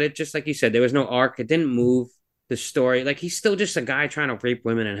character, but it just, like you said, there was no arc. It didn't move the story. Like, he's still just a guy trying to rape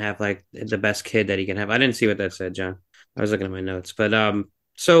women and have like the best kid that he can have. I didn't see what that said, John. I was looking at my notes, but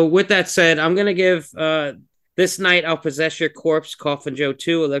So with that said, I'm gonna give This Night I'll Possess Your Corpse, Coffin Joe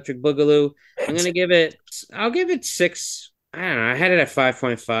 2, Electric Boogaloo. I'll give it six. I don't know. I had it at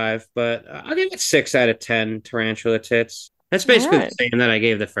 5.5, but I'll give it 6 out of 10 Tarantula Tits. That's basically All right. the same that I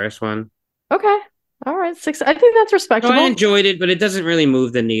gave the first one. Okay. All right. 6. I think that's No, respectable. I enjoyed it, but it doesn't really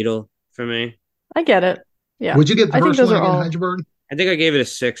move the needle for me. I get it. Yeah. Would you give the I think first those one are again, all. Heidelberg? I think I gave it a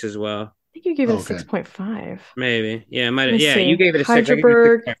 6 as well. I think you gave it a Okay. 6.5. Maybe. Yeah, it might Let have. me Yeah, see. you gave it a 6. I gave it a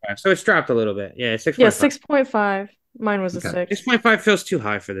Heidelberg. 6.5. So it's dropped a little bit. Yeah, 6.5. Yeah, 6.5. Mine was a Okay. 6. 6.5 feels too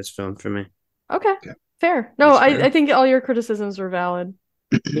high for this film for me. Okay. Okay. Fair. No, That's fair. I think all your criticisms were valid.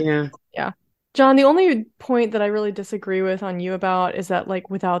 Yeah. John, the only point that I really disagree with on you about is that like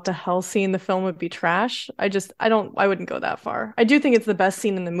without the hell scene, the film would be trash. I wouldn't go that far. I do think it's the best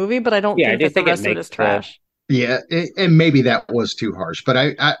scene in the movie, but I don't Yeah, I think do that the think it rest of it makes is trash. Yeah, and maybe that was too harsh, but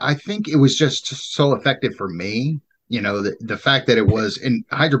I think it was just so effective for me. The fact that it was in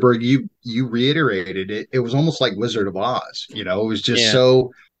Heidelberg, you reiterated it. It was almost like Wizard of Oz. It was just Yeah.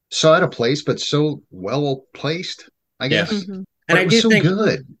 so out of place, but so well placed, I guess. Yes. Mhm. And But I it was do so think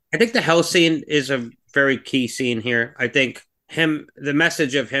good. I think the hell scene is a very key scene here. I think the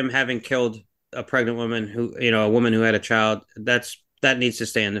message of him having killed a pregnant woman a woman who had a child, that needs to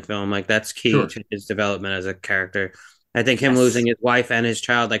stay in the film. Like that's key Sure. to his development as a character. I think him Yes. losing his wife and his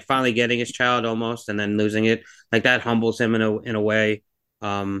child, like finally getting his child almost, and then losing it, like that humbles him in a way.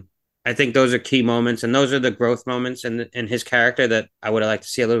 I think those are key moments, and those are the growth moments in his character that I would have liked to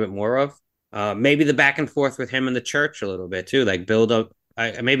see a little bit more of. Maybe the back and forth with him in the church a little bit too, like build up.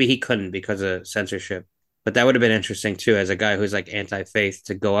 Maybe he couldn't because of censorship, but that would have been interesting too, as a guy who's like anti-faith,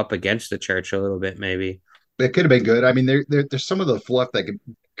 to go up against the church a little bit, maybe. It could have been good. I mean, there's some of the fluff that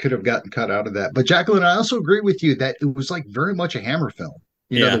could have gotten cut out of that. But Jacqueline, I also agree with you that it was like very much a Hammer film.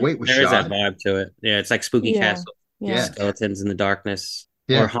 The way it was there is that shot. vibe to it. Yeah, it's like Spooky Yeah. Castle, Yeah. skeletons in the darkness,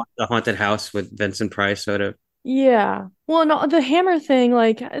 Yeah. or the Haunted House with Vincent Price, sort of. Yeah. Well, no, the Hammer thing,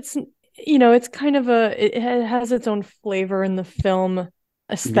 like it's kind of it has its own flavor in the film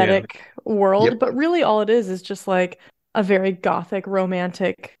aesthetic world, Yep. but really all it is just like a very gothic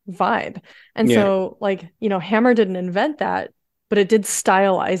romantic vibe. And Yeah. so like, Hammer didn't invent that, but it did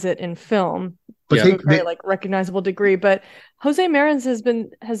stylize it in film But Yeah. to a very like recognizable degree. But Jose Marins has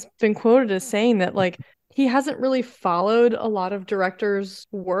been quoted as saying that like he hasn't really followed a lot of directors'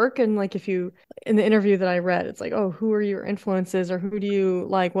 work. And like if you in the interview that I read, it's like, oh, who are your influences, or who do you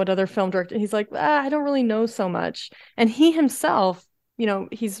like, what other film director? He's like, I don't really know so much. And he himself,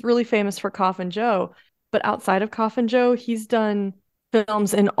 he's really famous for Coffin Joe, but outside of Coffin Joe, he's done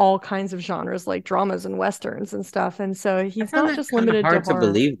films in all kinds of genres, like dramas and westerns and stuff. And so he's not just limited hard to to horror.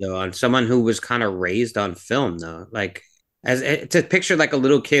 believe though, on someone who was kind of raised on film though, like as to picture like a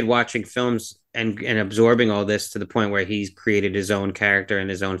little kid watching films and absorbing all this to the point where he's created his own character in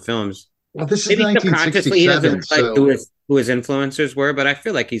his own films. Well, this is Maybe subconsciously he doesn't 1967, like so who his influencers were, but I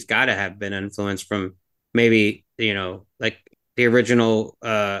feel like he's got to have been influenced from maybe like the original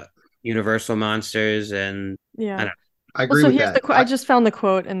Universal monsters, and Yeah. I agree so with here's that. I just found the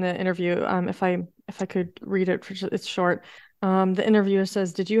quote in the interview. If I could read it, it's short. The interviewer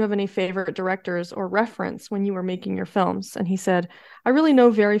says, "Did you have any favorite directors or reference when you were making your films?" And he said, "I really know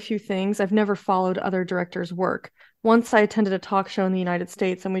very few things. I've never followed other directors' work. Once I attended a talk show in the United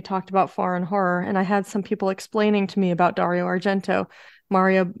States and we talked about foreign horror, and I had some people explaining to me about Dario Argento,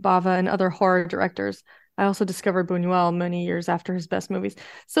 Mario Bava, and other horror directors. I also discovered Buñuel many years after his best movies."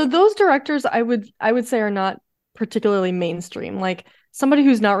 So those directors I would say are not particularly mainstream. Like somebody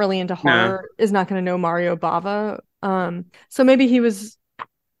who's not really into horror is not going to know Mario Bava. So maybe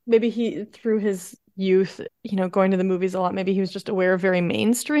he through his youth, going to the movies a lot, maybe he was just aware of very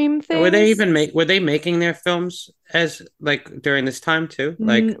mainstream things. were they making their films as like during this time too?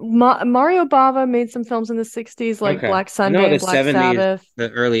 Like Mario Bava made some films in the 60s, like Okay. Black I Sunday know and the Black 70s, Sabbath.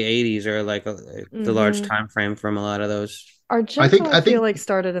 the early 80s are like the large Mhm. time frame from a lot of those. Argento, I feel like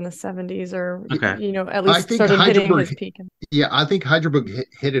started in the 70s, or Okay. at I least think started hitting Heidelberg- his peak. Yeah, I think Heidelberg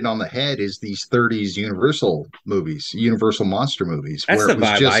hit it on the head is these 30s Universal movies, Universal monster movies, That's where the it was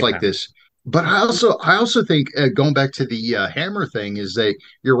vibe just I like got. this. But I also think going back to the Hammer thing is that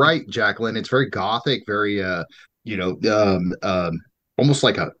you're right, Jacqueline. It's very gothic, very almost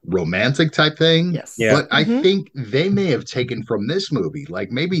like a romantic type thing. Yes. Yeah. But I Mhm. think they may have taken from this movie,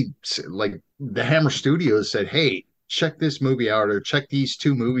 like maybe like the Hammer Studios said, "Hey, check this movie out, or check these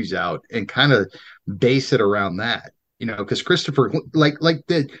two movies out," and kind of base it around that. Because Christopher,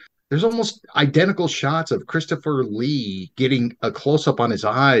 there's almost identical shots of Christopher Lee getting a close up on his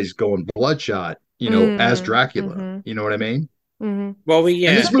eyes, going bloodshot. As Dracula. Mhm. You know what I mean? Mhm. Well,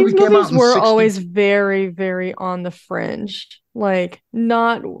 And this But movie these came out movies in were 60. always very, very on the fringe, like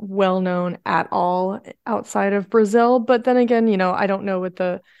not well known at all outside of Brazil. But then again, I don't know what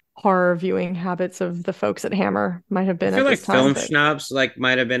the horror viewing habits of the folks at Hammer might have I been feel at like this time. film But snobs like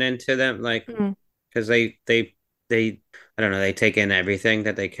might have been into them, like Mhm. because they I don't know, they take in everything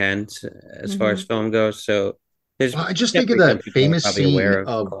that they can as far as Mhm. film goes. So there's Well, I just think of definitely some that people who are famous probably scene aware of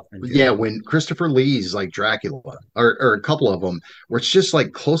of, Coffin Joe. yeah, when Christopher Lee's like Dracula, or a couple of them, where it's just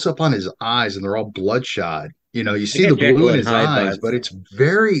like close up on his eyes and they're all bloodshot. You I see the get blue Jekyll in and his Hyde eyes, vibes. but it's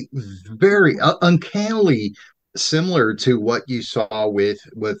very, very uncannily similar to what you saw with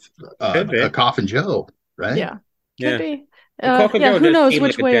Could a be, Coffin Joe, right? Yeah, could yeah. be. And Coffin Yeah, Joe who does knows seem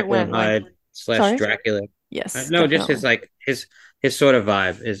which like a way it Jekyll went? and Like, Hyde slash sorry? Dracula. Yes, No, just definitely. his sort of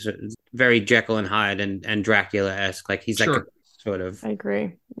vibe is very Jekyll and Hyde and Dracula-esque. Like he's like a Sure. sort of I agree.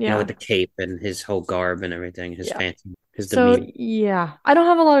 with Yeah. the cape and his whole garb and everything, his Yeah. fancy, his So demeanor. yeah, I don't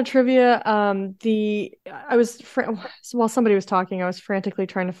have a lot of trivia. While somebody was talking, I was frantically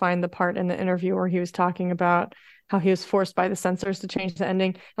trying to find the part in the interview where he was talking about how he was forced by the censors to change the ending.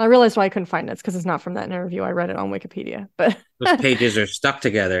 And I realized why I couldn't find it. It's because it's not from that interview. I read it on Wikipedia, but Those pages are stuck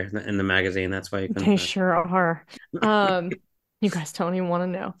together in the magazine. That's why you couldn't they find sure are. You guys don't even want to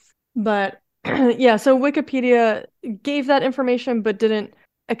know. But yeah, so Wikipedia gave that information, but didn't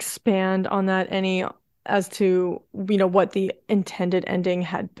expand on that any as to what the intended ending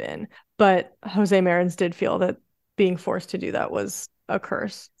had been. But Jose Marins did feel that being forced to do that was a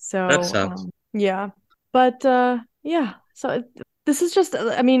curse. that So sucks. yeah, but yeah. So this is just,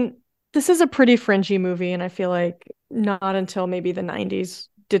 I mean, this is a pretty fringy movie, and I feel like not until maybe the 90s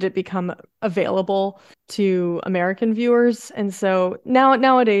did it become available to American viewers. And so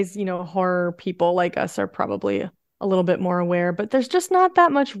nowadays, horror people like us are probably a little bit more aware, but there's just not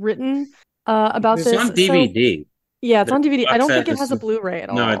that much written about It's this. on So DVD. yeah, it's The on DVD. I box don't set think it has is a Blu-ray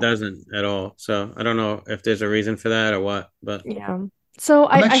at no, it all. doesn't at all. So I don't know if there's a reason for that or what, but Yeah. So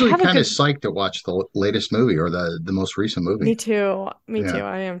I'm I actually have a kind of good, psyched to watch the latest movie or the most recent movie. me too. Me Yeah, too.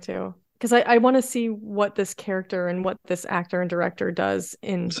 I am too. Because I want to see what this character and what this actor and director does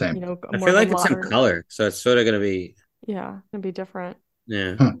in, same. a I more feel of a like it's in modern, color, so it's sort of gonna be yeah, it'd be different.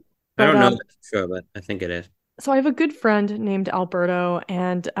 yeah. Huh. I But don't know that for sure, but I think it is. so I have a good friend named Alberto,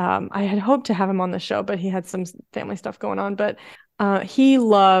 and I had hoped to have him on the show, but he had some family stuff going on. But he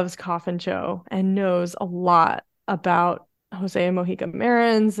loves Coffin Joe and knows a lot about Jose Mojica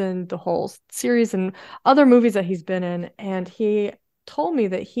Marins and the whole series and other movies that he's been in. And he told me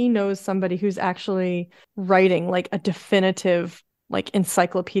that he knows somebody who's actually writing like a definitive, like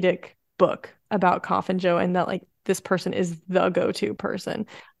encyclopedic book about Coffin Joe, and that like this person is the go-to person.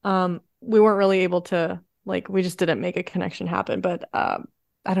 We weren't really able to, like, we just didn't make a connection happen. But I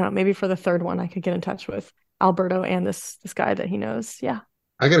don't know, maybe for the third one I could get in touch with Alberto and this guy that he knows. Yeah.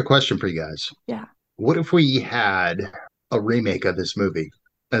 I got a question for you guys. Yeah. What if we had a remake of this movie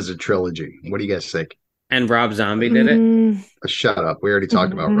as a trilogy? What do you guys think? And Rob Zombie did it. Mm. Shut up. We already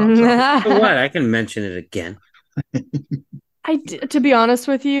talked about Rob Zombie. So what? I can mention it again. To be honest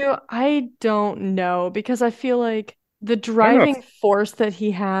with you, I don't know, because I feel like the I don't know driving force that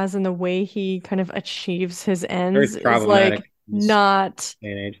he has and the way he kind of achieves his very ends is problematic like in this not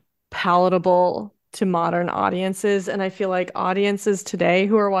day and age. palatable to modern audiences. And I feel like audiences today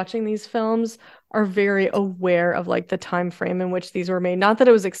who are watching these films are very aware of like the time frame in which these were made. Not that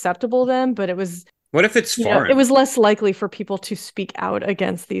it was acceptable then, but it was, What if it's it foreign? was less likely for people to speak out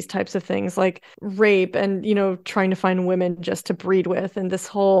against these types of things like rape and, trying to find women just to breed with, and this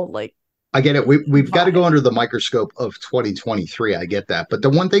whole like, I get it. We've got to go under the microscope of 2023. I get that. But the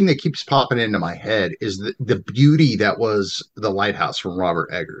one thing that keeps popping into my head is the beauty that was The Lighthouse from Robert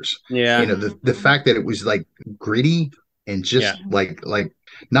Eggers. Yeah. The fact that it was like gritty and just Yeah. like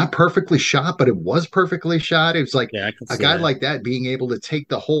not perfectly shot, but it was perfectly shot. It was like Yeah, I can a see guy that. like that being able to take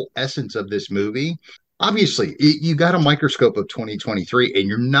the whole essence of this movie. Obviously, you got a microscope of 2023, and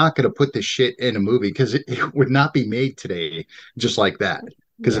you're not going to put this shit in a movie because it would not be made today just like that.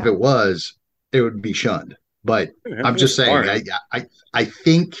 Because if yeah. it was, it would be shunned. But I'm just saying, I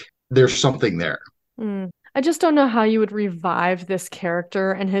think there's something there. I just don't know how you would revive this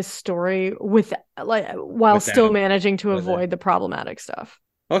character and his story with while Without still managing to with avoid the problematic stuff.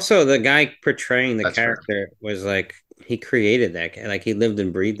 Also, the guy portraying the That's fair. character was like he created that, like he lived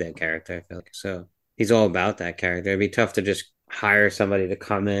and breathed that character. I feel like so he's all about that character. It'd be tough to just hire somebody to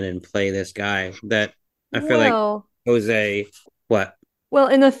come in and play this guy. That I feel like Jose, what? Well,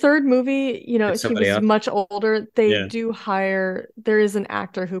 in the third movie, he somebody was else? much older. They Yeah. do hire. There is an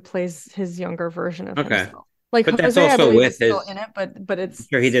actor who plays his younger version of Okay. himself. Like But that's Jose, I also believe, with is still his- in it, but it's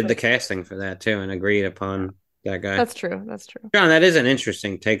Sure, he did the casting for that too and agreed upon that guy. That's true. That's true. John, that is an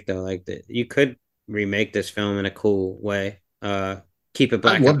interesting take though. Like you could remake this film in a cool way. Keep it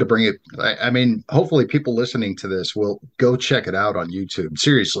black. I'd love to bring it. I mean, hopefully, people listening to this will go check it out on YouTube.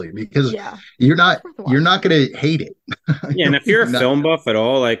 Seriously, because you're not going to hate it. Yeah, and if you're a film buff at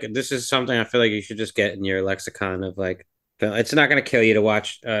all, like this is something I feel like you should just get in your lexicon of like. It's not going to kill you to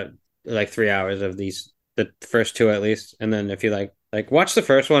watch like 3 hours of the first two at least, and then if you like watch the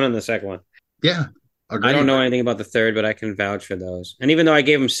first one and the second one. Yeah, agreed. I don't know anything about the third, but I can vouch for those. And even though I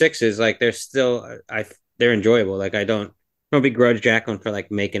gave them 6s, like they're still they're enjoyable. Like I don't begrudge Jacqueline for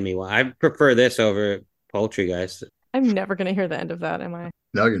like making me. I prefer this over Poultrygeist. I'm never gonna hear the end of that, am I?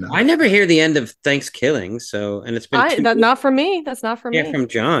 No, you're not. I never hear the end of Thanksgiving, and it's been not for me. That's not for me. Yeah, from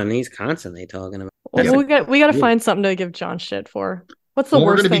John. He's constantly talking about. Well, we got to find something to give John shit for. What's the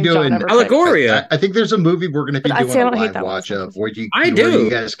worst thing John ever Allegoria. I think there's a movie we're going to be doing a live watch of where you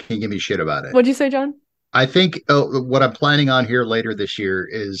guys can give me shit about it. What'd you say, John? I think what I'm planning on here later this year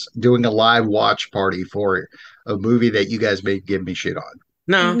is doing a live watch party for a movie that you guys may give me shit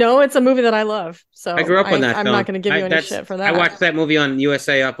on. No, it's a movie that I love. So I grew up on that. I'm not going to give you any shit for that. I watched that movie on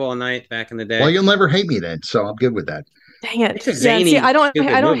USA Up All Night back in the day. Well, you'll never hate me then, so I'm good with that. Dang it! It's a zany, I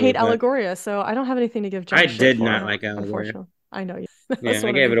don't hate Allegoria, so I don't have anything to give John. I did not like Allegoria. I know you. Yeah,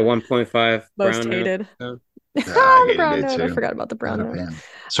 I gave it a 1.5. Most hated. Note. The brown note. I forgot about the brown note.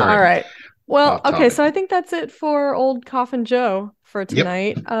 Sorry. All right. Well, okay. So I think that's it for old Coffin Joe for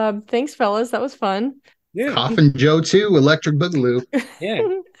tonight. Yep. Thanks, fellas. That was fun. Yeah. Coffin Joe 2, Electric Boogaloo. Yeah.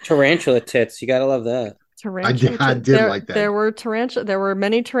 Tarantula tits. You gotta love that. I did like that. There were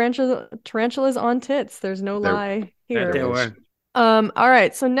many tarantulas on tits. There's no lie here. There were. All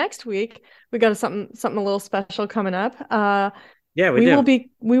right. So next week we got something a little special coming up.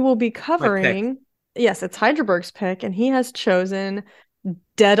 We will be covering. Yes, it's Hydraberg's pick, and he has chosen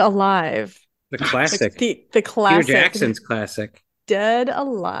Dead Alive. The classic. The classic. Peter Jackson's classic. Dead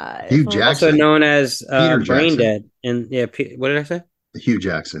Alive. Hugh Jackson. Also known as Brain Dead. And what did I say? Hugh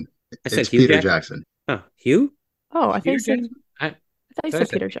Jackson. I said Hugh Peter Jackson. Oh, Hugh? Oh, I think so. I thought you said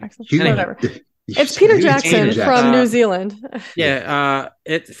Peter Jackson. Whatever. It's It's Peter Jackson from New Zealand. Yeah,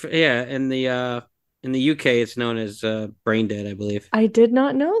 in the UK it's known as Brain Dead, I believe. I did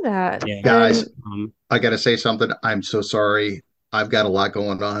not know that. Yeah. Guys, I got to say something. I'm so sorry. I've got a lot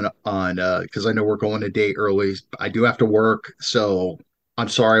going on because I know we're going a day early. I do have to work, so I'm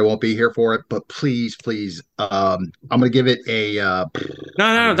sorry I won't be here for it. But please, I'm going to give it a.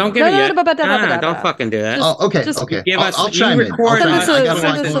 No, don't give it yet. Don't fucking do that. Okay. Give us. I'll chime in. I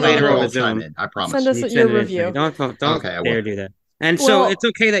promise. Send us your review. Don't dare do that. And so it's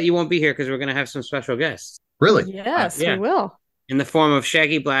okay that you won't be here because we're going to have some special guests. Really? Yes, we will. In the form of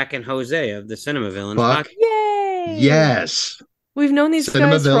Shaggy Black and Jose of the Cinema Villains. Yay! Yes. We've known these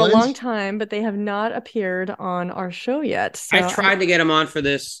guys for a long time, but they have not appeared on our show yet. So I tried to get them on for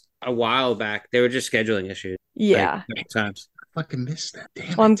this a while back. They were just scheduling issues. Yeah. Times. I fucking missed that.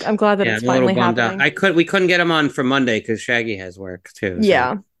 Damn. Well, I'm glad that it's finally happening. We couldn't get them on for Monday because Shaggy has work too. So.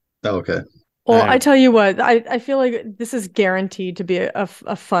 Yeah. Oh, okay. Well, I tell you what, I feel like this is guaranteed to be a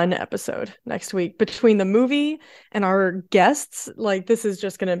fun episode next week between the movie and our guests. Like this is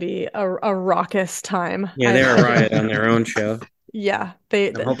just going to be a raucous time. Yeah, they're a riot on their own show. Yeah,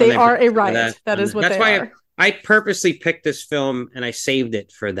 they are a riot. That's why I purposely picked this film and I saved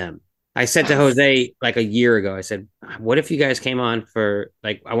it for them. I said to Jose like a year ago, I said, what if you guys came on for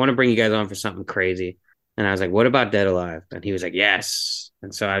like, I want to bring you guys on for something crazy. And I was like, what about Dead Alive? And he was like, yes.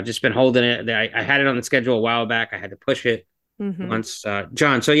 And so I've just been holding it. I had it on the schedule a while back. I had to push it once.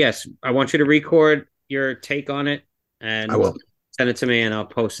 John, so yes, I want you to record your take on it and I will send it to me and I'll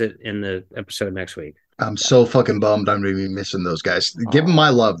post it in the episode next week. I'm so fucking bummed I'm going to be missing those guys. Give them my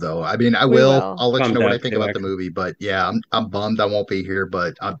love, though. I mean, I will. I'll let you know what I think about the movie. But yeah, I'm bummed I won't be here,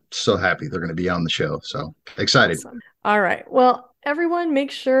 but I'm so happy they're going to be on the show. So excited. Awesome. All right. Well, everyone, make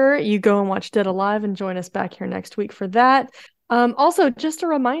sure you go and watch Dead Alive and join us back here next week for that. Also, just a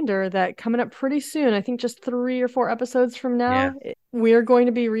reminder that coming up pretty soon, I think just 3 or 4 episodes from now, we're going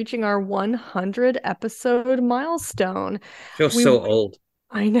to be reaching our 100 episode milestone. Feels so old.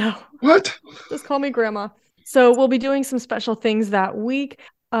 I know. What? Just call me grandma. So we'll be doing some special things that week.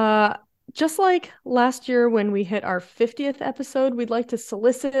 Just like last year when we hit our 50th episode, we'd like to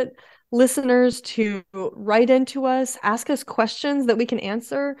solicit listeners to write into us, ask us questions that we can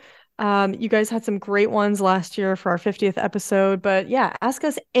answer. You guys had some great ones last year for our 50th episode, but yeah, ask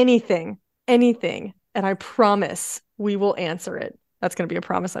us anything, and I promise we will answer it. That's going to be a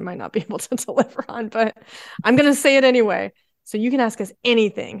promise I might not be able to deliver on, but I'm going to say it anyway. So you can ask us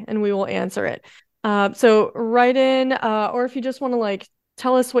anything and we will answer it. So write in, or if you just want to like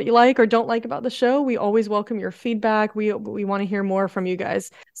tell us what you like or don't like about the show. We always welcome your feedback. We want to hear more from you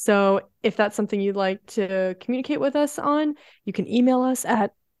guys. So if that's something you'd like to communicate with us on, you can email us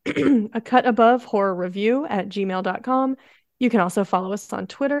at a cut above horror review at gmail.com. You can also follow us on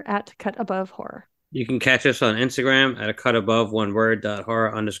Twitter at cut above horror. You can catch us on Instagram at a cut above one word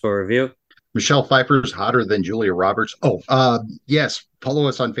 .horror_review. Michelle Pfeiffer's hotter than Julia Roberts. Oh, yes. Follow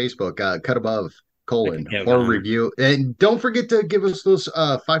us on Facebook, cut above horror review. And don't forget to give us those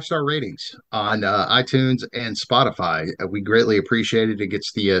 5-star ratings on iTunes and Spotify. We greatly appreciate it. It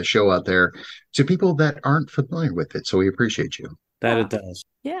gets the show out there to people that aren't familiar with it. So we appreciate you. That it does.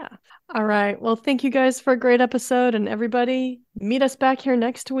 Yeah. All right. Well, thank you guys for a great episode. And everybody, meet us back here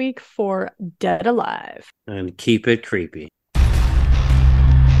next week for Dead Alive. And keep it creepy.